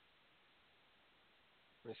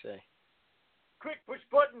 Let me see. Quick, push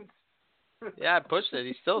buttons. Yeah, I pushed it.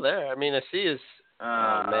 He's still there. I mean, I see his...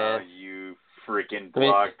 Oh, man. You freaking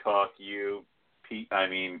blog talk,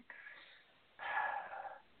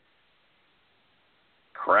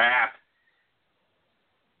 crap.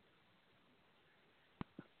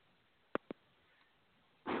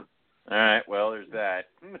 All right, well, there's that.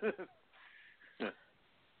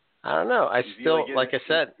 I don't know. I still, like I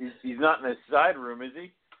said... He's not in the side room, is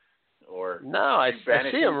he? Or no, I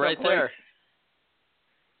see him right there.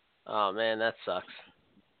 Oh, man, that sucks.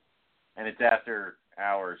 And it's after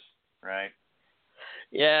hours, right?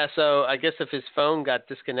 Yeah, so I guess if his phone got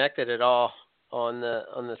disconnected at all on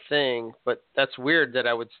the thing, but that's weird that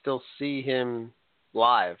I would still see him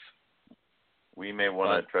live. We may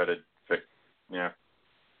want to try to fix,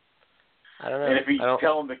 I don't know. And if you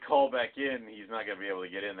tell him to call back in, he's not going to be able to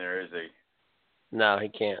get in there, is he? No, he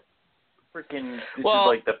can't. Freaking, this is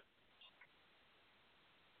like the...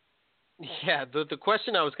 Yeah, the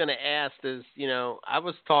question I was going to ask is, you know, I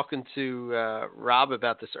was talking to Rob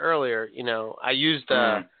about this earlier. You know, I used,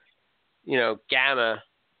 you know, Gamma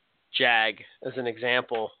Jag as an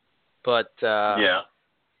example, but no,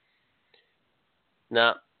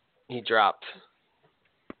 he dropped.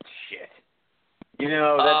 Shit. You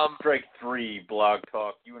know, that's strike 3 blog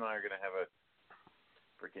talk. You and I are going to have a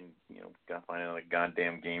freaking, you know, gotta find another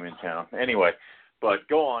goddamn game in town. Anyway, but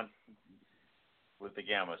go on with the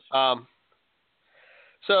Gammas.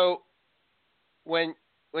 So when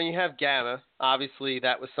you have Gamma, obviously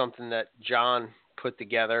that was something that John put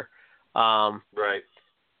together. Right.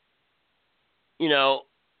 You know,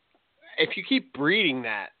 if you keep breeding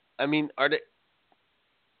that, I mean, are they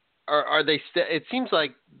it seems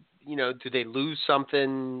like, you know, do they lose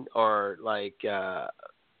something or like, you know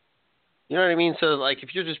what I mean? So like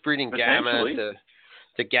if you're just breeding Gamma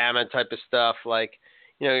to Gamma type of stuff, like,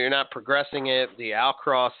 you know, you're not progressing it. Do you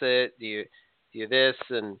outcross it? Do you this?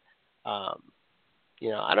 And,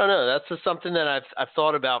 you know, I don't know. That's just something that I've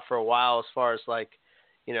thought about for a while as far as like,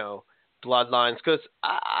 you know, bloodlines. Because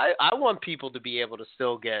I want people to be able to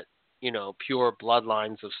still get, you know, pure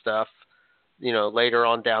bloodlines of stuff, you know, later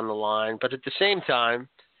on down the line. But at the same time,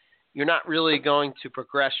 you're not really going to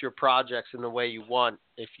progress your projects in the way you want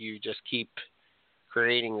if you just keep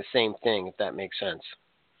creating the same thing, if that makes sense.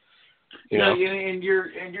 You know? And you're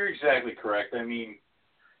exactly correct. I mean,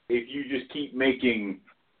 if you just keep making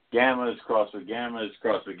Gammas cross with Gammas,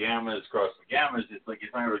 cross with Gammas, cross with Gammas, it's like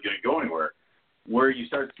it's not really going to go anywhere. Where you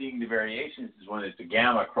start seeing the variations is when it's a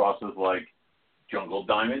Gamma cross with like Jungle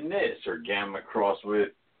Diamond this or Gamma cross with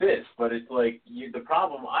this. But it's like the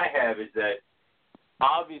problem I have is that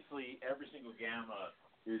obviously every single Gamma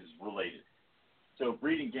is related. So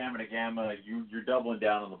breeding Gamma to Gamma, you're doubling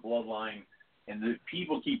down on the bloodline. And the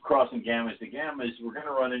people keep crossing Gammas to Gammas, we're going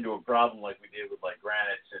to run into a problem like we did with like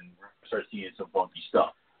granites, and we're going to start seeing some funky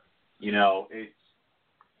stuff. You know, it's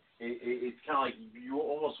kind of like you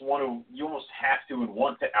almost have to and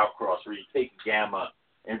want to outcross, where you take a Gamma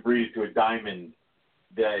and breed it to a diamond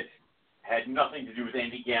that had nothing to do with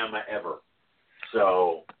any Gamma ever.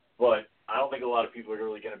 So, but I don't think a lot of people are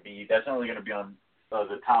really going to be. That's not really going to be on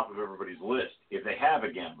the top of everybody's list. If they have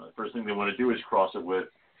a Gamma, the first thing they want to do is cross it with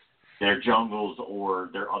their jungles or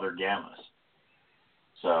their other Gammas.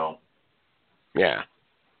 So, yeah,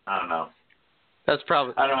 I don't know. That's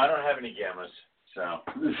probably. I don't have any Gammas, so.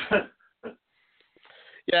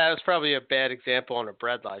 Yeah, it was probably a bad example on a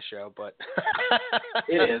Bredli show, but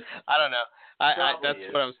it is. I don't know. That's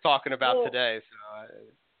what I was talking about today. So.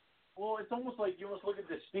 Well, it's almost like you almost look at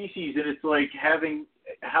the species, and it's like having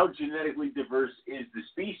how genetically diverse is the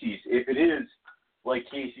species. If it is, like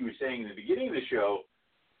Casey was saying in the beginning of the show,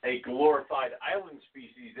 a glorified island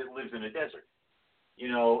species that lives in a desert. You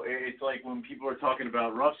know, it's like when people are talking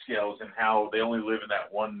about rough scales and how they only live in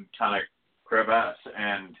that one kind of crevasse,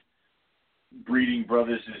 and breeding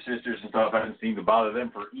brothers and sisters and stuff hasn't seemed to bother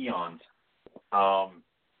them for eons.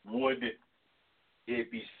 Would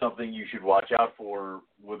it be something you should watch out for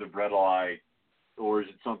with a Bredli, or is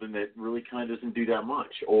it something that really kind of doesn't do that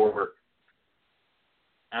much? Or,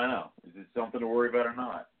 I don't know, is it something to worry about or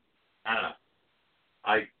not? I don't know.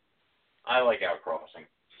 I like outcrossing,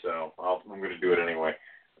 so I'm going to do it anyway.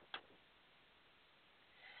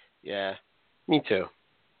 Yeah, me too.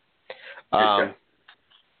 Okay.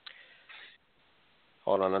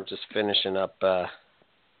 Hold on, I'm just finishing up. Note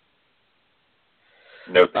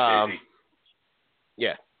the Casey.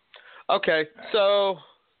 Yeah. Okay, so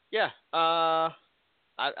yeah, I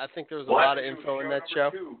think there was a lot of info in that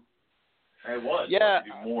show. It was. Yeah.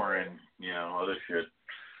 Do more and other shit.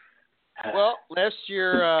 Well, last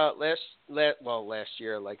year,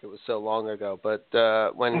 like it was so long ago. But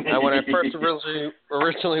when I first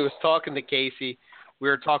originally was talking to Casey, we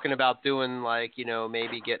were talking about doing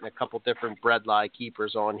maybe getting a couple different Bredli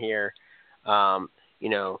keepers on here,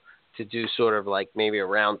 to do sort of like maybe a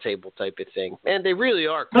round table type of thing. And they really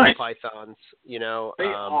are cool pythons, They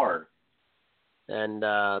are. And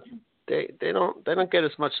they don't get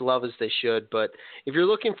as much love as they should. But if you're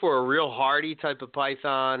looking for a real hardy type of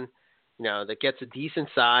python, that gets a decent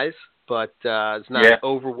size, but it's not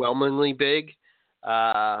overwhelmingly big,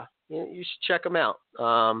 you should check them out.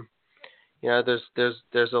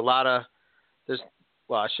 There's a lot of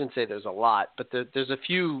I shouldn't say there's a lot, but there's a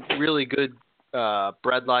few really good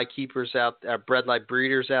Bredli keepers Bredli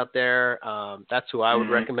breeders out there. That's who I would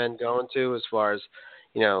recommend going to as far as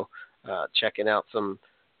checking out some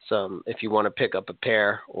if you want to pick up a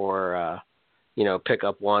pair or pick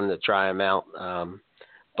up one to try them out.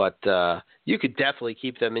 But you could definitely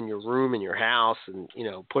keep them in your room, in your house, and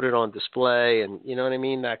put it on display, and you know what I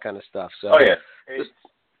mean, that kind of stuff. So,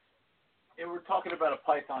 and we're talking about a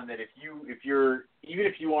python that even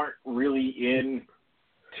if you aren't really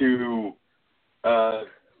into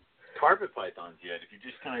carpet pythons yet, if you're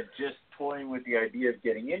just kind of toying with the idea of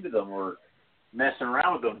getting into them or messing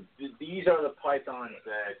around with them, these are the pythons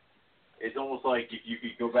that it's almost like if you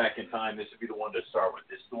could go back in time, this would be the one to start with.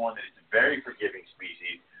 This is the one that is a very forgiving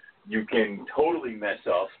species. You can totally mess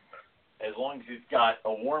up as long as it's got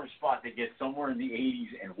a warm spot that gets somewhere in the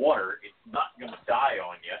 80s and water. It's not going to die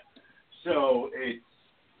on you. So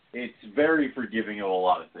it's very forgiving of a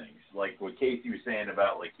lot of things. Like what Casey was saying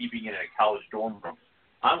about like keeping it in a college dorm room.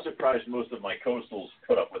 I'm surprised most of my coastals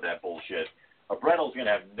put up with that bullshit. A Bredli's going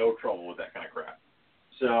to have no trouble with that kind of crap.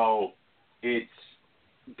 So it's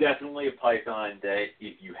definitely a python that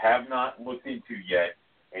if you have not looked into yet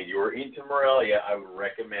and you're into Morelia, I would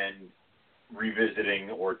recommend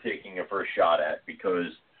revisiting or taking a first shot at,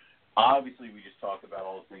 because obviously we just talked about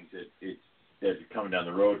all the things that are coming down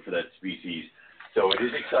the road for that species. So it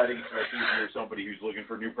is exciting, especially if you're somebody who's looking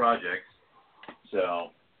for new projects.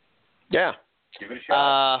 So yeah, give it a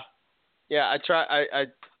shot.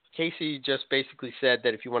 Casey just basically said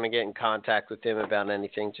that if you want to get in contact with him about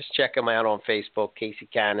anything, just check him out on Facebook, Casey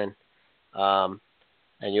Cannon, and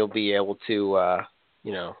you'll be able to,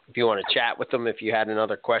 if you want to chat with him, if you had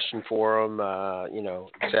another question for him,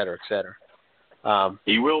 et cetera, et cetera.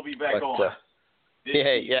 He will be back on.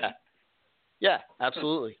 Yeah,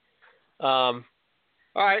 absolutely. All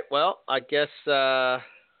right, well, I guess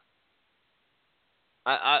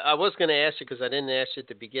I was going to ask you because I didn't ask you at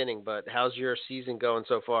the beginning, but how's your season going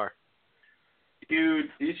so far? Dude,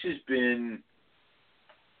 this has been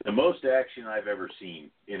the most action I've ever seen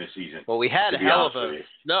in a season. Well, we had a hell of a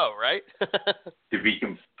snow, right? To be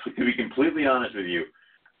completely honest with you,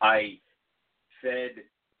 I fed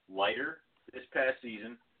lighter this past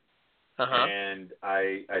season, and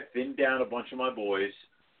I thinned down a bunch of my boys,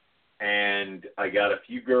 and I got a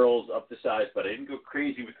few girls up to size, but I didn't go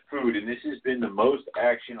crazy with the food, and this has been the most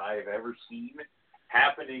action I have ever seen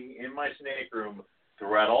happening in my snake room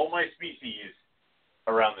throughout all my species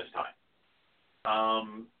around this time.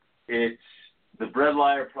 It's the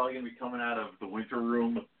Bredli are probably going to be coming out of the winter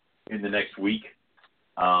room in the next week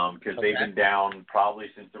because they've been down probably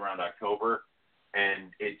since around October,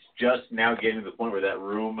 and it's just now getting to the point where that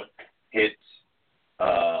room hits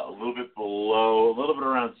a little bit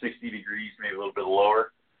around 60 degrees, maybe a little bit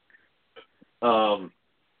lower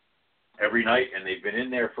every night, and they've been in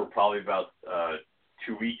there for probably about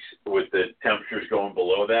 2 weeks with the temperatures going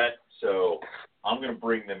below that. So I'm going to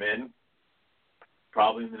bring them in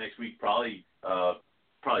probably in the next week, probably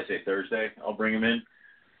say Thursday. I'll bring them in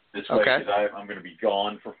this way because I'm going to be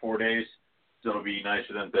gone for 4 days. So it'll be nice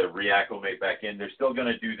for them to reacclimate back in. They're still going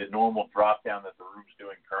to do the normal drop down that the room's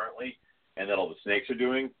doing currently and that all the snakes are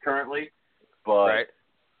doing currently. But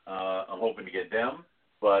I'm hoping to get them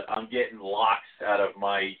but I'm getting locks out of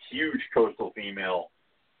my huge coastal female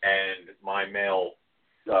and my male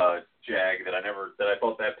jag that I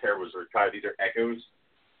thought that pair was these are Echo's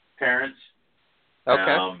parents.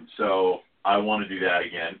 Okay. So I want to do that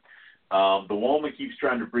again. The woman keeps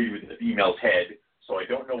trying to breed with the female's head, so I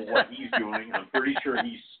don't know what he's doing. I'm pretty sure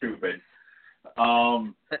he's stupid.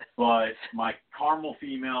 But my caramel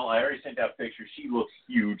female, I already sent out pictures. She looks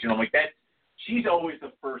huge, and I'm like, she's always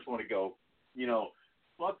the first one to go,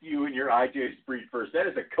 fuck you and your IJ's breed first. That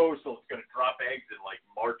is a coastal that's going to drop eggs in, like,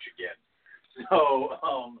 March again. So,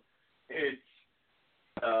 it's,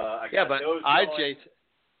 but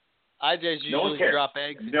IJ's usually drop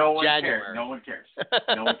eggs in January. No one cares.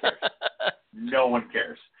 No one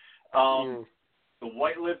cares. The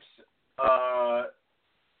white lips,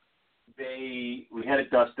 we had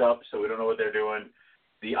it dust up, so we don't know what they're doing.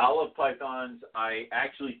 The olive pythons, I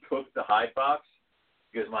actually cooked the hide box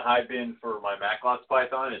because my hide bin for my Maclots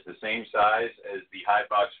python is the same size as the hide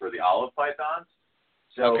box for the olive pythons.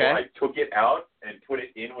 So I took it out and put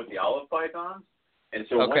it in with the olive pythons. And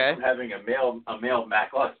so went from having a male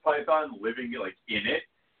Maclots python living like in it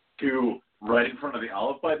to right in front of the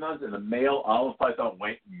olive pythons, and the male olive python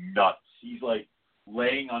went nuts. He's like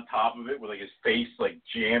laying on top of it with like his face like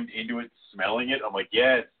jammed into it, smelling it. I'm like,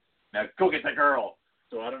 yes, now go get the girl.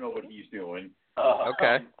 So I don't know what he's doing.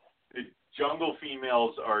 The jungle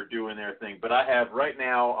females are doing their thing, but I have right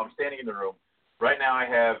now, I'm standing in the room. Right now I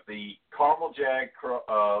have the caramel jag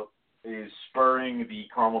is spurring the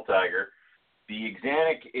caramel tiger. The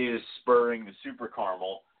Xanic is spurring the super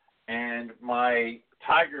caramel. And my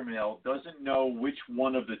tiger male doesn't know which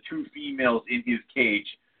one of the two females in his cage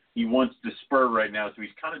he wants to spur right now, so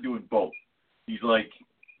he's kind of doing both. He's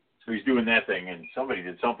doing that thing, and somebody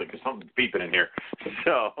did something because something's beeping in here.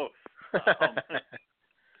 So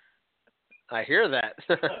I hear that.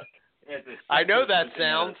 I know that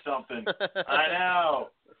sound. Something. I know.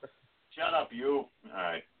 Shut up, you. All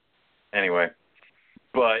right. Anyway,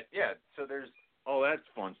 but yeah, so there's all that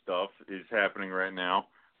fun stuff is happening right now.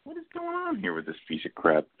 What is going on here with this piece of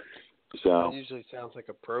crap? So it usually sounds like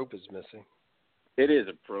a probe is missing. It is.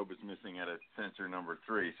 A probe is missing at a sensor number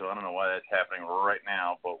 3, so I don't know why that's happening right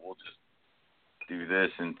now, but we'll just do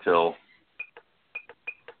this until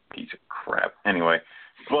piece of crap. Anyway,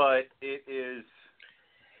 but it is.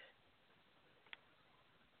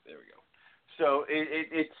 There we go. So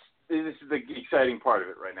this is the exciting part of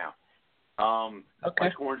it right now. My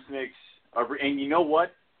corn snakes are, and you know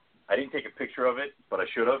what? I didn't take a picture of it, but I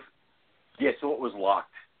should have. Guess what was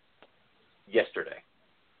locked yesterday?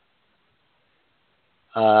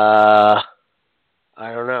 I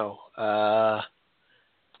don't know. I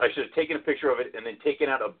should have taken a picture of it and then taken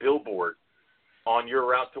out a billboard on your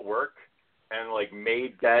route to work and like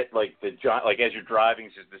made that like as you're driving,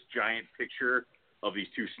 it's just this giant picture of these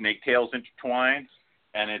two snake tails intertwined,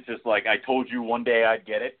 and it's just like I told you one day I'd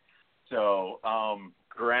get it. So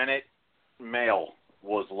Granite male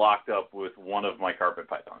was locked up with one of my carpet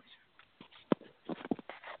pythons.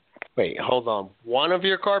 Wait, hold on. One of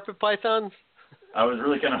your carpet pythons? I was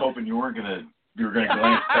really kind of hoping you were gonna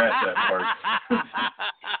glance past that part.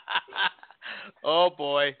 Oh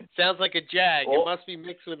boy, sounds like a jag. It must be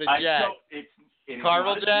mixed with a jag. It's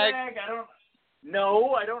caramel jag? I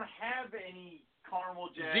don't have any caramel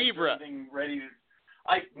jag. Zebra. Ready to.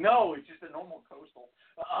 No, it's just a normal coastal.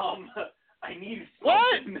 I needed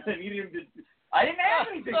something. What? I didn't have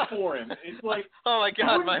anything for him. It's like, oh my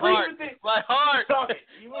God, my heart. My heart. Stop it.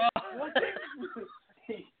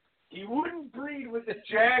 He wouldn't breed with the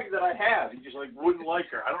jag that I have. He just wouldn't like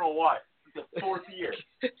her. I don't know why. It's the 4th year.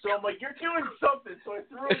 So I'm like, you're doing something. So I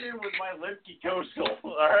threw him in with my Limke coastal.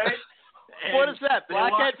 All right. And what is that?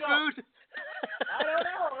 Blackhead food? I don't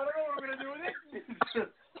know. I don't know what I'm gonna do with it.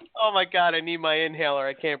 Oh my God, I need my inhaler.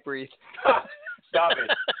 I can't breathe. Stop it.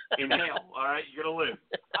 Inhale. All right, you're gonna live.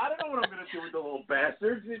 I don't know what I'm gonna do with the little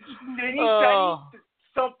bastards. I need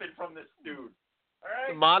something from this dude. All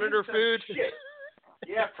right. Monitor food. Shit.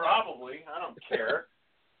 Yeah, probably. I don't care.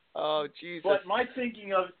 Oh Jesus! But my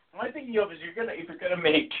thinking of is if you're gonna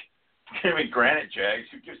make granite jags,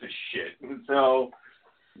 who gives a shit? And so,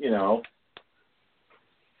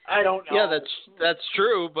 I don't know. Yeah, that's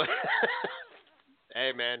true. But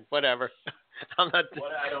hey, man, whatever. I'm not.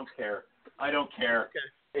 I don't care.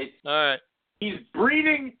 Okay. All right. He's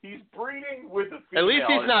breeding with the female. At least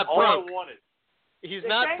he's not broke. All I wanted. He's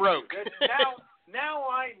not broke. Now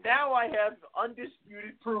I have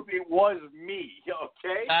undisputed proof it was me,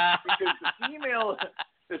 okay? Because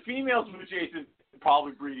the female's with Jason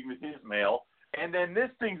probably breeding with his male, and then this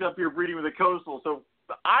thing's up here breeding with a coastal, so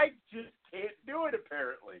I just can't do it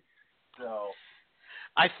apparently. So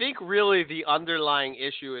I think really the underlying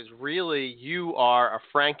issue is really you are a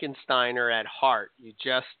Frankensteiner at heart. You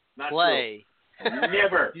just play.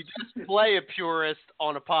 Never. You just play a purist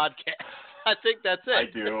on a podcast. I think that's it. I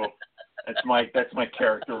do. That's my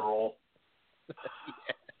character role.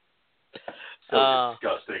 So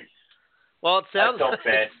disgusting. Well, it sounds. I felt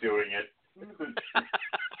bad doing it.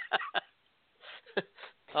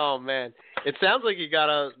 Oh man, it sounds like you got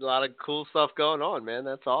a lot of cool stuff going on, man.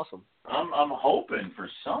 That's awesome. I'm hoping for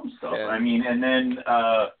some stuff. Yeah. I mean, and then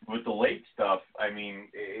with the late stuff, I mean,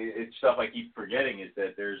 it's stuff I keep forgetting is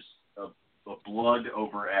that there's a blood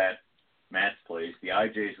over at Matt's place, the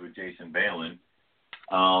IJs with Jason Balin,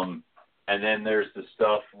 and then there's the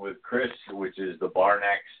stuff with Chris, which is the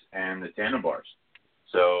Barnecks and the Tandem Bars.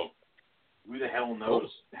 So who the hell knows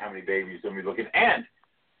how many babies going to be looking? And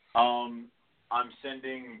I'm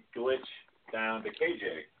sending Glitch down to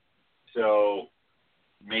KJ, so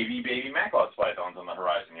maybe baby Macklot's pythons on the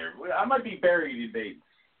horizon here. I might be buried in babies.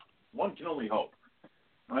 One can only hope.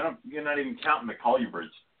 You're not even counting the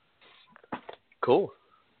colubrids. Cool.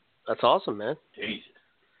 That's awesome, man. Jesus.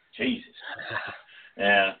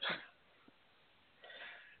 Yeah.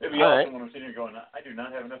 It'd be All awesome right. when I'm sitting here going, I do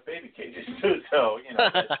not have enough baby cages. So,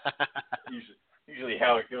 that's usually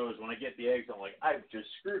how it goes. When I get the eggs, I'm like, I've just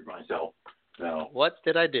screwed myself. So what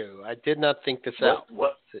did I do? I did not think this out.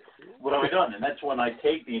 What have I done? And that's when I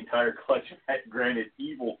take the entire clutch of that granted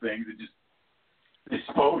evil things and just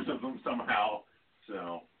dispose of them somehow.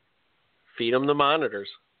 So feed them the monitors.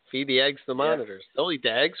 Feed the eggs the monitors. They'll eat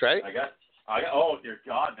the eggs, right? I got. Oh dear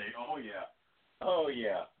God, Oh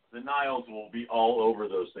yeah. The Niles will be all over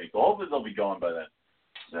those things. Hopefully they'll be gone by then.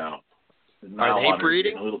 So are they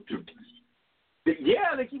breeding? A little too.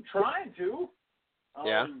 Yeah, they keep trying to.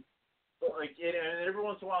 Yeah. Like, and every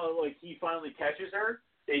once in a while, like, he finally catches her.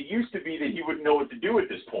 It used to be that he wouldn't know what to do at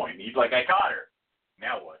this point. He's like, I caught her.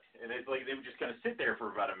 Now what? And it's like they would just kind of sit there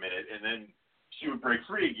for about a minute, and then she would break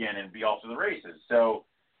free again and be off to the races. So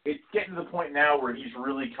it's getting to the point now where he's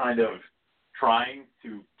really kind of trying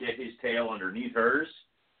to get his tail underneath hers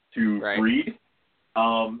to breed.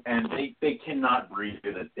 And they cannot breed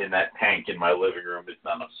in that tank in my living room. It's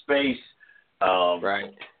not enough space.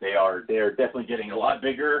 They are definitely getting a lot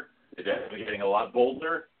bigger. They're definitely getting a lot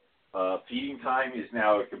bolder. Feeding time is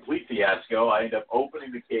now a complete fiasco. I end up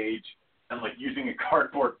opening the cage and like using a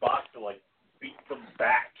cardboard box to like beat them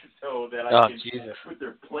back so that I can put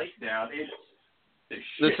their plate down. It's the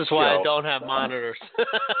shit This is why I don't have monitors.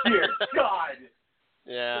 Dear God.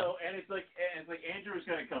 Yeah. So, and it's like Andrew was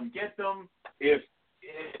going to come get them if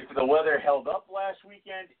the weather held up last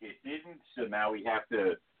weekend. It didn't, so now we have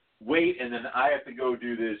to wait, and then I have to go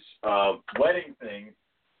do this wedding thing.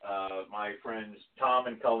 My friends Tom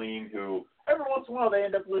and Colleen, who every once in a while they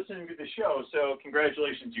end up listening to the show, so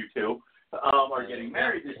congratulations, you two, are getting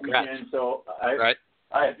married this weekend. So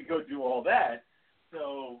I have to go do all that.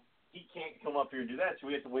 So he can't come up here and do that, so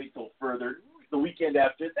we have to wait till further the weekend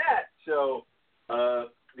after that. So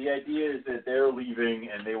the idea is that they're leaving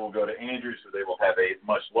and they will go to Andrews, so they will have a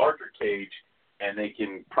much larger cage and they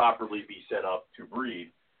can properly be set up to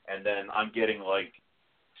breed. And then I'm getting like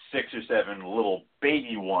 6 or 7 little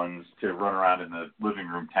baby ones to run around in the living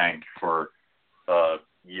room tank for a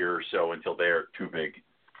year or so until they're too big,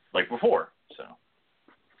 like before. So.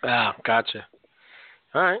 Ah, gotcha.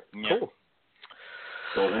 All right, cool.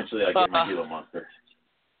 So eventually I get my Gila monster.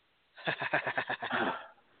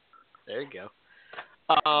 There you go.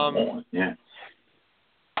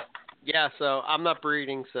 Yeah, so I'm not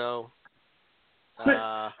breeding, so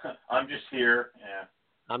I'm just here. Yeah.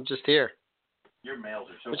 I'm just here. Your males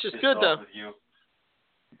are so which is pissed good off though. with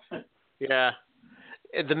you. Yeah.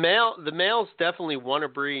 The males definitely want to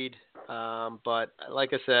breed, but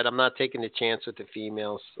like I said, I'm not taking the chance with the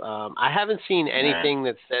females. I haven't seen anything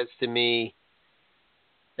that says to me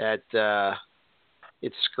that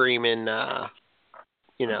it's screaming, I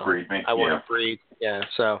want to breed. Yeah,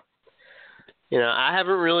 so, I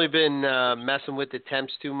haven't really been messing with the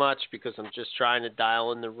temps too much because I'm just trying to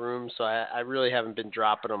dial in the room, so I really haven't been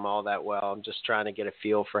dropping them all that well. I'm just trying to get a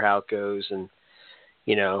feel for how it goes, and,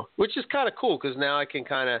 which is kind of cool because now I can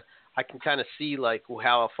kind of see like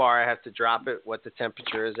how far I have to drop it, what the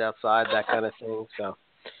temperature is outside, that kind of thing. So,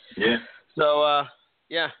 yeah. So,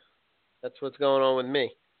 that's what's going on with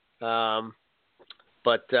me.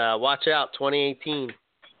 But watch out, 2018.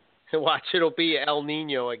 Watch, it'll be El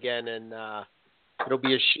Nino again, and it'll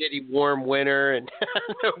be a shitty warm winter and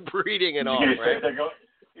no breeding and all, right?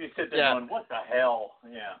 You sit there going, what the hell?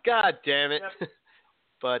 Yeah. God damn it. Yep.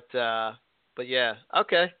 But yeah,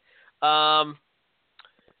 okay.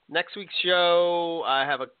 Next week's show,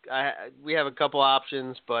 we have a couple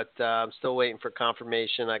options, but I'm still waiting for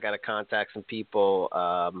confirmation. I got to contact some people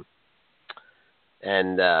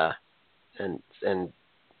and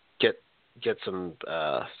get some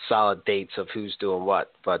solid dates of who's doing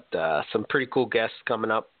what. But some pretty cool guests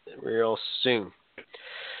coming up real soon.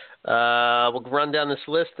 We'll run down this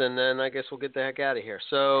list, and then I guess we'll get the heck out of here.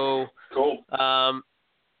 So cool.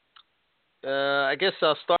 I guess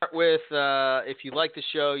I'll start with if you like the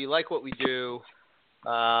show, you like what we do,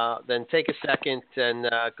 then take a second and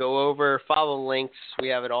go over, follow the links. We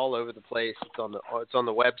have it all over the place. It's on the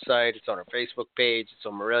website. It's on our Facebook page. It's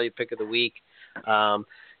on Morelia Pick of the Week.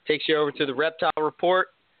 Takes you over to the Reptile Report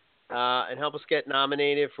and help us get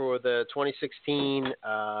nominated for the 2016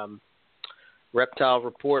 Reptile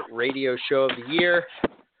Report Radio Show of the Year.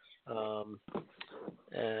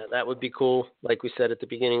 That would be cool, like we said at the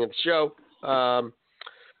beginning of the show. As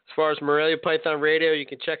far as Morelia Python Radio, you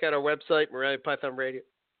can check out our website,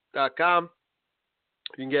 moreliapythonradio.com.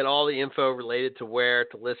 You can get all the info related to where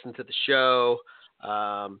to listen to the show.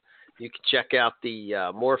 You can check out the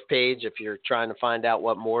morph page if you're trying to find out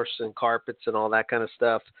what morphs and carpets and all that kind of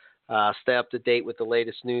stuff. Stay up to date with the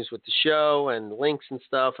latest news with the show and links and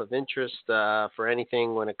stuff of interest for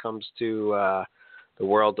anything when it comes to the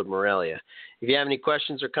world of Morelia. If you have any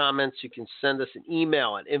questions or comments, you can send us an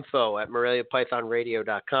email at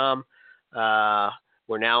info@moreliapythonradio.com.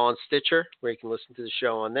 We're now on Stitcher, where you can listen to the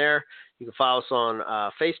show on there. You can follow us on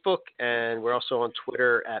Facebook, and we're also on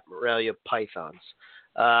Twitter at Morelia Pythons.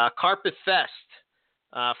 Carpet Fest.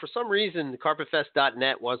 For some reason,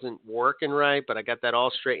 carpetfest.net wasn't working right, but I got that all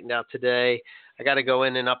straightened out today. I got to go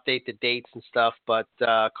in and update the dates and stuff, but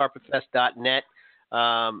carpetfest.net.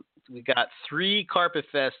 We got 3 Carpet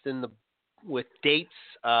Fest with dates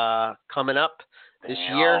coming up this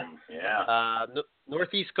year. Yeah.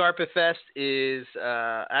 Northeast Carpet Fest is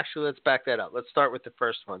actually, let's back that up. Let's start with the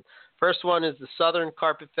first one. First one is the Southern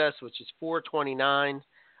Carpet Fest, which is 4/29.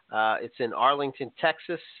 It's in Arlington,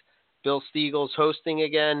 Texas. Bill Stiegel's hosting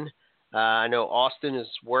again. I know Austin is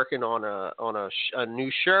working on a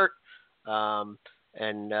new shirt.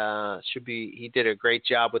 And he did a great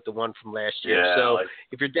job with the one from last year. Yeah, so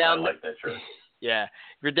if you're down, I like that shirt. Yeah,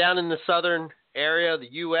 if you're down in the southern area of the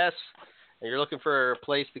U.S. and you're looking for a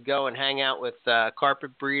place to go and hang out with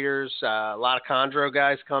carpet breeders, a lot of chondro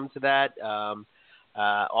guys come to that.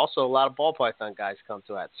 Also, a lot of ball python guys come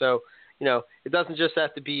to that. So it doesn't just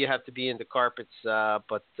have to be you have to be into carpets,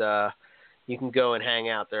 but you can go and hang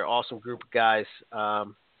out. They're an awesome group of guys.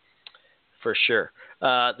 For sure.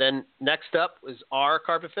 Then next up is our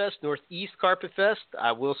Carpet Fest, Northeast Carpet Fest.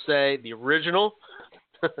 I will say the original.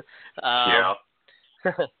 Yeah.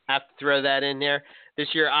 Have to throw that in there.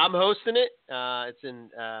 This year I'm hosting it. It's in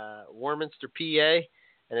Warminster, PA,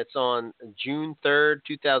 and it's on June 3rd,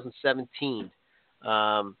 2017.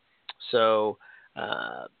 So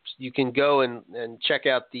you can go and check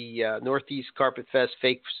out the Northeast Carpet Fest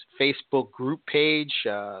Facebook group page.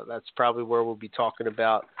 That's probably where we'll be talking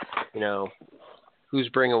about, who's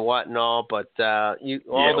bringing what and all. But the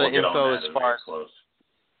info as far as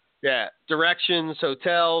directions,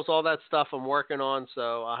 hotels, all that stuff I'm working on.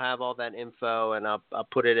 So I'll have all that info, and I'll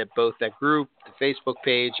put it at both that group, the Facebook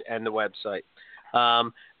page, and the website.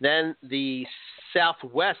 Then the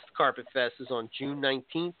Southwest Carpet Fest is on June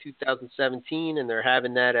 19th, 2017, and they're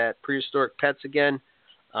having that at Prehistoric Pets again,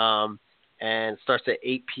 and it starts at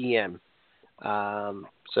 8 p.m. So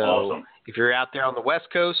awesome. If you're out there on the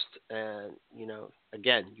West Coast and,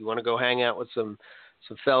 again, you want to go hang out with some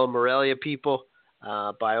fellow Morelia people,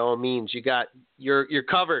 by all means, you're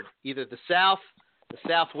covered, either the South, the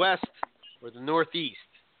Southwest, or the Northeast.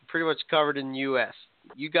 You're pretty much covered in the U.S.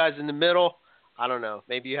 You guys in the middle, I don't know.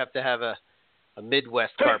 Maybe you have to have a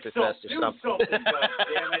Midwest Carpet Fest or something. Do something,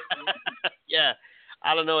 damn it. Yeah,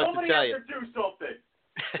 I don't know what to tell you. Somebody has to do something.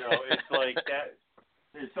 So it's like that.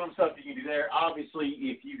 There's some stuff you can do there. Obviously,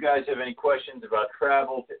 if you guys have any questions about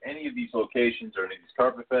travel to any of these locations or any of these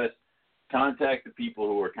Carpet Fests, contact the people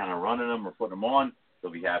who are kind of running them or putting them on.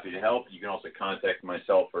 They'll be happy to help. You can also contact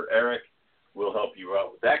myself or Eric. We'll help you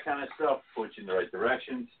out with that kind of stuff, put you in the right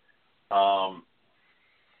directions.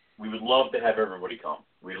 We would love to have everybody come.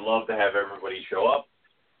 We'd love to have everybody show up,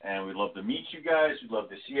 and we'd love to meet you guys. We'd love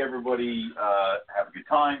to see everybody have a good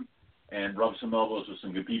time and rub some elbows with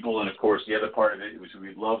some good people. And, of course, the other part of it is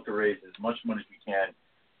we'd love to raise as much money as we can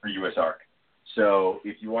for USARC. So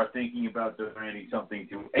if you are thinking about donating something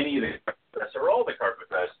to any of the Carpet Fests or all the Carpet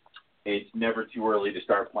Fests, it's never too early to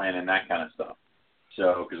start planning that kind of stuff.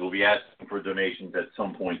 So, because we'll be asking for donations at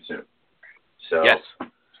some point soon. So, yes.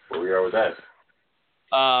 Where we are with that.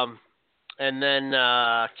 And then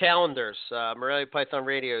calendars, Morelia Python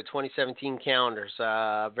Radio 2017 calendars.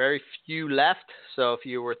 Very few left, so if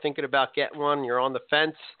you were thinking about getting one, you're on the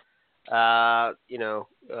fence, I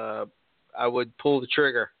would pull the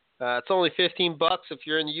trigger. It's only $15 if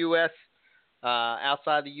you're in the U.S.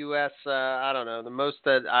 Outside the U.S., I don't know. The most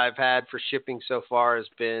that I've had for shipping so far has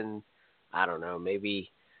been, I don't know,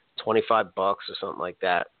 maybe $25 or something like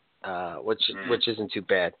that, which isn't too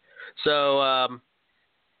bad. So,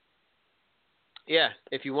 yeah,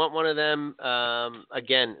 if you want one of them,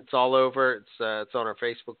 again, it's all over. It's on our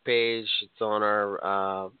Facebook page. It's on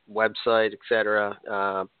our website,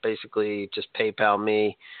 etc. Basically, just PayPal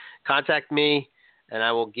me, contact me, and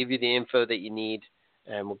I will give you the info that you need,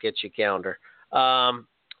 and we'll get you a calendar.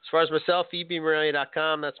 As far as myself,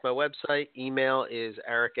 ebmorelia.com, that's my website. Email is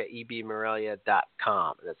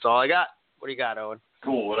eric@ebmorelia.com. That's all I got. What do you got, Owen?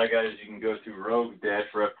 Cool. What I got is you can go to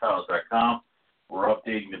rogue-reptiles.com. We're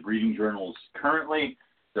updating the breeding journals currently,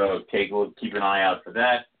 so keep an eye out for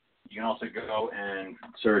that. You can also go and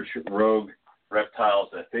search Rogue Reptiles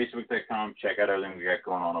at facebook.com. Check out everything we got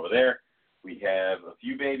going on over there. We have a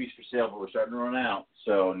few babies for sale, but we're starting to run out.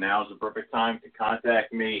 So now's the perfect time to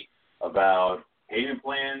contact me about payment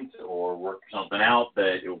plans or work something out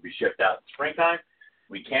that it will be shipped out in springtime.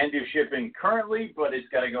 We can do shipping currently, but it's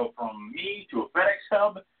got to go from me to a FedEx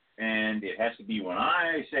hub, and it has to be when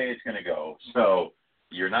I say it's going to go. So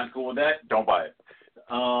you're not cool with that? Don't buy it.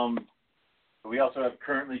 We also have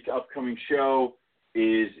currently upcoming show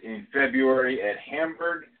is in February at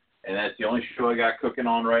Hamburg, and that's the only show I got cooking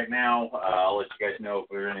on right now. I'll let you guys know if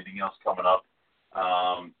there's anything else coming up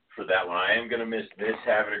for that one. I am going to miss this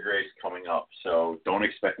Havre de Grace coming up, so don't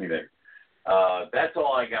expect me there. That's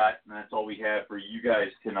all I got, and that's all we have for you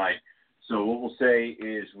guys tonight. So what we'll say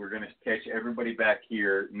is we're going to catch everybody back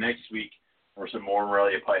here next week for some more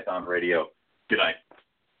Morelia Python Radio. Good night.